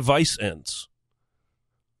movie the way Vice ends.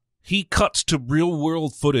 He cuts to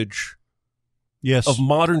real-world footage of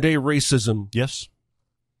modern-day racism. Yes.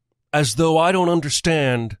 As though I don't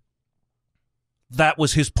understand that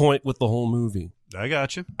was his point with the whole movie. I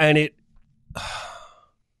got you. And it...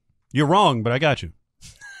 You're wrong, but I got you.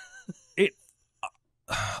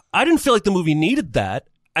 I didn't feel like the movie needed that,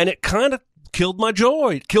 and it kind of killed my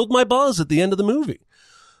joy. It killed my buzz at the end of the movie.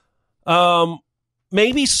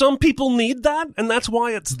 Maybe some people need that, and that's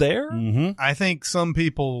why it's there. Mm-hmm. I think some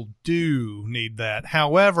people do need that.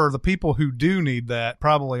 However, the people who do need that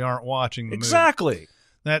probably aren't watching the movie. Exactly.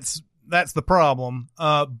 That's the problem.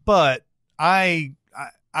 But I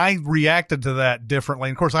reacted to that differently.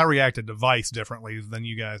 And of course, I reacted to Vice differently than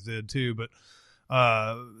you guys did too. But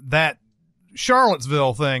that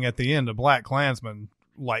Charlottesville thing at the end of BlacKkKlansman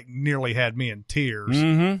like nearly had me in tears.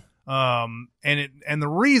 Mm-hmm. And the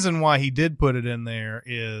reason why he did put it in there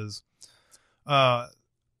is,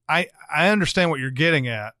 I understand what you're getting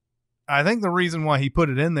at. I think the reason why he put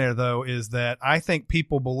it in there though is that I think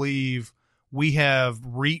people believe we have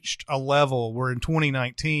reached a level where in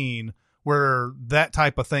 2019 where that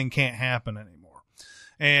type of thing can't happen anymore.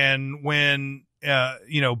 And when,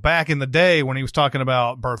 back in the day when he was talking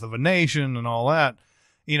about Birth of a Nation and all that,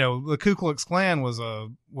 the Ku Klux Klan was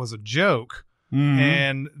a joke. Mm-hmm.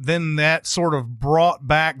 And then that sort of brought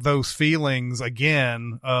back those feelings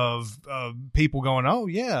again of people going, "Oh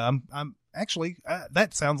yeah, I'm actually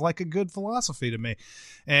that sounds like a good philosophy to me."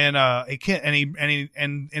 And it can't.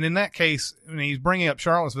 And in that case, he's bringing up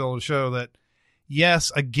Charlottesville to show that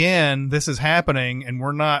yes, again, this is happening, and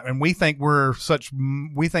we're not, and we think we're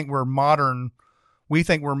modern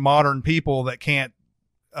people that can't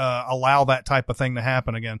allow that type of thing to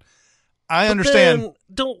happen again. I understand.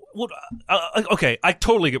 Okay, I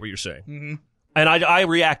totally get what you're saying. Mm-hmm. And I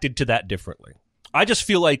reacted to that differently. I just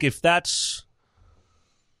feel like if that's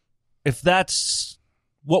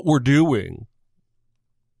what we're doing,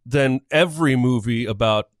 then every movie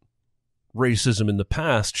about racism in the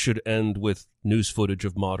past should end with news footage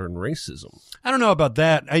of modern racism. I don't know about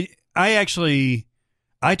that. I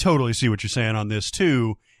totally see what you're saying on this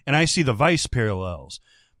too, and I see the Vice parallels.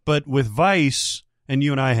 But with Vice, and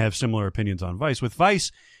you and I have similar opinions on Vice. With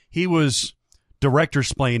Vice, he was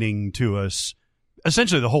director-splaining to us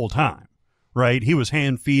essentially the whole time, right? He was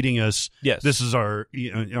hand feeding us. Yes. This is our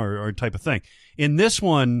type of thing. In this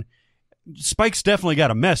one, Spike's definitely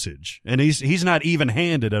got a message, and he's not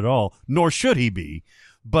even-handed at all, nor should he be.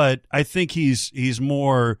 But I think he's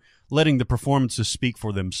more letting the performances speak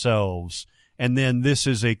for themselves, and then this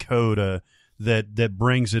is a coda that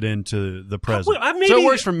brings it into the present. So it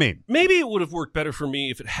works for me. Maybe it would have worked better for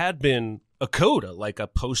me if it had been a coda, like a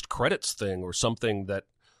post-credits thing or something that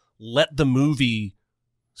let the movie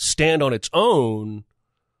stand on its own.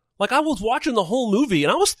 Like, I was watching the whole movie,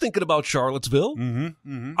 and I was thinking about Charlottesville.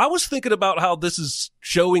 I was thinking about how this is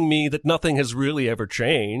showing me that nothing has really ever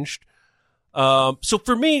changed. So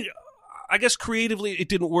for me, I guess creatively it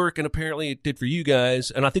didn't work, and apparently it did for you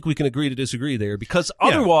guys, and I think we can agree to disagree there, because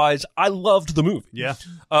otherwise I loved the movie. Yeah.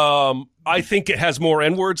 I think it has more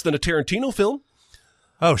N-words than a Tarantino film.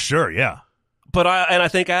 Oh, sure, yeah. But I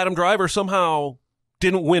think Adam Driver somehow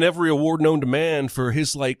didn't win every award known to man for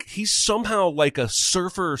his, like, he's somehow like a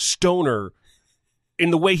surfer stoner in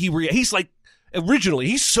the way he's like, originally,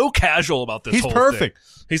 he's so casual about this whole perfect.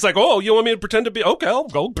 thing. He's like, oh, you want me to pretend to be, okay, I'll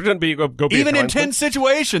go pretend to be, go be even a in tense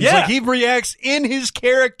situations. Yeah. Like, he reacts in his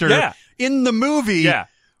character in the movie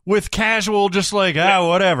with casual, just like,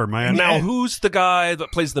 whatever, man. Now, who's the guy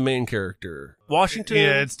that plays the main character? Washington?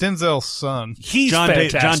 Yeah, it's Denzel's son. He's John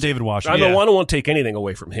fantastic. John David Washington. I don't want to take anything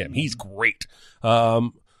away from him. He's great.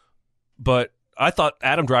 But I thought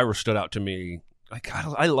Adam Driver stood out to me. Like,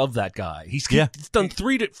 I love that guy. He's done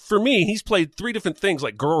for me, he's played 3 different things,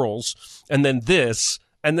 like Girls, and then this,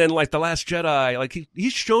 and then like The Last Jedi. Like,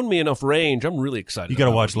 he's shown me enough range. I'm really excited. You got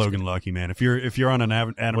to watch Logan Lucky, man. If you're on an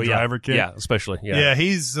Adam Driver kick. Yeah, especially. Yeah,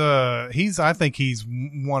 he's I think he's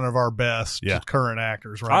one of our best current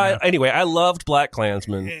actors right now. Anyway, I loved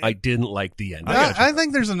BlacKkKlansman. I didn't like the end. I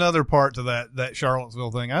think there's another part to that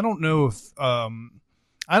Charlottesville thing. I don't know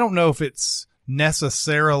if it's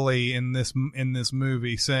necessarily in this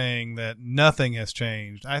movie saying that nothing has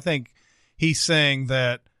changed. I think he's saying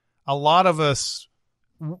that a lot of us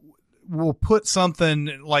will put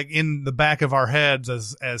something like in the back of our heads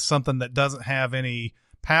as something that doesn't have any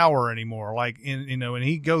power anymore. Like, and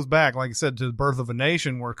he goes back, like I said, to the Birth of a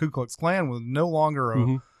Nation, where Ku Klux Klan was no longer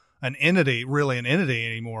an entity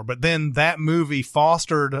anymore. But then that movie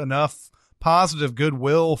fostered enough positive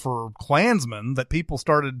goodwill for Klansmen that people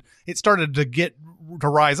started to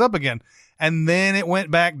rise up again, and then it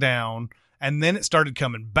went back down, and then it started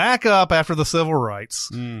coming back up after the civil rights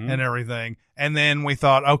and everything, and then we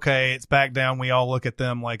thought, okay, it's back down. We all look at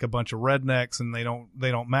them like a bunch of rednecks, and they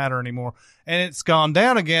don't matter anymore, and it's gone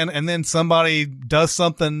down again. And then somebody does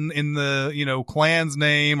something in the Klan's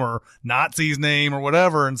name or Nazi's name or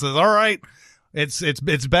whatever, and says, all right, it's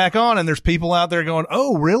back on, and there's people out there going,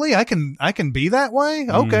 oh, really? I can be that way?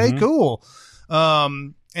 Okay, cool.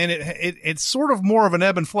 And it's sort of more of an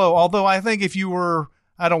ebb and flow. Although I think if you were,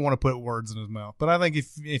 I don't want to put words in his mouth, but I think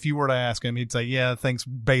if you were to ask him, he'd say, yeah, things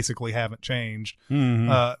basically haven't changed.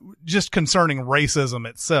 Just concerning racism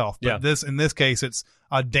itself. But in this case, it's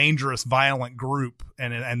a dangerous, violent group,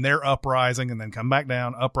 and they're uprising and then come back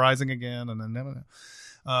down, uprising again, and then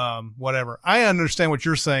whatever. I understand what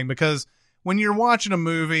you're saying, because when you're watching a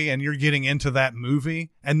movie and you're getting into that movie,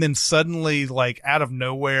 and then suddenly, like, out of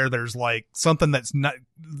nowhere, there's like something that's not,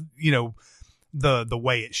 the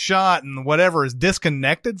way it's shot and whatever is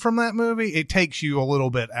disconnected from that movie, it takes you a little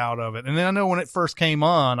bit out of it. And then I know when it first came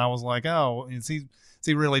on, I was like, oh, is he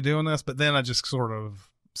really doing this? But then I just sort of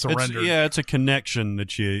surrendered. It's a connection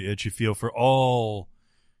that you feel for all,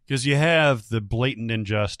 because you have the blatant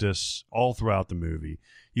injustice all throughout the movie.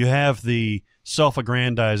 You have the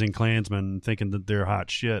self-aggrandizing Klansmen thinking that they're hot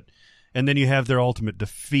shit. And then you have their ultimate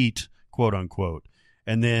defeat, quote unquote.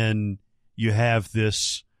 And then you have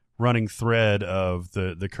this running thread of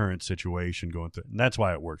the current situation going through. And that's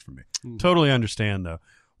why it works for me. Totally understand, though.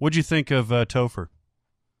 What'd you think of Topher?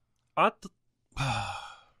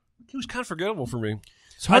 He was kind of forgettable for me.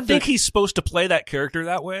 I think he's supposed to play that character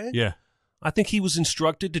that way. Yeah. I think he was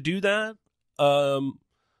instructed to do that.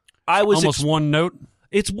 Almost one note.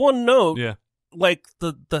 It's one note. Yeah. Like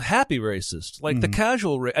the happy racist, like the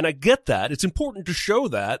casual, and I get that. It's important to show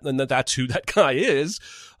that, and that's who that guy is.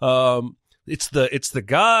 It's the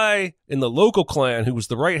guy in the local clan who was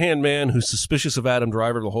the right-hand man who's suspicious of Adam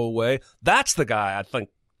Driver the whole way. That's the guy I think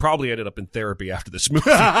probably ended up in therapy after this movie.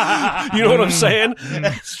 You know what I'm saying?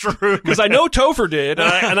 That's true. Because I know Topher did,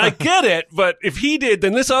 and I get it, but if he did,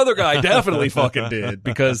 then this other guy definitely fucking did.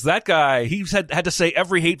 Because that guy, he had to say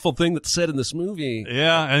every hateful thing that's said in this movie.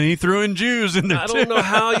 Yeah, and he threw in Jews in there, I don't know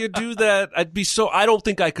how you do that. I don't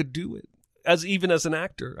think I could do it, even as an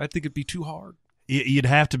actor. I think it'd be too hard. you'd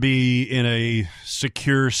have to be in a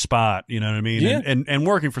secure spot, you know what I mean? Yeah. And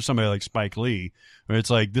working for somebody like Spike Lee, where it's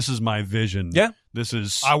like, this is my vision. Yeah. This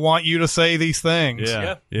is... I want you to say these things.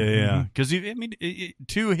 Yeah. Because, I mean,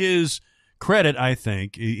 to his credit, I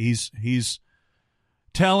think, he's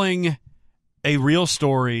telling a real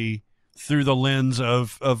story through the lens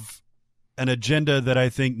of an agenda that I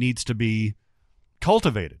think needs to be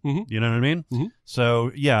cultivated. You know what I mean?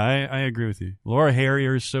 So yeah, I agree with you. Laura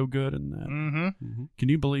Harrier is so good in that. Can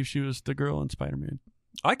you believe she was the girl in Spider-Man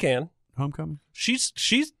I can. Homecoming? She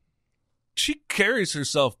carries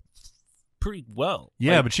herself pretty well.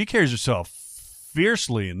 Yeah, Like, but she carries herself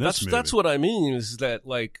fiercely in this movie. that's what I mean, is that,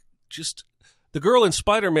 like, just the girl in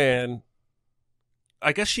Spider-Man,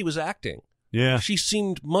 I guess she was acting. Yeah. She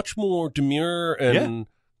seemed much more demure and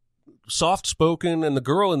soft-spoken, and the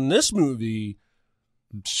girl in this movie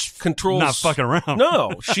controls... Not fucking around.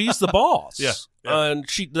 No, she's the boss. Yeah. And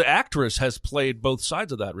the actress has played both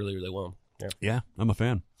sides of that really, really well. Yeah, I'm a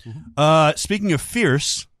fan. Speaking of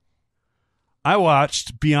fierce, I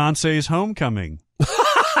watched Beyonce's Homecoming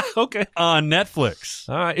Okay. on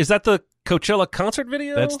Netflix. Is that the Coachella concert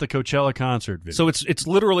video? That's the Coachella concert video. So it's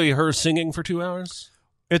literally her singing for 2 hours?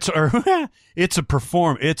 It's a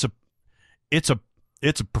performance.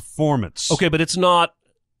 Okay, but it's not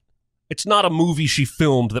a movie she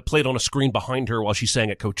filmed that played on a screen behind her while she sang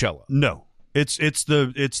at Coachella. No. It's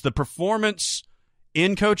the performance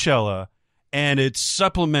in Coachella, and it's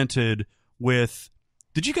supplemented with...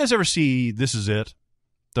 Did you guys ever see This Is It?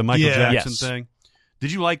 The Michael Jackson Yes. thing?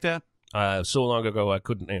 Did you like that? So long ago I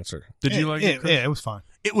couldn't answer. Did you like it? Chris? Yeah, it was fine.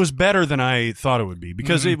 It was better than I thought it would be,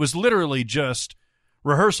 because it was literally just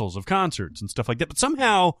rehearsals of concerts and stuff like that. But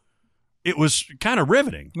somehow it was kind of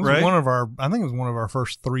riveting, It was right? I think it was one of our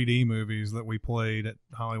first 3D movies that we played at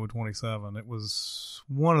Hollywood 27. It was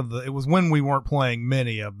it was when we weren't playing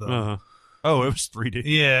many of them. Uh-huh. Oh, it was 3D.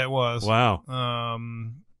 Yeah, it was. Wow.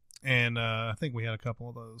 And I think we had a couple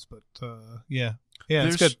of those, but yeah,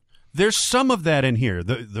 it's good. There's some of that in here.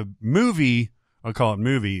 The movie, I'll call it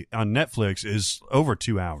movie, on Netflix is over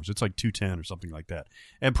 2 hours. It's like 2:10 or something like that.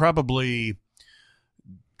 And probably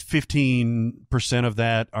 15% of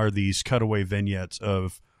that are these cutaway vignettes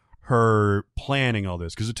of her planning all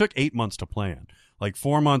this, because it took 8 months to plan. Like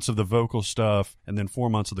 4 months of the vocal stuff and then 4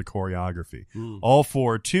 months of the choreography. All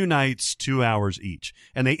for 2 nights, 2 hours each.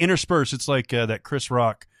 And they intersperse. It's like that Chris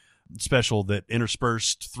Rock special that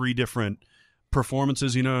interspersed 3 different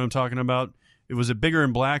performances. You know what I'm talking about? Was it Bigger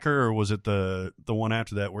and Blacker, or was it the one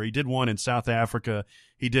after that, where he did one in South Africa,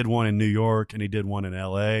 he did one in New York, and he did one in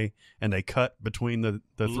L.A., and they cut between the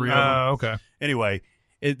 3 of them? Okay. Anyway,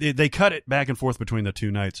 they cut it back and forth between the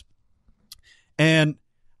 2 nights. And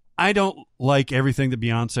I don't like everything that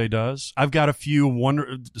Beyonce does. I've got a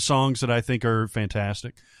few songs that I think are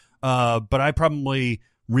fantastic, but I probably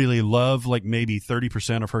really love like maybe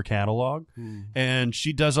 30% of her catalog, and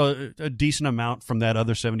she does a decent amount from that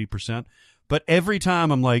other 70%. But every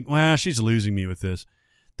time I'm like, well, she's losing me with this.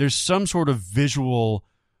 There's some sort of visual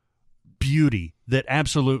beauty that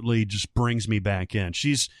absolutely just brings me back in.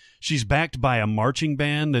 She's backed by a marching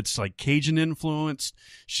band that's like Cajun influenced.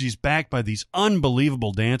 She's backed by these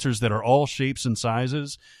unbelievable dancers that are all shapes and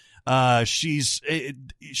sizes. She's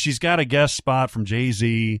got a guest spot from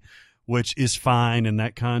Jay-Z, which is fine in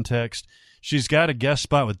that context. She's got a guest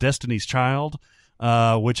spot with Destiny's Child,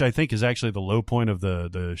 which I think is actually the low point of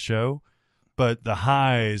the show. But the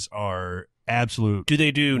highs are absolute. Do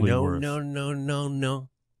they do no, worth. no, no, no, no?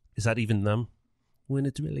 Is that even them? When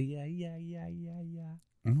it's really yeah, yeah, yeah, yeah, yeah.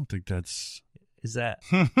 I don't think that's... Is that...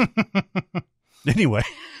 Anyway.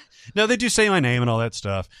 No, they do Say My Name and all that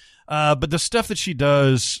stuff. But the stuff that she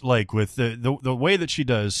does, like with the way that she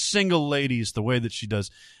does Single Ladies, the way that she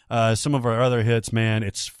does some of our other hits, man,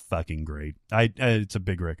 it's fucking great. It's a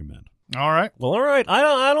big recommend. All right. Well, all right.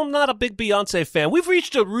 I'm not a big Beyonce fan. We've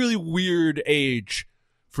reached a really weird age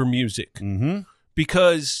for music.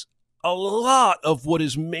 Because a lot of what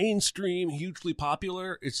is mainstream, hugely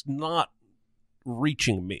popular, it's not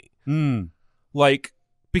reaching me. Like,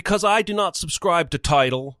 because I do not subscribe to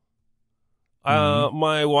Tidal.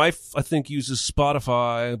 My wife, I think, uses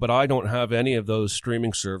Spotify, but I don't have any of those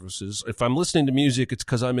streaming services. If I'm listening to music, it's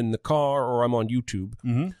because I'm in the car or I'm on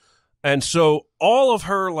YouTube. And so all of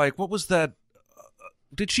her, like, what was that?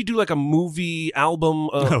 Did she do like a movie album?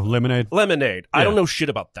 Lemonade. Lemonade. I don't know shit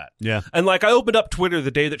about that. Yeah. And like, I opened up Twitter the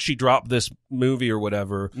day that she dropped this movie or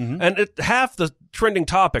whatever, and half the trending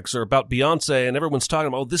topics are about Beyonce, and everyone's talking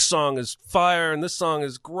about, oh, this song is fire, and this song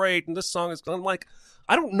is great, and this song is... I'm like,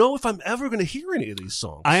 I don't know if I'm ever going to hear any of these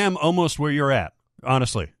songs. I am almost where you're at,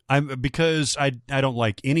 honestly. Because I don't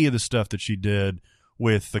like any of the stuff that she did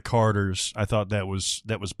with the Carters. I thought that was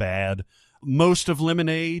bad. Most of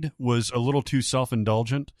Lemonade was a little too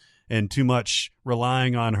self-indulgent and too much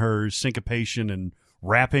relying on her syncopation and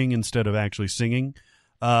rapping instead of actually singing.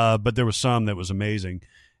 But there was some that was amazing.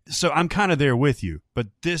 So I'm kind of there with you. But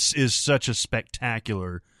this is such a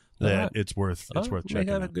spectacular that it's worth checking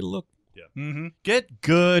have a out. good look. Yeah. Mm-hmm. Get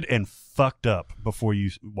good and fucked up before you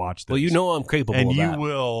watch this. Well, you know I'm capable and of that. you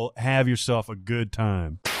will have yourself a good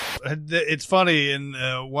time. It's funny, and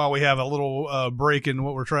while we have a little break in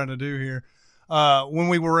what we're trying to do here, when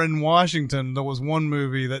we were in Washington, there was one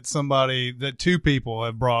movie that two people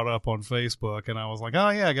have brought up on Facebook, and I was like, oh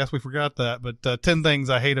yeah, I guess we forgot that. But 10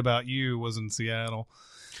 Things I Hate About You was in Seattle.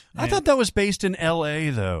 I thought that was based in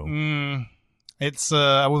L.A. though. It's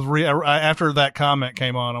after that comment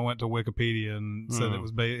came on, I went to Wikipedia and said it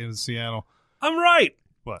was based in Seattle. I'm right.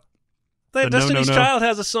 What? Destiny's Child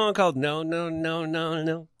has a song called "No, No, No, No,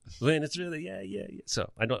 No." When it's really yeah.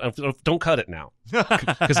 So I don't cut it now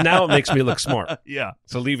because now it makes me look smart. Yeah.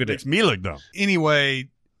 So leave it. Makes me look dumb. Anyway,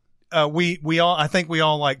 I think we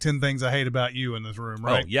all like 10 Things I Hate About You in this room,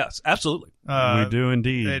 right? Oh yes, absolutely. We do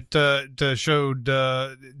indeed. It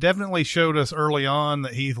definitely showed us early on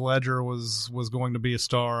that Heath Ledger was going to be a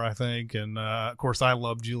star, I think, and of course I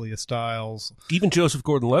love Julia Stiles. Even Joseph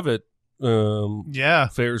Gordon-Levitt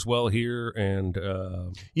fares well here, and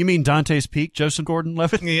you mean Dante's Peak, Joseph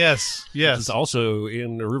Gordon-Levitt? Yes. is also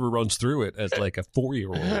in The River Runs Through It as like a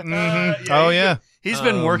 4-year-old. Mm-hmm. He's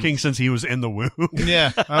been working since he was in the womb.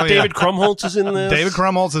 Yeah. Oh, David Krumholtz is in this. David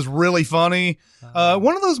Krumholtz is really funny.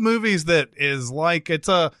 One of those movies that is like it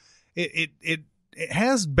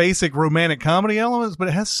has basic romantic comedy elements, but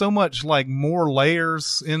it has so much like more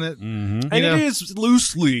layers in it. Mm-hmm. And it is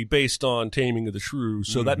loosely based on Taming of the Shrew,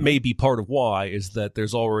 so that may be part of why is that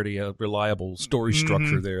there's already a reliable story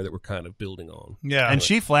structure there that we're kind of building on. Yeah, and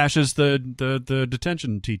she flashes the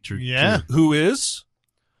detention teacher. Yeah, too. Who is?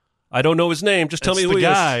 I don't know his name. Just tell me who he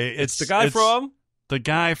is. It's the guy from the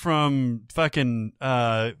guy from fucking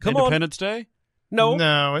Independence Day. No,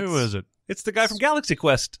 who is it? It's the guy from Galaxy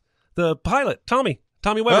Quest. The pilot, Tommy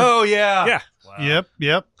Weber. Oh, yeah. Yeah. Wow.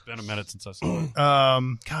 Yep. It's been a minute since I saw it.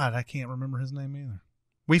 God, I can't remember his name either.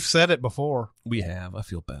 We've said it before. We have. I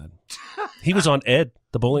feel bad. He was on Ed,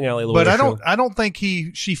 the bowling alley lawyer But show. I don't think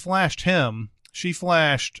she flashed him. She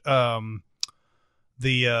flashed the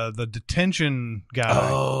detention guy.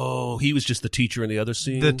 Oh, he was just the teacher in the other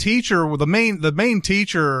scene. The teacher, the main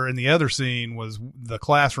teacher in the other scene was the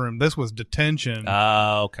classroom. This was detention.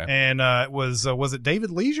 Okay. And it was it David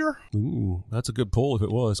Leisure? Ooh, that's a good pull if it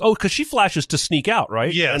was. Oh, because she flashes to sneak out,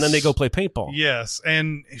 right? Yes. And then they go play paintball. Yes,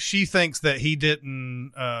 and she thinks that he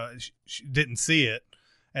didn't see it.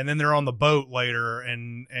 And then they're on the boat later,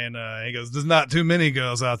 and he goes, "There's not too many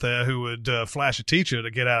girls out there who would flash a teacher to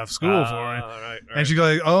get out of school for me." Right. And she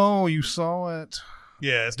goes, "Oh, you saw it."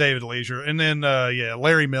 Yeah, it's David Leisure, and then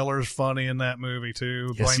Larry Miller's funny in that movie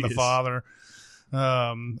too, Yes, playing he the is. father.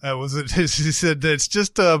 She said it's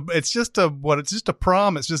just a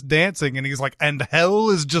prom, it's just dancing, and he's like, "And hell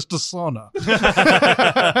is just a sauna."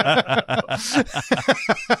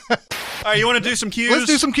 All right, you want to do some cues? Let's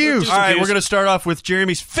do some cues. All right, we're going to start off with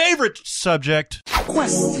Jeremy's favorite subject.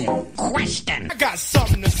 Question. I got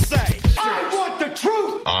something to say. I want the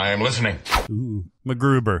truth. I'm listening. Ooh.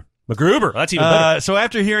 MacGruber. MacGruber. That's even better. So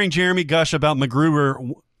after hearing Jeremy gush about MacGruber,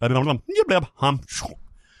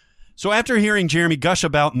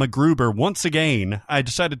 once again, I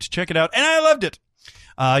decided to check it out, and I loved it.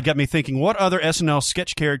 It got me thinking, what other SNL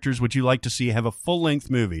sketch characters would you like to see have a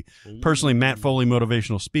full-length movie? Personally, Matt Foley,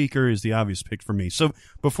 motivational speaker, is the obvious pick for me. So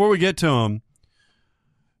before we get to him,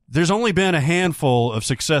 there's only been a handful of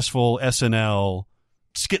successful SNL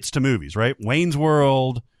skits to movies, right? Wayne's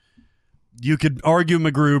World. You could argue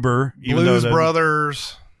MacGruber. Blues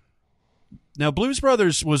Brothers. Now, Blues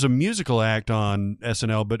Brothers was a musical act on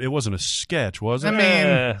SNL, but it wasn't a sketch, was it? I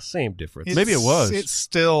mean, same difference. Maybe it was. It's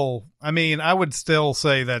still, I mean, I would still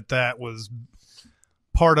say that was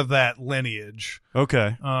part of that lineage.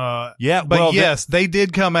 Okay. Yeah, but yes, they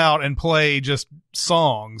did come out and play just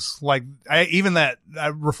songs. Like I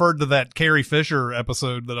referred to that Carrie Fisher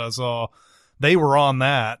episode that I saw. They were on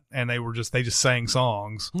that, and they just sang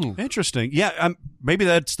songs. Interesting. Yeah, maybe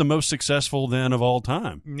that's the most successful then of all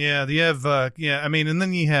time. Yeah, you have I mean, and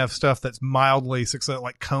then you have stuff that's mildly successful,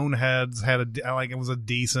 like Coneheads had it was a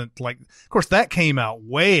decent, like, of course that came out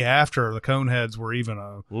way after the Coneheads were even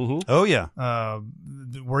Oh yeah,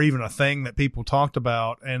 were even a thing that people talked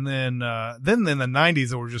about, and then in the 90s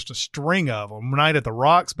there were just a string of them. Night at the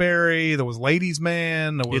Roxbury, there was Ladies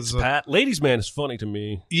Man, there was It's Pat. Ladies Man is funny to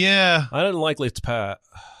me. Yeah, I didn't like It's Pat.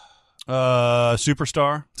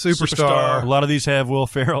 Superstar. Superstar. A lot of these have Will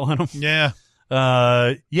Ferrell in them. Yeah.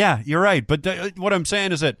 Yeah, you're right. But what I'm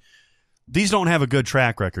saying is that these don't have a good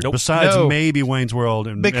track record. Nope. Besides No. maybe Wayne's World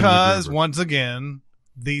and Because and once again,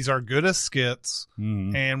 these are good as skits,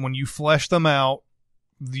 and when you flesh them out,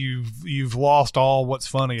 you've lost all what's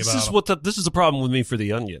funny about them. This is the problem with me for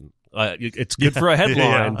The Onion. It's good for a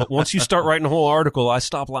headline, but once you start writing a whole article, I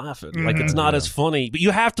stop laughing. Like, it's not as funny. But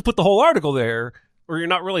you have to put the whole article there, or you're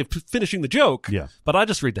not really finishing the joke. Yeah. But I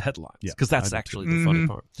just read the headlines because that's actually the funny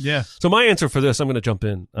part. Yeah. So my answer for this, I'm going to jump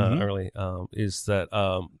in early, is that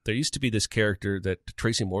there used to be this character that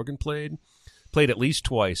Tracy Morgan played at least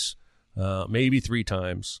twice, maybe 3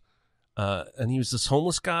 times. And he was this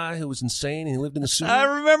homeless guy who was insane, and he lived in the sewer. I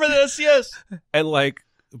remember this, yes. And like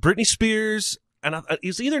Britney Spears, and he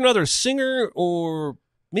was either another singer or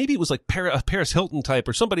maybe it was like a Paris Hilton type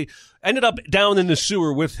or somebody ended up down in the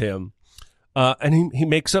sewer with him. And he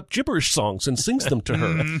makes up gibberish songs and sings them to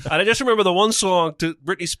her. And I just remember the one song to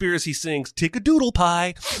Britney Spears, he sings, "Take a doodle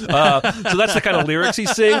pie." So that's the kind of lyrics he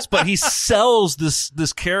sings, but he sells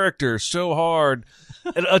this character so hard.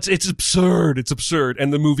 And it's absurd. It's absurd.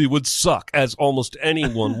 And the movie would suck, as almost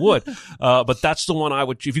anyone would. But that's the one I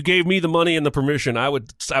would, if you gave me the money and the permission, I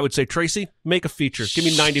would say, Tracy, make a feature. Give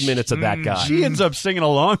me 90 minutes of that guy. She ends up singing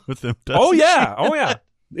along with him, doesn't Oh, yeah. she? Oh, yeah.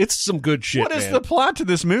 It's some good shit, What is man. the plot to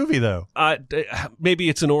this movie, though? Maybe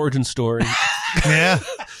it's an origin story. Yeah.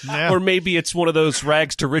 Or maybe it's one of those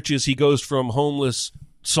rags to riches. He goes from homeless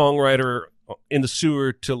songwriter in the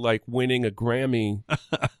sewer to like winning a Grammy.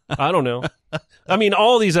 I don't know. I mean,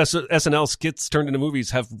 all these SNL skits turned into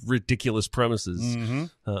movies have ridiculous premises.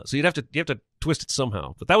 So you have to twist it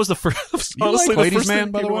somehow. But that was the first. You honestly, like the Ladies first Man,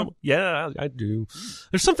 thing by the way? Yeah, I do.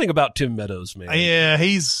 There's something about Tim Meadows, man. Yeah,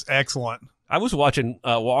 he's excellent. I was watching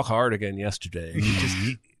Walk Hard again yesterday.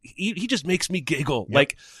 He just makes me giggle. Yep.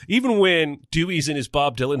 Like, even when Dewey's in his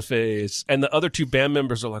Bob Dylan phase and the other 2 band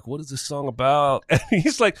members are like, what is this song about? And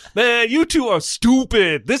he's like, man, you 2 are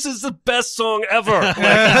stupid. This is the best song ever.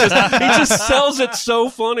 Like, he just sells it so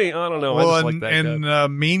funny. I don't know. I just like that guy.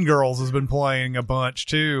 Mean Girls has been playing a bunch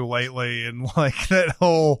too lately, and like that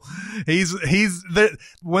whole he's that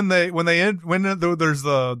when there's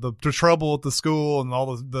the trouble at the school and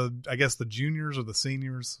all the I guess the juniors or the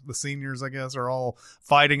seniors I guess are all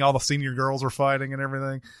fighting. All the senior girls are fighting and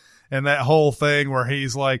everything. And that whole thing where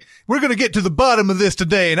he's like, we're going to get to the bottom of this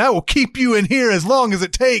today and I will keep you in here as long as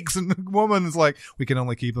it takes. And the woman is like, we can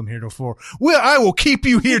only keep them here till 4. Well, I will keep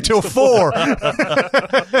you here till 4.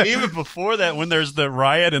 Even before that, when there's the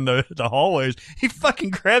riot in the hallways, he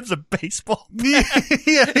fucking grabs a baseball bat.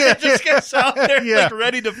 Yeah. Just gets out there Yeah. like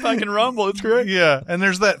ready to fucking rumble. It's great. Yeah. And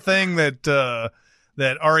there's that thing that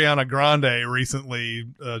Ariana Grande recently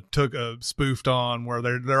spoofed on where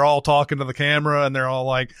they're all talking to the camera and they're all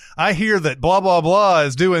like, I hear that blah, blah, blah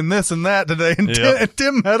is doing this and that today. And, Yep.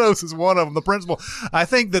 Tim Meadows is one of them, the principal. I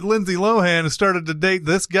think that Lindsay Lohan has started to date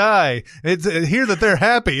this guy. It's hear that they're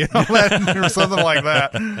happy and all that or something like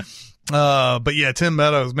that. But yeah, Tim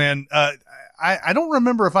Meadows, man, I don't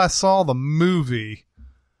remember if I saw the movie.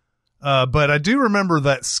 But I do remember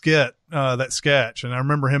that sketch, and I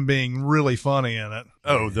remember him being really funny in it.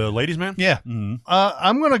 Oh, the Ladies Man? Yeah. Mm-hmm.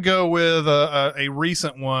 I'm going to go with a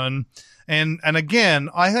recent one. And again,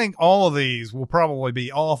 I think all of these will probably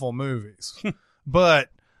be awful movies. But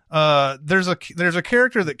there's a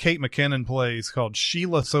character that Kate McKinnon plays called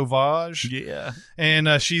Sheila Sauvage. Yeah.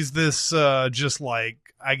 And she's this just like,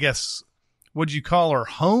 I guess, would you call her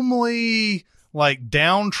homely, like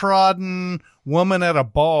downtrodden woman at a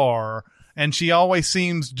bar, and she always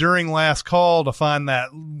seems during Last Call to find that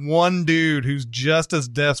one dude who's just as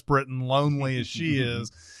desperate and lonely as she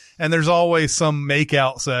is. And there's always some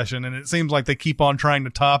makeout session, and it seems like they keep on trying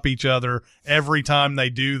to top each other every time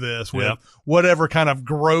they do this with whatever kind of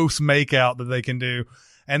gross makeout that they can do.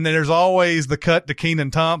 And then there's always the cut to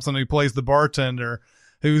Kenan Thompson, who plays the bartender,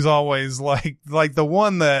 who's always like the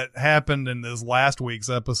one that happened in this last week's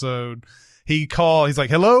episode. He's like,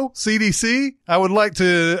 hello, CDC. I'd like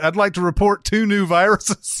to report 2 new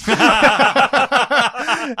viruses. and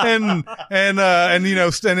you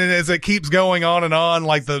know, and as it keeps going on,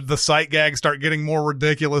 like the sight gags start getting more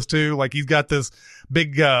ridiculous too. Like he's got this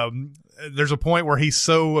big, there's a point where he's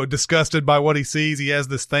so disgusted by what he sees. He has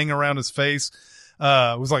this thing around his face.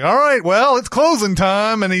 Was like, all right, well, it's closing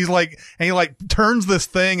time. And he turns this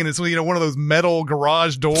thing and it's, you know, one of those metal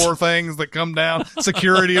garage door things that come down,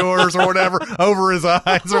 security orders or whatever over his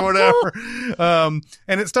eyes or whatever.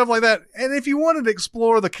 And it's stuff like that. And if you wanted to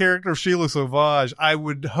explore the character of Sheila Sauvage, I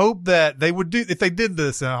would hope that they would if they did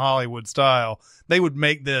this in a Hollywood style, they would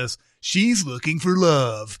make this she's looking for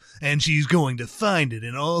love and she's going to find it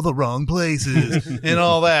in all the wrong places and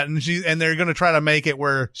all that. And they're going to try to make it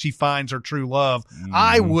where she finds her true love.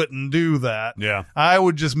 I wouldn't do that. Yeah. I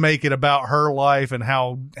would just make it about her life and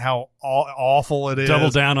how awful it is. Double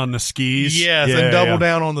down on the skis. Yes, and double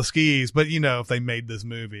down on the skis. But, if they made this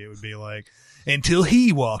movie, it would be like, until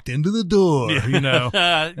he walked into the door,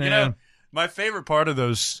 My favorite part of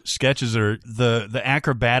those sketches are the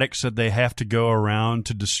acrobatics that they have to go around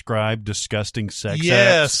to describe disgusting sex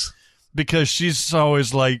acts. Because she's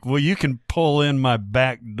always like, well, you can pull in my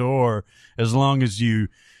back door as long as you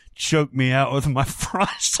choke me out with my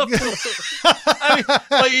fries. I mean,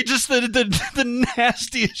 like just the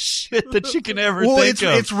nastiest shit that you can ever think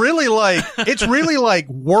of. It's really like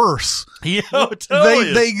worse. Yeah,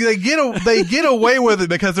 totally. They get away with it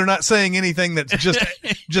because they're not saying anything that's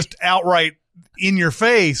just outright in your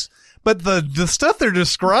face. But the stuff they're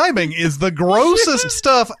describing is the grossest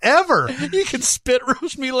stuff ever. You can spit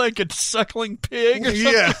roast me like a suckling pig or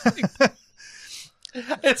something. Yeah.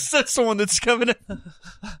 That's the one that's coming in.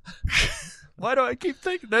 Why do I keep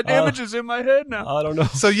thinking that image is in my head now? I don't know.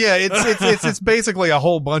 So yeah, it's basically a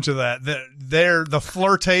whole bunch of that. The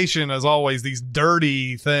flirtation is always these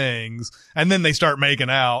dirty things, and then they start making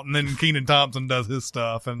out, and then Kenan Thompson does his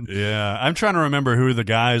stuff. And yeah, I'm trying to remember who are the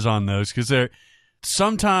guys on those because they're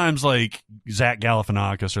sometimes like Zach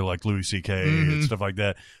Galifianakis or like Louis C.K. and stuff like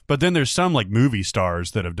that. But then there's some like movie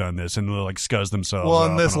stars that have done this and they'll like scuzz themselves. Well,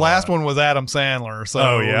 and this last one was Adam Sandler.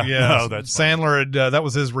 So that's Sandler had that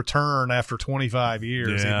was his return after 25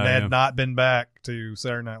 years. Yeah, he had not been back to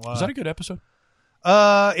Saturday Night Live. Was that a good episode?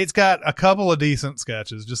 It's got a couple of decent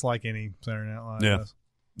sketches, just like any Saturday Night Live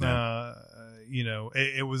does.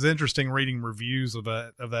 It was interesting reading reviews of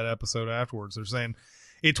that episode afterwards. They're saying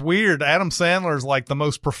it's weird. Adam Sandler's like the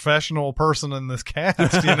most professional person in this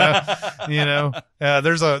cast.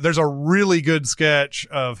 There's a really good sketch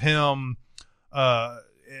of him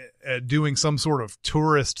doing some sort of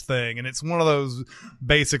tourist thing, and it's one of those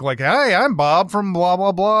basic like, "Hey, I'm Bob from blah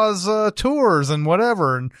blah blah's tours and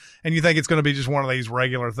whatever," and you think it's going to be just one of these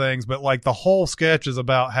regular things, but like the whole sketch is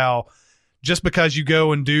about how just because you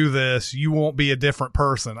go and do this, you won't be a different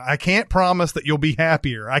person. I can't promise that you'll be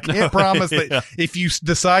happier. I can't promise that if you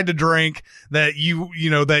decide to drink that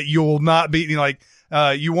that you'll not be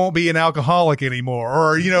you won't be an alcoholic anymore,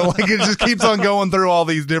 or like it just keeps on going through all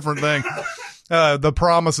these different things. The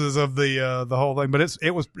promises of the whole thing, but it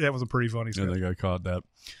was a pretty funny sketch. I think I caught that.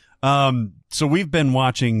 So we've been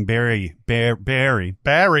watching Barry.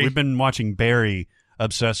 We've been watching Barry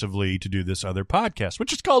obsessively to do this other podcast,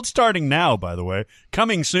 which is called Starting Now, by the way,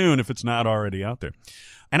 coming soon if it's not already out there.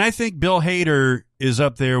 And I think Bill Hader is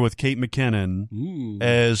up there with Kate McKinnon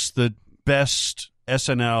as the best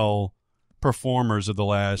SNL performers of the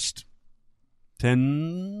last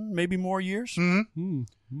 10, maybe more years. Mm-hmm.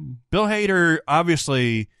 Bill Hader,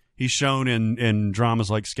 obviously, he's shown in dramas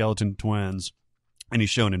like Skeleton Twins, and he's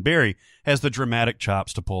shown in Barry, has the dramatic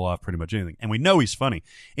chops to pull off pretty much anything. And we know he's funny.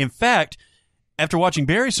 In fact, after watching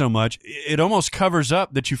Barry so much, it almost covers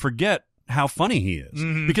up that you forget how funny he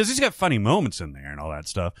is. Because he's got funny moments in there and all that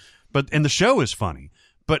stuff. And the show is funny.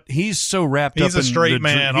 But he's so wrapped up in... He's a straight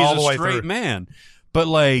man all the way through. He's a straight man. But,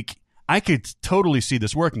 like, I could totally see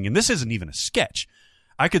this working. And this isn't even a sketch.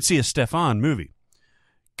 I could see a Stefan movie.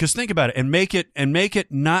 Because think about it. And make it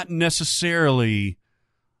not necessarily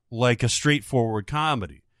like a straightforward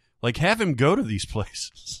comedy. Like, have him go to these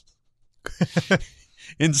places.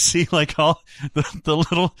 And see like all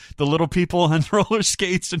the little people on roller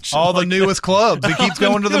skates and shit all the like newest clubs. He keeps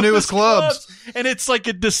going to the newest clubs. And it's like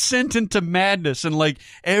a descent into madness. And like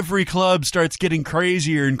every club starts getting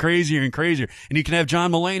crazier and crazier and crazier. And you can have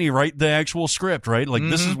John Mulaney write the actual script, right? Like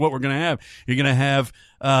this is what we're going to have. You're going to have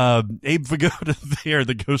Abe Vigoda there,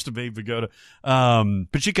 the ghost of Abe Vigoda.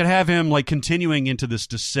 But you could have him like continuing into this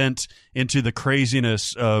descent into the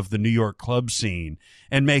craziness of the New York club scene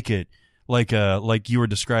and make it like you were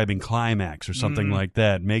describing climax or something like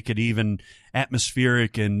that. Make it even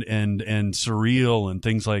atmospheric and surreal and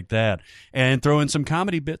things like that. And throw in some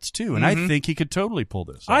comedy bits too. And I think he could totally pull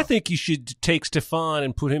this off. I think you should take Stefan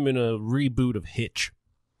and put him in a reboot of Hitch.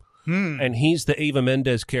 And he's the Eva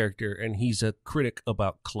Mendes character, and he's a critic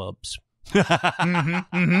about clubs.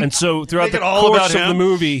 And so throughout the course of the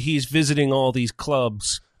movie, he's visiting all these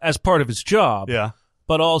clubs as part of his job. Yeah.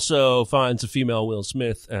 But also finds a female Will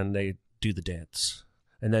Smith, and they do the dance.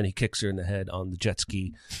 And then he kicks her in the head on the jet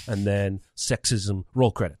ski, and then sexism,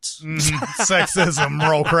 roll credits. Sexism,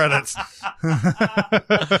 roll credits.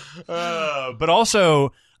 But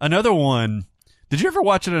also, another one, did you ever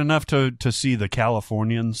watch it enough to see the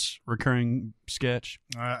Californians recurring sketch?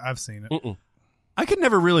 I've seen it. Mm-mm. I could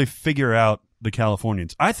never really figure out the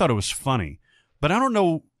Californians. I thought it was funny, but I don't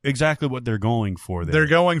know exactly what they're going for there. They're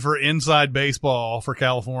going for inside baseball for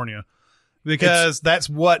California. Because that's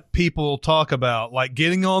what people talk about, like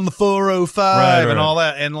getting on the 405 and all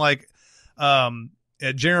that. And like,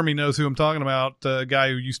 Jeremy knows who I'm talking about, the guy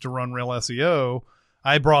who used to run Real SEO.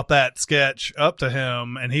 I brought that sketch up to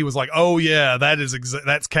him, and he was like, "Oh yeah,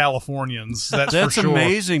 that's Californians. That's for sure."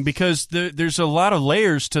 Amazing, because there's a lot of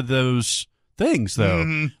layers to those things,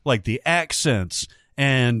 though, like the accents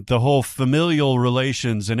and the whole familial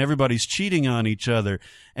relations, and everybody's cheating on each other,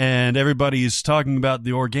 and everybody's talking about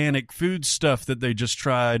the organic food stuff that they just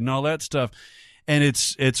tried and all that stuff, and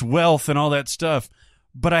it's wealth and all that stuff.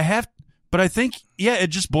 But I think, it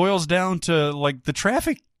just boils down to like the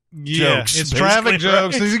traffic jokes. It's traffic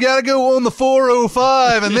jokes. So you got to go on the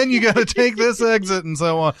 405, and then you got to take this exit and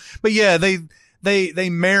so on. But yeah, they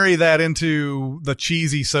marry that into the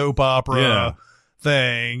cheesy soap opera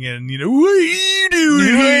thing, and what are you doing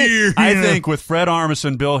here? I think with Fred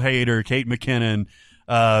Armisen, Bill Hader, Kate McKinnon,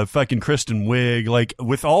 fucking Kristen Wiig, like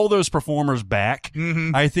with all those performers back,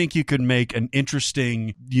 I think you could make an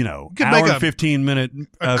interesting, hour and 15-minute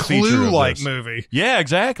feature Clue-like of movie. Yeah,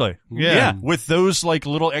 exactly. Yeah, with those like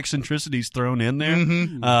little eccentricities thrown in there,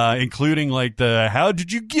 including like the "How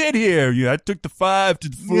did you get here?" I took the 5 to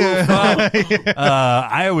the 405.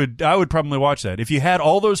 I would probably watch that if you had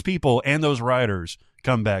all those people and those writers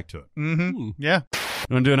come back to it. Yeah.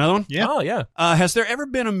 You want to do another one? Yeah. Oh, yeah. Has there ever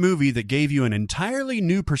been a movie that gave you an entirely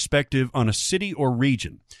new perspective on a city or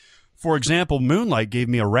region? For example, Moonlight gave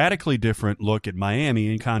me a radically different look at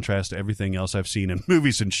Miami in contrast to everything else I've seen in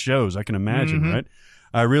movies and shows. I can imagine, right?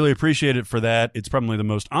 I really appreciate it for that. It's probably the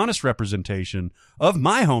most honest representation of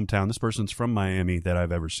my hometown. This person's from Miami that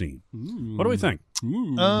I've ever seen. What do we think?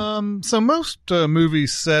 So most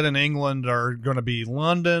movies set in England are going to be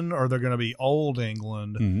London, or they're going to be old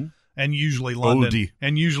England. And usually London, Oldie.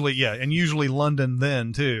 and usually London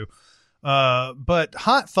then too. But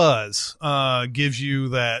Hot Fuzz gives you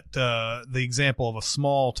that the example of a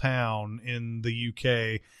small town in the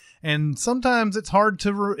UK, and sometimes it's hard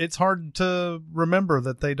to remember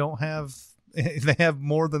that they have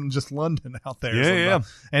more than just London out there.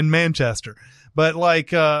 And Manchester, but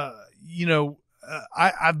like I've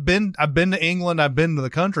been to England, I've been to the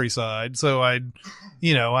countryside, so I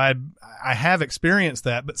have experienced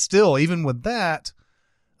that, but still, even with that,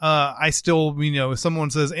 I still, if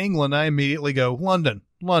someone says England, I immediately go London.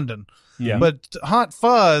 Yeah. But Hot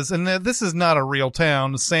Fuzz, and this is not a real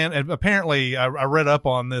town. Apparently, I read up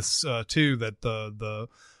on this too, that the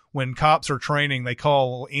when cops are training, they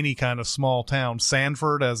call any kind of small town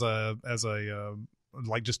Sanford as a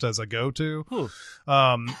just as a go-to.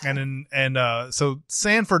 So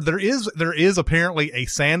Sanford, there is apparently a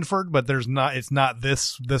Sanford, but it's not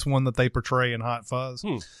this one that they portray in Hot Fuzz.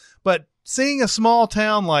 But seeing a small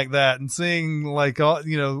town like that, and seeing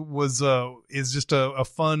is just a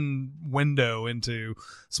fun window into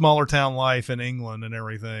smaller town life in England and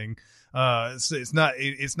everything. It's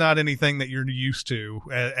not anything that you're used to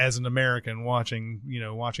as an American watching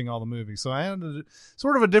all the movies. So I had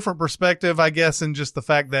sort of a different perspective, I guess, in just the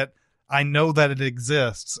fact that I know that it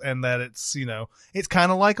exists, and that it's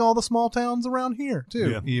kind of like all the small towns around here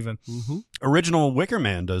too. Even Original Wicker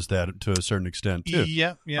Man does that to a certain extent too.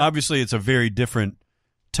 Yeah. Obviously, it's a very different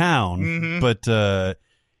town, but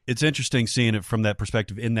it's interesting seeing it from that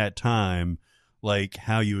perspective in that time, like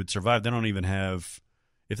how you would survive. They don't even have.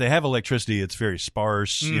 If they have electricity, it's very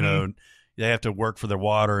sparse. They have to work for their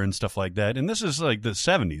water and stuff like that. And this is like the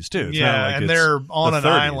 70s too. It's not like and it's they're on an 30s.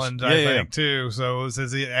 island, I think, too. So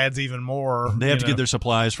it adds even more. They have to get their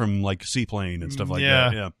supplies from like seaplane and stuff like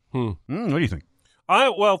that. Yeah. What do you think?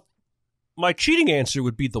 My cheating answer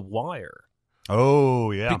would be The Wire.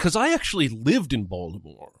 Oh yeah, because I actually lived in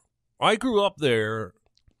Baltimore. I grew up there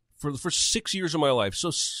for the first 6 years of my life,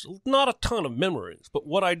 so not a ton of memories. But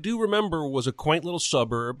what I do remember was a quaint little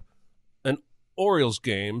suburb, and Orioles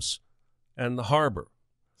games, and the harbor.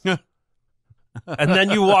 And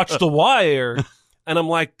then you watch The Wire, and I'm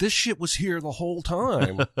like, this shit was here the whole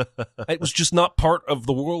time. It was just not part of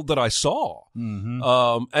the world that I saw.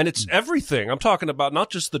 And it's everything. I'm talking about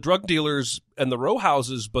not just the drug dealers and the row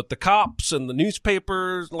houses, but the cops and the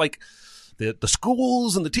newspapers, like the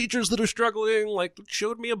schools and the teachers that are struggling, like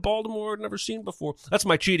showed me a Baltimore I'd never seen before. That's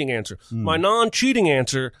my cheating answer. My non-cheating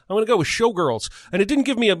answer, I'm going to go with Showgirls. And it didn't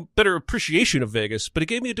give me a better appreciation of Vegas, but it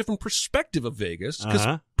gave me a different perspective of Vegas.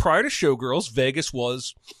 Because prior to Showgirls, Vegas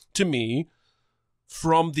was, to me,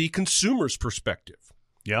 from the consumer's perspective.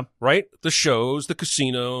 Yeah. Right? The shows, the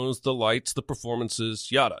casinos, the lights, the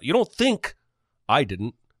performances, yada. You don't think, I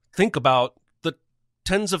didn't, think about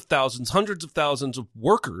tens of thousands, hundreds of thousands of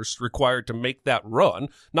workers required to make that run,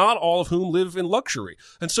 not all of whom live in luxury.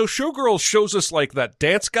 And so Showgirls shows us like that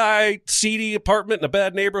dance guy, seedy apartment in a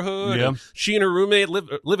bad neighborhood. Yeah. And she and her roommate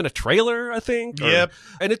live in a trailer, I think. Yep.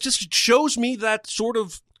 And it just shows me that sort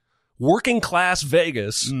of working class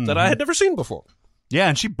Vegas that I had never seen before. Yeah,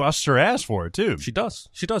 and she busts her ass for it, too. She does.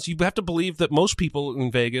 She does. You have to believe that most people in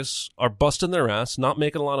Vegas are busting their ass, not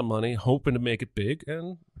making a lot of money, hoping to make it big,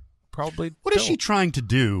 and probably What is don't. she trying to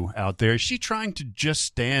do out there? Is she trying to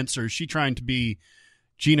just dance, or is she trying to be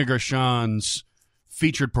Gina Gershon's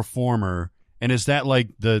featured performer? And is that like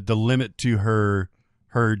the limit to her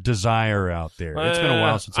desire out there? It's been a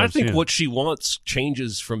while since I I've think seen what she wants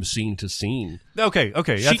changes from scene to scene. Okay.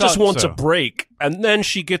 She just wants a break, and then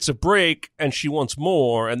she gets a break, and she wants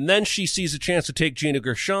more, and then she sees a chance to take Gina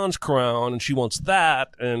Gershon's crown, and she wants that,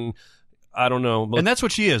 and I don't know. And that's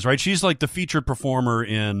what she is, right? She's like the featured performer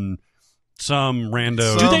in some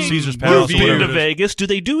rando Do they Caesar's You've Palace. or been whatever to it is. Vegas. Do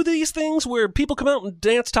they do these things where people come out and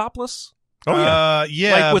dance topless? Oh, yeah.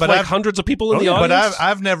 Yeah, like with but like I've, hundreds of people in the but audience?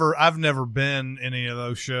 I've never been any of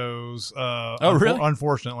those shows. Really?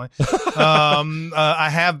 Unfortunately,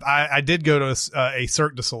 I did go to a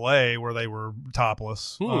Cirque du Soleil where they were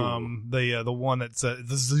topless. The one that's the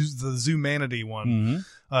Zoomanity one. Mm-hmm.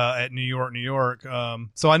 At New York.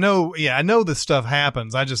 So I know this stuff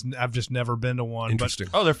happens. I've just never been to one. Interesting.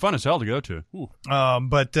 Oh, they're fun as hell to go to.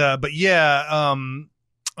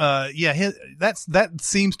 That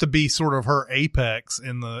seems to be sort of her apex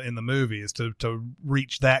in the movie, is to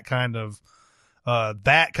reach that kind of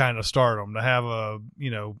stardom, to have a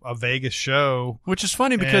Vegas show. Which is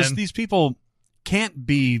funny because And- these people can't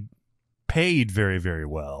be paid very, very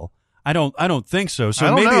well. I don't think so. So I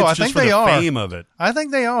don't maybe know. it's I just think for they the are. fame of it. I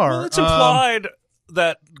think they are. Well, it's implied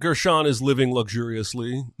that Gershon is living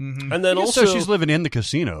luxuriously, Mhm. and then Also, also she's living in the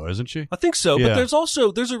casino, isn't she? I think so. Yeah. But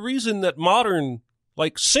there's a reason that modern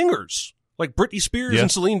like singers like Britney Spears Yeah.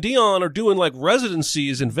 and Celine Dion are doing like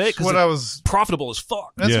residencies in Vegas. That's what It's I was. profitable as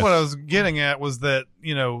fuck. That's Yeah. what I was getting at, was that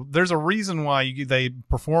there's a reason why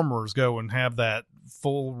performers go and have that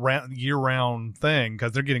full year-round thing,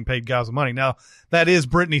 because they're getting paid gobs of money. Now, that is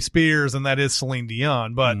Britney Spears and that is Celine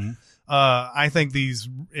Dion, but I think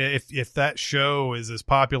if that show is as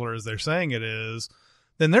popular as they're saying it is,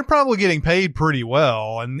 then they're probably getting paid pretty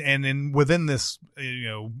well, and within this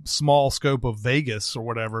small scope of Vegas or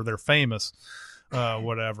whatever, they're famous,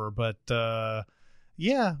 whatever. But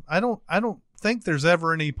yeah, I don't think there's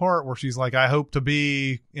ever any part where she's like, I hope to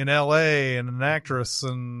be in LA and an actress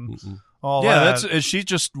and all that. Yeah, she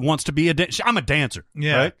just wants to be I'm a dancer.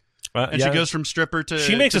 Yeah. Right? And she goes from stripper to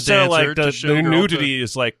She makes to it sound dancer like to the showgirl nudity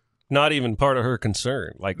is like not even part of her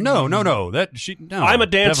concern. Like No. I'm a definitely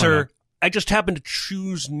dancer. not. I just happened to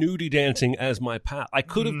choose nudie dancing as my path. I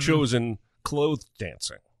could have chosen clothed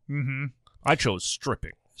dancing. Mm-hmm. I chose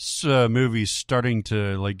stripping. This movie's starting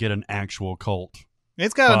to like get an actual cult.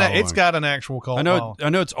 It's got Following. an actual cult. I know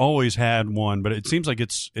following. it's always had one, but it seems like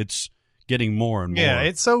it's getting more and more. Yeah,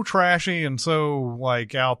 it's so trashy and so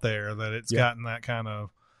like out there that it's gotten that kind of.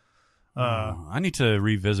 I need to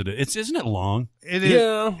revisit it. Isn't it long? It is.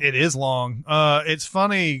 Yeah. It is long. It's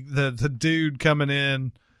funny the dude coming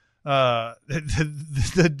in.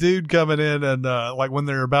 The dude coming in and like when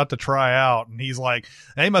they're about to try out, and he's like,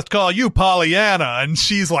 they must call you Pollyanna, and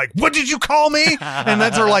she's like, what did you call me? And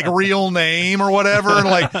that's her like real name or whatever, and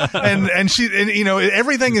like and she and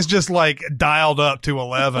everything is just like dialed up to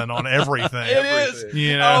 11 on everything. It is.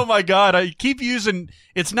 Oh my god! I keep using.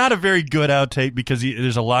 It's not a very good outtake because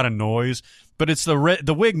there's a lot of noise, but it's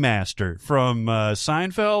the wig master from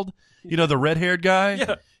Seinfeld. The red-haired guy.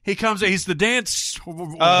 Yeah. He comes. He's the dance.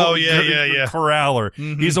 Corraller.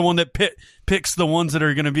 Mm-hmm. He's the one that picks the ones that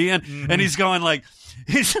are going to be in, and he's going like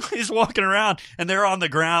he's walking around, and they're on the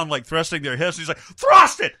ground like thrusting their hips. He's like,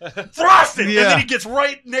 thrust it, Yeah. and then he gets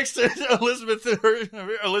right next to Elizabeth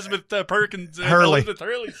Perkins, Hurley. Elizabeth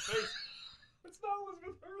Hurley's face. It's not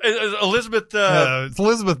Elizabeth Hurley. Elizabeth It's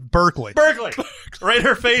Elizabeth Berkley. Berkeley, right in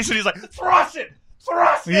her face, and he's like, thrust it.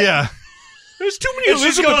 Yeah. There's too many And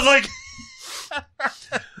she's going like.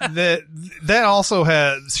 that also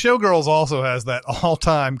has Showgirls also has that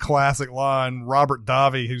all-time classic line. Robert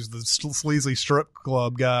Davi, who's the sleazy strip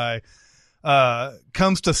club guy,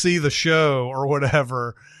 comes to see the show or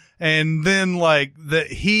whatever, and then like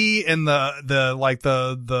he and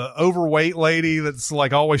the overweight lady that's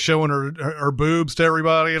like always showing her boobs to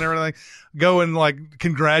everybody and everything go and like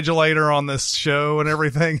congratulate her on this show and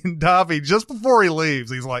everything. And Davi, just before he leaves,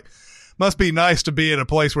 he's like, must be nice to be in a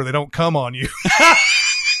place where they don't come on you.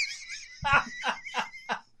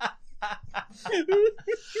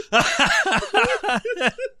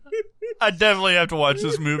 I definitely have to watch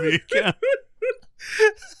this movie again.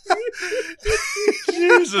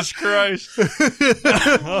 Jesus Christ.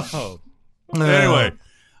 Anyway,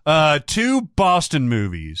 2 Boston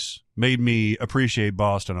movies made me appreciate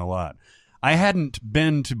Boston a lot. I hadn't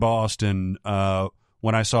been to Boston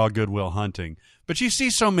when I saw Good Will Hunting, but you see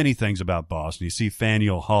so many things about Boston. You see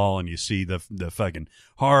Faneuil Hall, and you see the fucking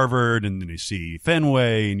Harvard, and then you see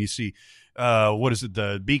Fenway, and you see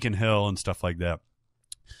the Beacon Hill and stuff like that.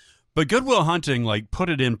 But Good Will Hunting like put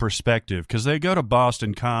it in perspective because they go to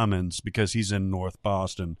Boston Commons because he's in North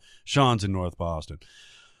Boston. Sean's in North Boston.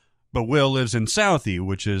 But Will lives in Southie,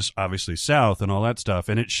 which is obviously south and all that stuff,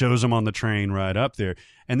 and it shows him on the train right up there.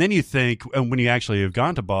 And then you think, when you actually have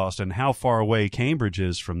gone to Boston, how far away Cambridge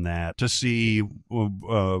is from that to see,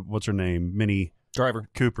 what's her name? Minnie Driver.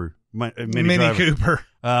 Cooper. Minnie Cooper.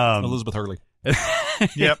 Elizabeth Hurley.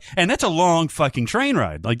 Yep. And that's a long fucking train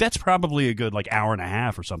ride. Like, that's probably a good, hour and a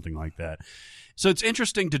half or something like that. So it's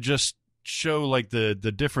interesting to just show,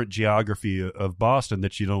 the different geography of Boston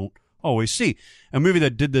that you don't always see. A movie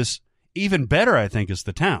that did this even better, I think, is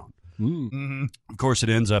The Town. Mm-hmm. Of course, it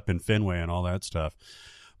ends up in Fenway and all that stuff.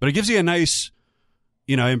 But it gives you a nice,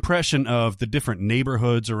 impression of the different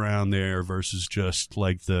neighborhoods around there versus just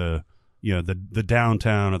the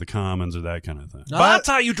downtown or the commons or that kind of thing. Now, that's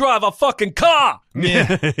how you drive a fucking car.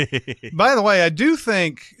 Yeah. By the way, I do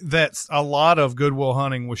think that a lot of Good Will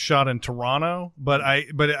Hunting was shot in Toronto, but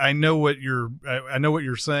I know what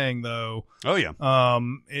you're saying though. Oh yeah.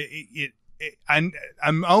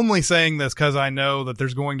 I'm only saying this because I know that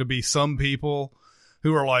there's going to be some people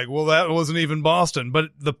who are like, well, that wasn't even Boston. But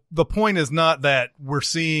the point is not that we're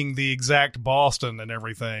seeing the exact Boston and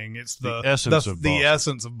everything. It's the essence of Boston. The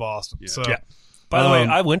essence of Boston. Yeah. So, yeah. By the way,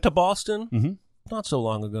 I went to Boston not so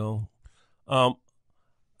long ago.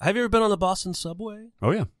 Have you ever been on the Boston subway? Oh,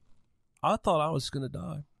 yeah. I thought I was going to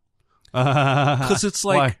die. Because it's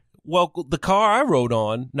like, why? Well, the car I rode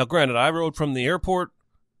on, now granted, I rode from the airport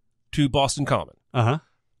to Boston Common. Uh-huh.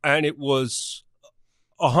 And it was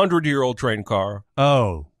a 100-year-old train car.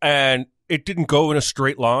 Oh. And it didn't go in a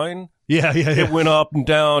straight line. Yeah. It went up and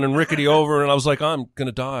down and rickety over, and I was like, I'm going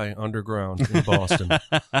to die underground in Boston.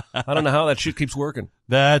 I don't know how that shit keeps working.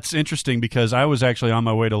 That's interesting because I was actually on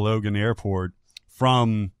my way to Logan Airport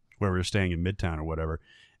from where we were staying in Midtown or whatever,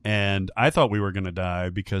 and I thought we were going to die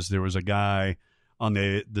because there was a guy on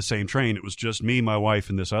the same train. It was just me, my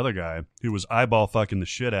wife, and this other guy who was eyeball fucking the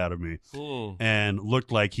shit out of me and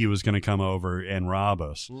looked like he was going to come over and rob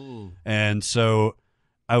us. And so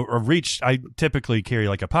I typically carry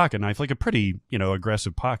a pocket knife, a pretty,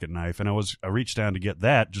 aggressive pocket knife. And I reached down to get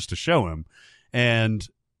that just to show him. And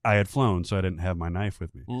I had flown, so I didn't have my knife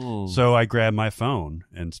with me. So I grabbed my phone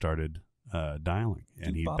and started dialing,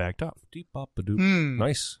 and he backed up.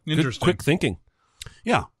 Nice. Interesting. Quick thinking.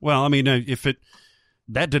 Yeah. Well, I mean, if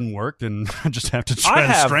that didn't work, then I just have to try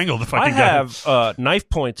and strangle the fucking guy. I have knife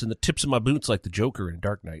points in the tips of my boots like the Joker in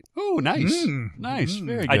Dark Knight. Oh, nice. Nice.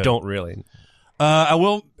 Very good. I don't really. I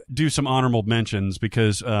will do some honorable mentions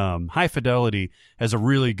because High Fidelity has a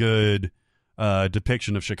really good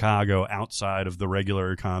depiction of Chicago outside of the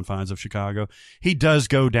regular confines of Chicago. He does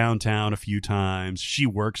go downtown a few times. She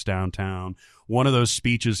works downtown. One of those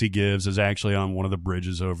speeches he gives is actually on one of the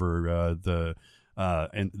bridges over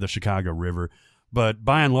the Chicago River. But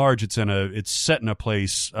by and large, it's set in a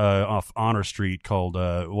place off Honor Street called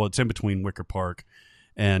it's in between Wicker Park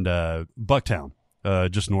and Bucktown,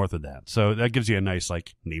 just north of that. So that gives you a nice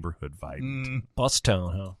neighborhood vibe.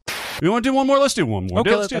 Bustown, huh? You want to do one more? Let's do one more.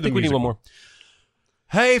 Okay, Let's do I think we need one more.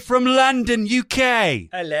 Hey, from London, UK.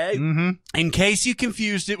 Hello. Mm-hmm. In case you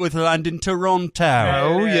confused it with London, Toronto.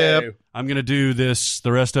 Oh, yep. I'm going to do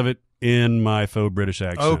the rest of it in my faux British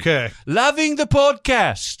accent. Okay. Loving the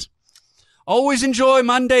podcast. Always enjoy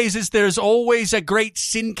Mondays as there's always a great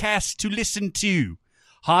SinCast to listen to.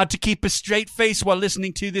 Hard to keep a straight face while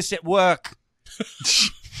listening to this at work.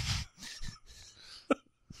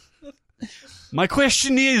 My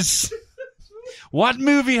question is, what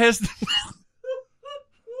movie has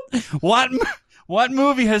what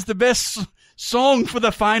movie has the best song for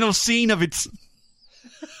the final scene of its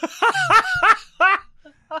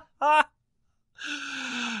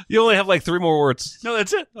You only have 3 more words. No,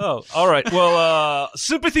 that's it. Oh, all right. Well,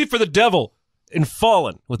 Sympathy for the Devil in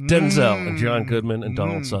Fallen with Denzel and John Goodman and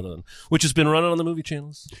Donald Sutherland, which has been running on the movie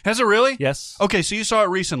channels. Has it really? Yes. Okay, so you saw it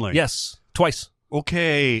recently. Yes. Twice.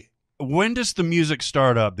 Okay. When does the music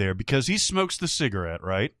start up there? Because he smokes the cigarette,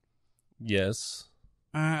 right? Yes.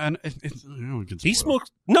 And we can He spoil.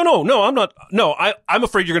 smokes. No. I'm not. No, I'm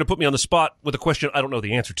afraid you're going to put me on the spot with a question I don't know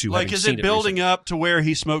the answer to. Like, having is seen it building recently. up to where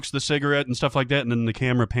he smokes the cigarette and stuff like that, and then the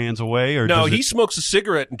camera pans away? Or No, does he it- smokes a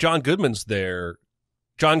cigarette, and John Goodman's there.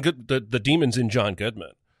 The demon's in John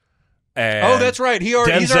Goodman. And Oh, that's right. He's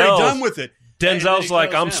already done with it. And then Denzel's he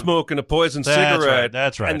like, goes I'm down. smoking a poison That's cigarette. right,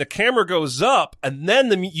 that's right. And the camera goes up, and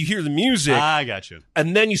then you hear the music, I got you.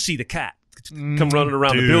 and then you see the cat come running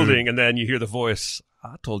around the Dude. building, and then you hear the voice.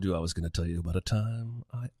 I told you I was going to tell you about a time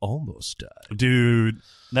I almost died. Dude,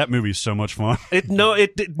 that movie's so much fun. No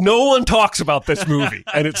one talks about this movie,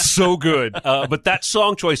 and it's so good. But that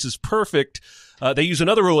song choice is perfect. They use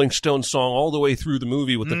another Rolling Stones song all the way through the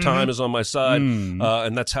movie with The Time Is on My Side.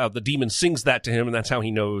 And that's how the demon sings that to him, and that's how he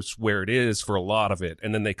knows where it is for a lot of it.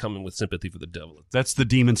 And then they come in with Sympathy for the Devil. That's the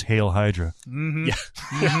demon's Hail Hydra. Yeah,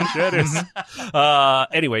 it is.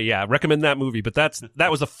 Anyway, yeah, recommend that movie. But that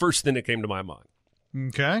was the first thing that came to my mind.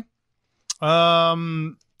 Okay.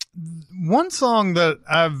 One song that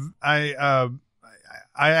I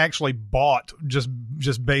actually bought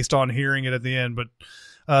just based on hearing it at the end, but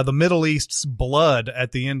the Middle East's Blood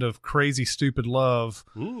at the end of Crazy Stupid Love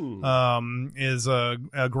is a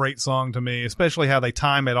great song to me, especially how they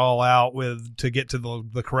time it all out to get to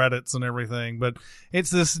the credits and everything. But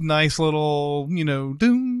it's this nice little, doom,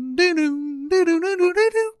 doom, doom, doom, doom, doom, doom,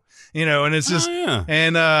 doom. And it's just,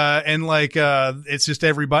 and like, it's just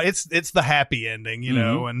everybody, it's the happy ending,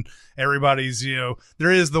 and everybody's,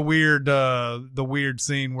 there is the weird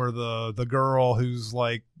scene where the girl who's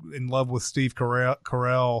like in love with Steve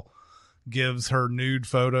Carell gives her nude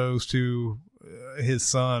photos to his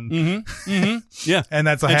son. Yeah. And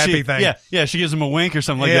that's a happy thing. Yeah. She gives him a wink or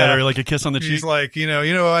something like that, or like a kiss on the cheek. She's like,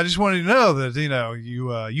 I just wanted to know that,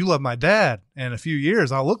 you love my dad, and in a few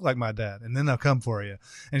years I'll look like my dad, and then I'll come for you.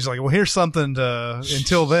 And she's like, well, here's something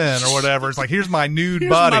until then, or whatever. It's like, here's my nude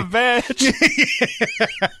body. My badge.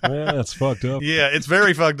 Yeah, that's fucked up. Yeah, it's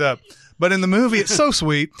very fucked up. But in the movie, it's so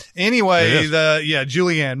sweet. Anyway,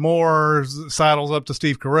 Julianne Moore sidles up to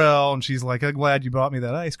Steve Carell, and she's like, I'm glad you bought me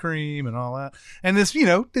that ice cream and all that. And this, ding,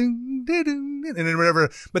 ding, ding, and then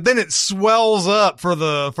whatever. But then it swells up for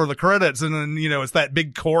the credits, and then, it's that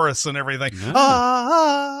big chorus and everything. And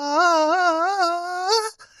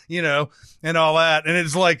all that. And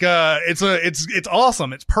it's like, it's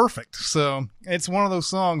awesome. It's perfect. So it's one of those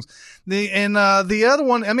songs. The other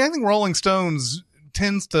one, I think Rolling Stones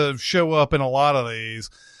tends to show up in a lot of these,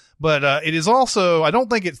 but it is also, I don't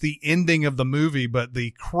think it's the ending of the movie, but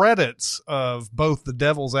the credits of both The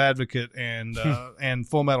Devil's Advocate and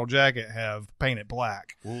Full Metal Jacket have Paint It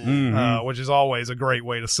Black, which is always a great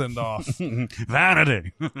way to send off.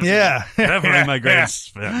 Vanity. Yeah. Definitely my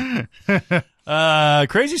greatest film.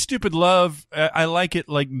 Crazy Stupid Love, I like it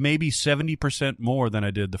like maybe 70% more than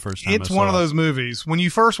I did the first time. It's one of those movies. When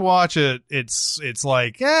you first watch it, it's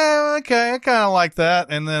like, yeah, okay, I kind of like that.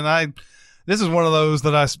 And then this is one of those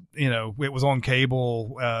that it was on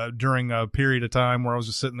cable during a period of time where I was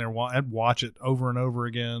just sitting there, I'd watch it over and over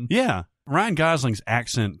again. Yeah. Ryan Gosling's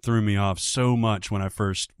accent threw me off so much when I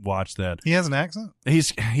first watched that. He has an accent?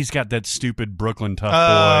 He's got that stupid Brooklyn tough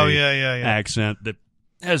boy accent that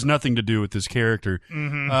has nothing to do with his character.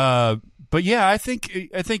 But yeah, I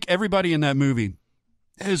think everybody in that movie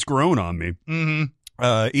has grown on me.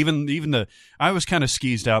 Even I was kind of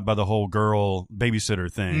skeezed out by the whole girl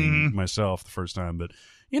babysitter thing myself the first time, but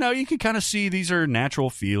you could kind of see these are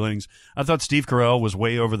natural feelings. I thought Steve Carell was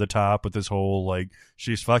way over the top with this whole like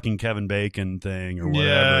she's fucking Kevin Bacon thing or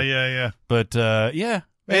whatever. Yeah. But yeah.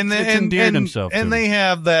 It's endeared himself. And they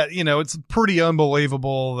have that, it's pretty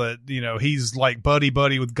unbelievable that, he's like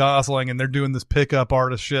buddy with Gosling and they're doing this pickup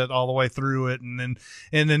artist shit all the way through it. And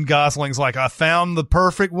then Gosling's like, I found the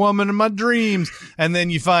perfect woman in my dreams. And then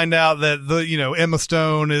you find out that Emma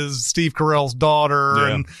Stone is Steve Carell's daughter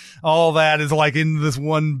and all that is like in this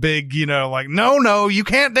one big, like, no, you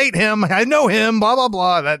can't date him. I know him, blah, blah,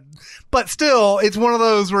 blah. But still, it's one of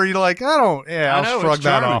those where you're like, I'll shrug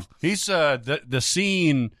that off. He's the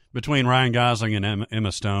scene between Ryan Gosling and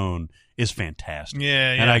Emma Stone is fantastic.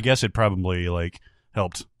 Yeah. And I guess it probably like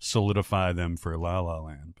helped solidify them for La La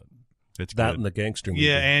Land. But it's that good. and the gangster movie.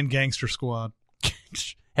 Yeah, and Gangster Squad.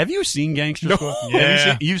 Have you seen Gangster Squad?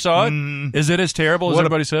 Yeah. You saw it? Is it as terrible as What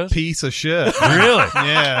everybody a says? Piece of shit. Really?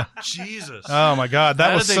 Yeah. Jesus. Oh my God. That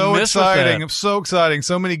How was did they so miss with exciting. that? It was so exciting.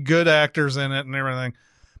 So many good actors in it and everything.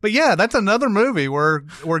 But yeah, that's another movie where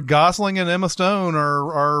Gosling and Emma Stone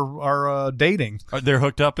are dating. They're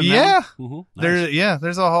hooked up in that? Yeah. Nice.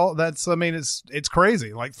 There's a whole, it's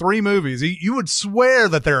crazy. Like 3 movies. You would swear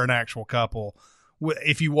that they're an actual couple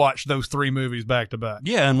if you watch those 3 movies back to back.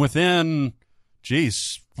 Yeah, and within, 8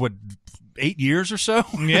 8 years or so.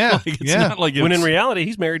 Yeah, like, it's yeah. not like When in it's- reality,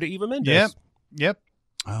 he's married to Eva Mendes. Yep.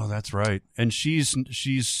 Oh, that's right. And she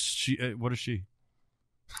what is she?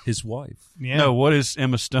 His wife. Yeah. No, what is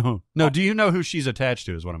Emma Stone? No, do you know who she's attached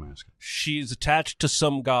to is what I'm asking. She's attached to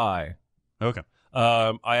some guy. Okay.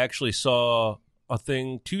 I actually saw a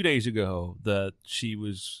thing 2 days ago that she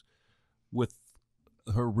was with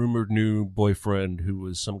her rumored new boyfriend, who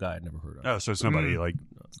was some guy I'd never heard of. Oh, so it's nobody like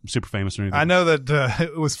super famous or anything? I know that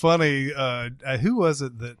it was funny. Who was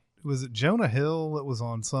it was it Jonah Hill that was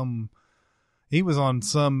on some? He was on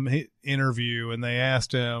some interview, and they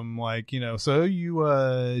asked him, like, so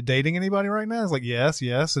you dating anybody right now? He's like,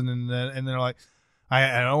 yes, and then and they're like,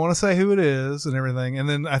 I don't want to say who it is and everything. And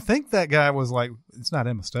then I think that guy was like, it's not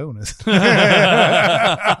Emma Stone, is it?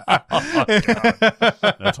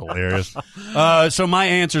 That's hilarious. So my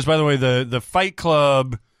answers, by the way, the Fight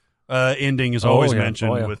Club ending is always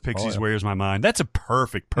mentioned with Pixie's Where's My Mind. That's a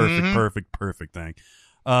perfect thing.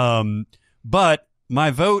 But my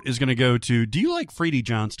vote is going to go to, do you like Freddie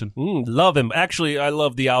Johnston? Love him. Actually, I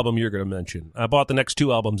love the album you're going to mention. I bought the next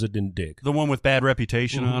 2 albums that didn't dig. The one with Bad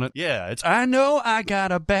Reputation on it? Yeah, it's I Know I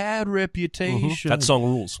Got a Bad Reputation. That song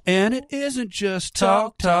rules. And it isn't just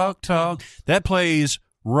talk. That plays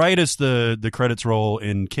right as the credits roll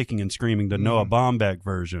in Kicking and Screaming, the Noah Baumbach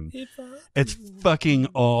version. It's fucking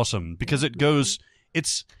awesome because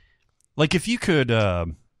it's like if you could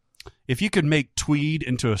make Tweed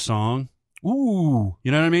into a song. Ooh,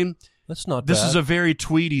 you know what I mean? That's not This bad. is a very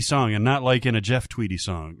Tweedy song, and not like in a Jeff Tweedy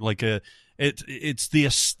song. Like it's the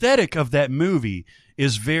aesthetic of that movie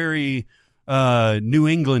is very New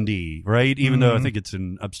Englandy, right? Even though I think it's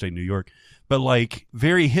in upstate New York, but like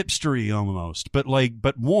very hipstery almost, but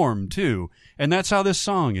warm too. And that's how this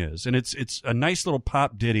song is, and it's a nice little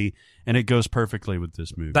pop ditty, and it goes perfectly with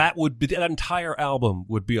this movie. That entire album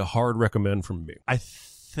would be a hard recommend from me. I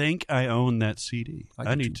think I own that CD.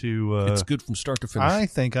 I need to. It's good from start to finish. I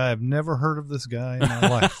think I have never heard of this guy in my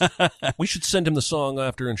life. We should send him the song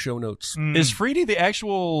after in show notes. Is Freddie the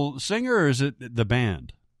actual singer, or is it the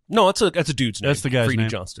band? No, that's a dude's name. That's the guy's Freddie name?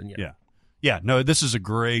 Johnston. Yeah. No, this is a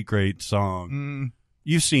great song.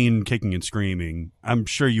 You've seen Kicking and Screaming. I'm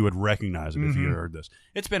sure you would recognize it if you heard this.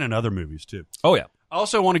 It's been in other movies too. Oh yeah. I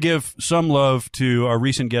also want to give some love to our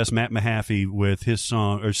recent guest Matt Mahaffey with his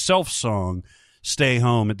song or self-song "Stay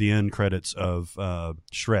Home" at the end credits of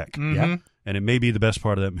Shrek. Yeah. And it may be the best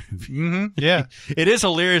part of that movie. Yeah. It is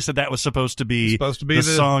hilarious that was supposed to be the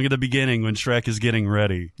song at the beginning when Shrek is getting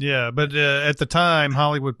ready. Yeah, but at the time,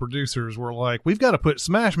 Hollywood producers were like, we've got to put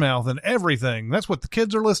Smash Mouth in everything. That's what the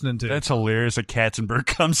kids are listening to. That's hilarious that Katzenberg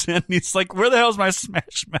comes in and he's like, where the hell's my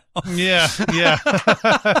Smash Mouth? Yeah.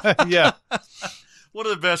 Yeah. One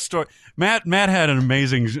of the best stories. Matt had an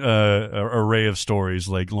amazing array of stories,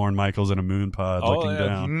 like Lorne Michaels in a moon pod looking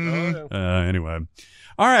down. Anyway.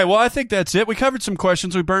 All right, well, I think that's it. We covered some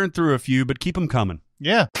questions. We burned through a few, but keep them coming.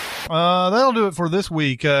 Yeah. That'll do it for this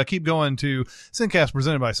week. Keep going to SinCast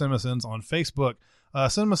presented by CinemaSins on Facebook,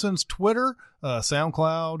 CinemaSins Twitter,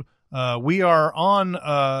 SoundCloud. We are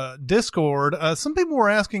on Discord. Some people were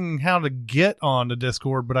asking how to get on to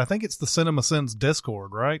Discord, but I think it's the CinemaSins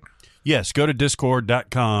Discord, right? Yes, go to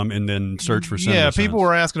discord.com and then search for CinemaSins. Yeah, people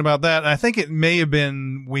were asking about that. I think it may have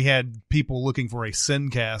been we had people looking for a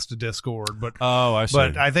SinCast Discord, but I see.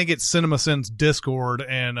 But I think it's CinemaSins Discord,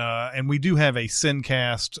 and we do have a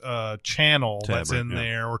SinCast channel tab, that's right, in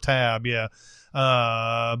there, or tab, yeah.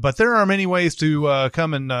 But there are many ways to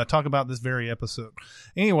come and talk about this very episode.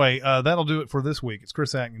 Anyway, that'll do it for this week. It's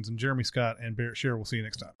Chris Atkins and Jeremy Scott and Barrett Shearer. We'll see you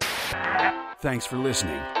next time. Thanks for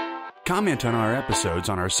listening. Comment on our episodes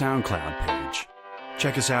on our SoundCloud page.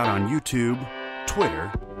 Check us out on YouTube,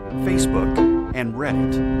 Twitter, Facebook, and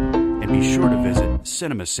Reddit. And be sure to visit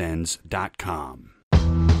CinemaSins.com.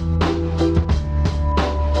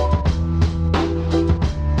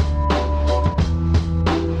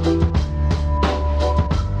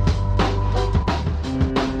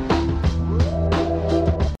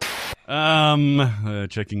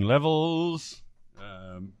 Checking levels,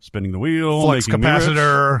 spinning the wheel, Flux making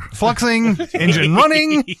capacitor fluxing, engine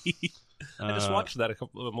running. I just watched that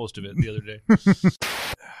most of it the other day.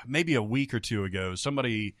 Maybe a week or two ago,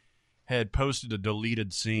 somebody had posted a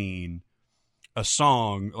deleted scene, a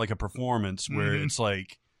song, like a performance where it's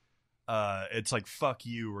like "fuck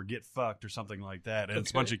you" or "get fucked" or something like that, and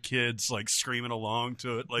it's a bunch of kids like screaming along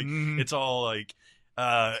to it. Like it's all like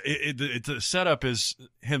the setup is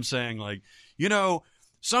him saying like,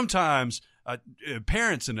 sometimes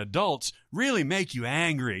parents and adults really make you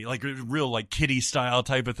angry, like a real like kiddie style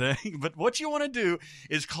type of thing. But what you want to do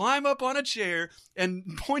is climb up on a chair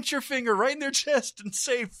and point your finger right in their chest and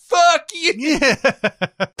say, fuck you.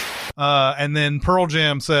 Yeah. And then Pearl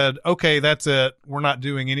Jam said, okay, that's it.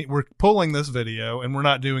 We're pulling this video and we're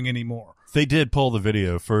not doing any more. They did pull the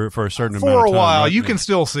video for a certain amount of time. For a while. Right? You can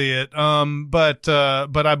still see it. But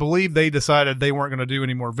I believe they decided they weren't going to do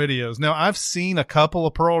any more videos. Now, I've seen a couple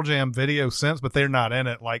of Pearl Jam videos since, but they're not in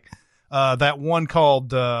it. Like, that one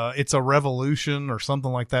called, It's a Revolution or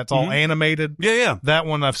something like that. It's all animated. Yeah. That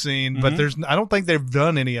one I've seen, but I don't think they've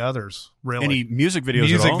done any others, really. Any music videos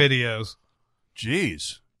Music at all? videos.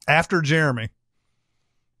 Jeez. After Jeremy.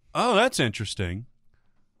 Oh, that's interesting.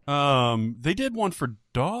 They did one for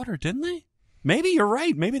Daughter, didn't they? Maybe you're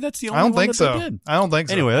right. Maybe that's the only one that they did. I don't think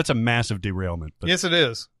so. Anyway, that's a massive derailment. But. Yes, it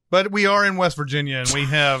is. But we are in West Virginia, and we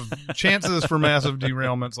have chances for massive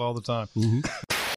derailments all the time.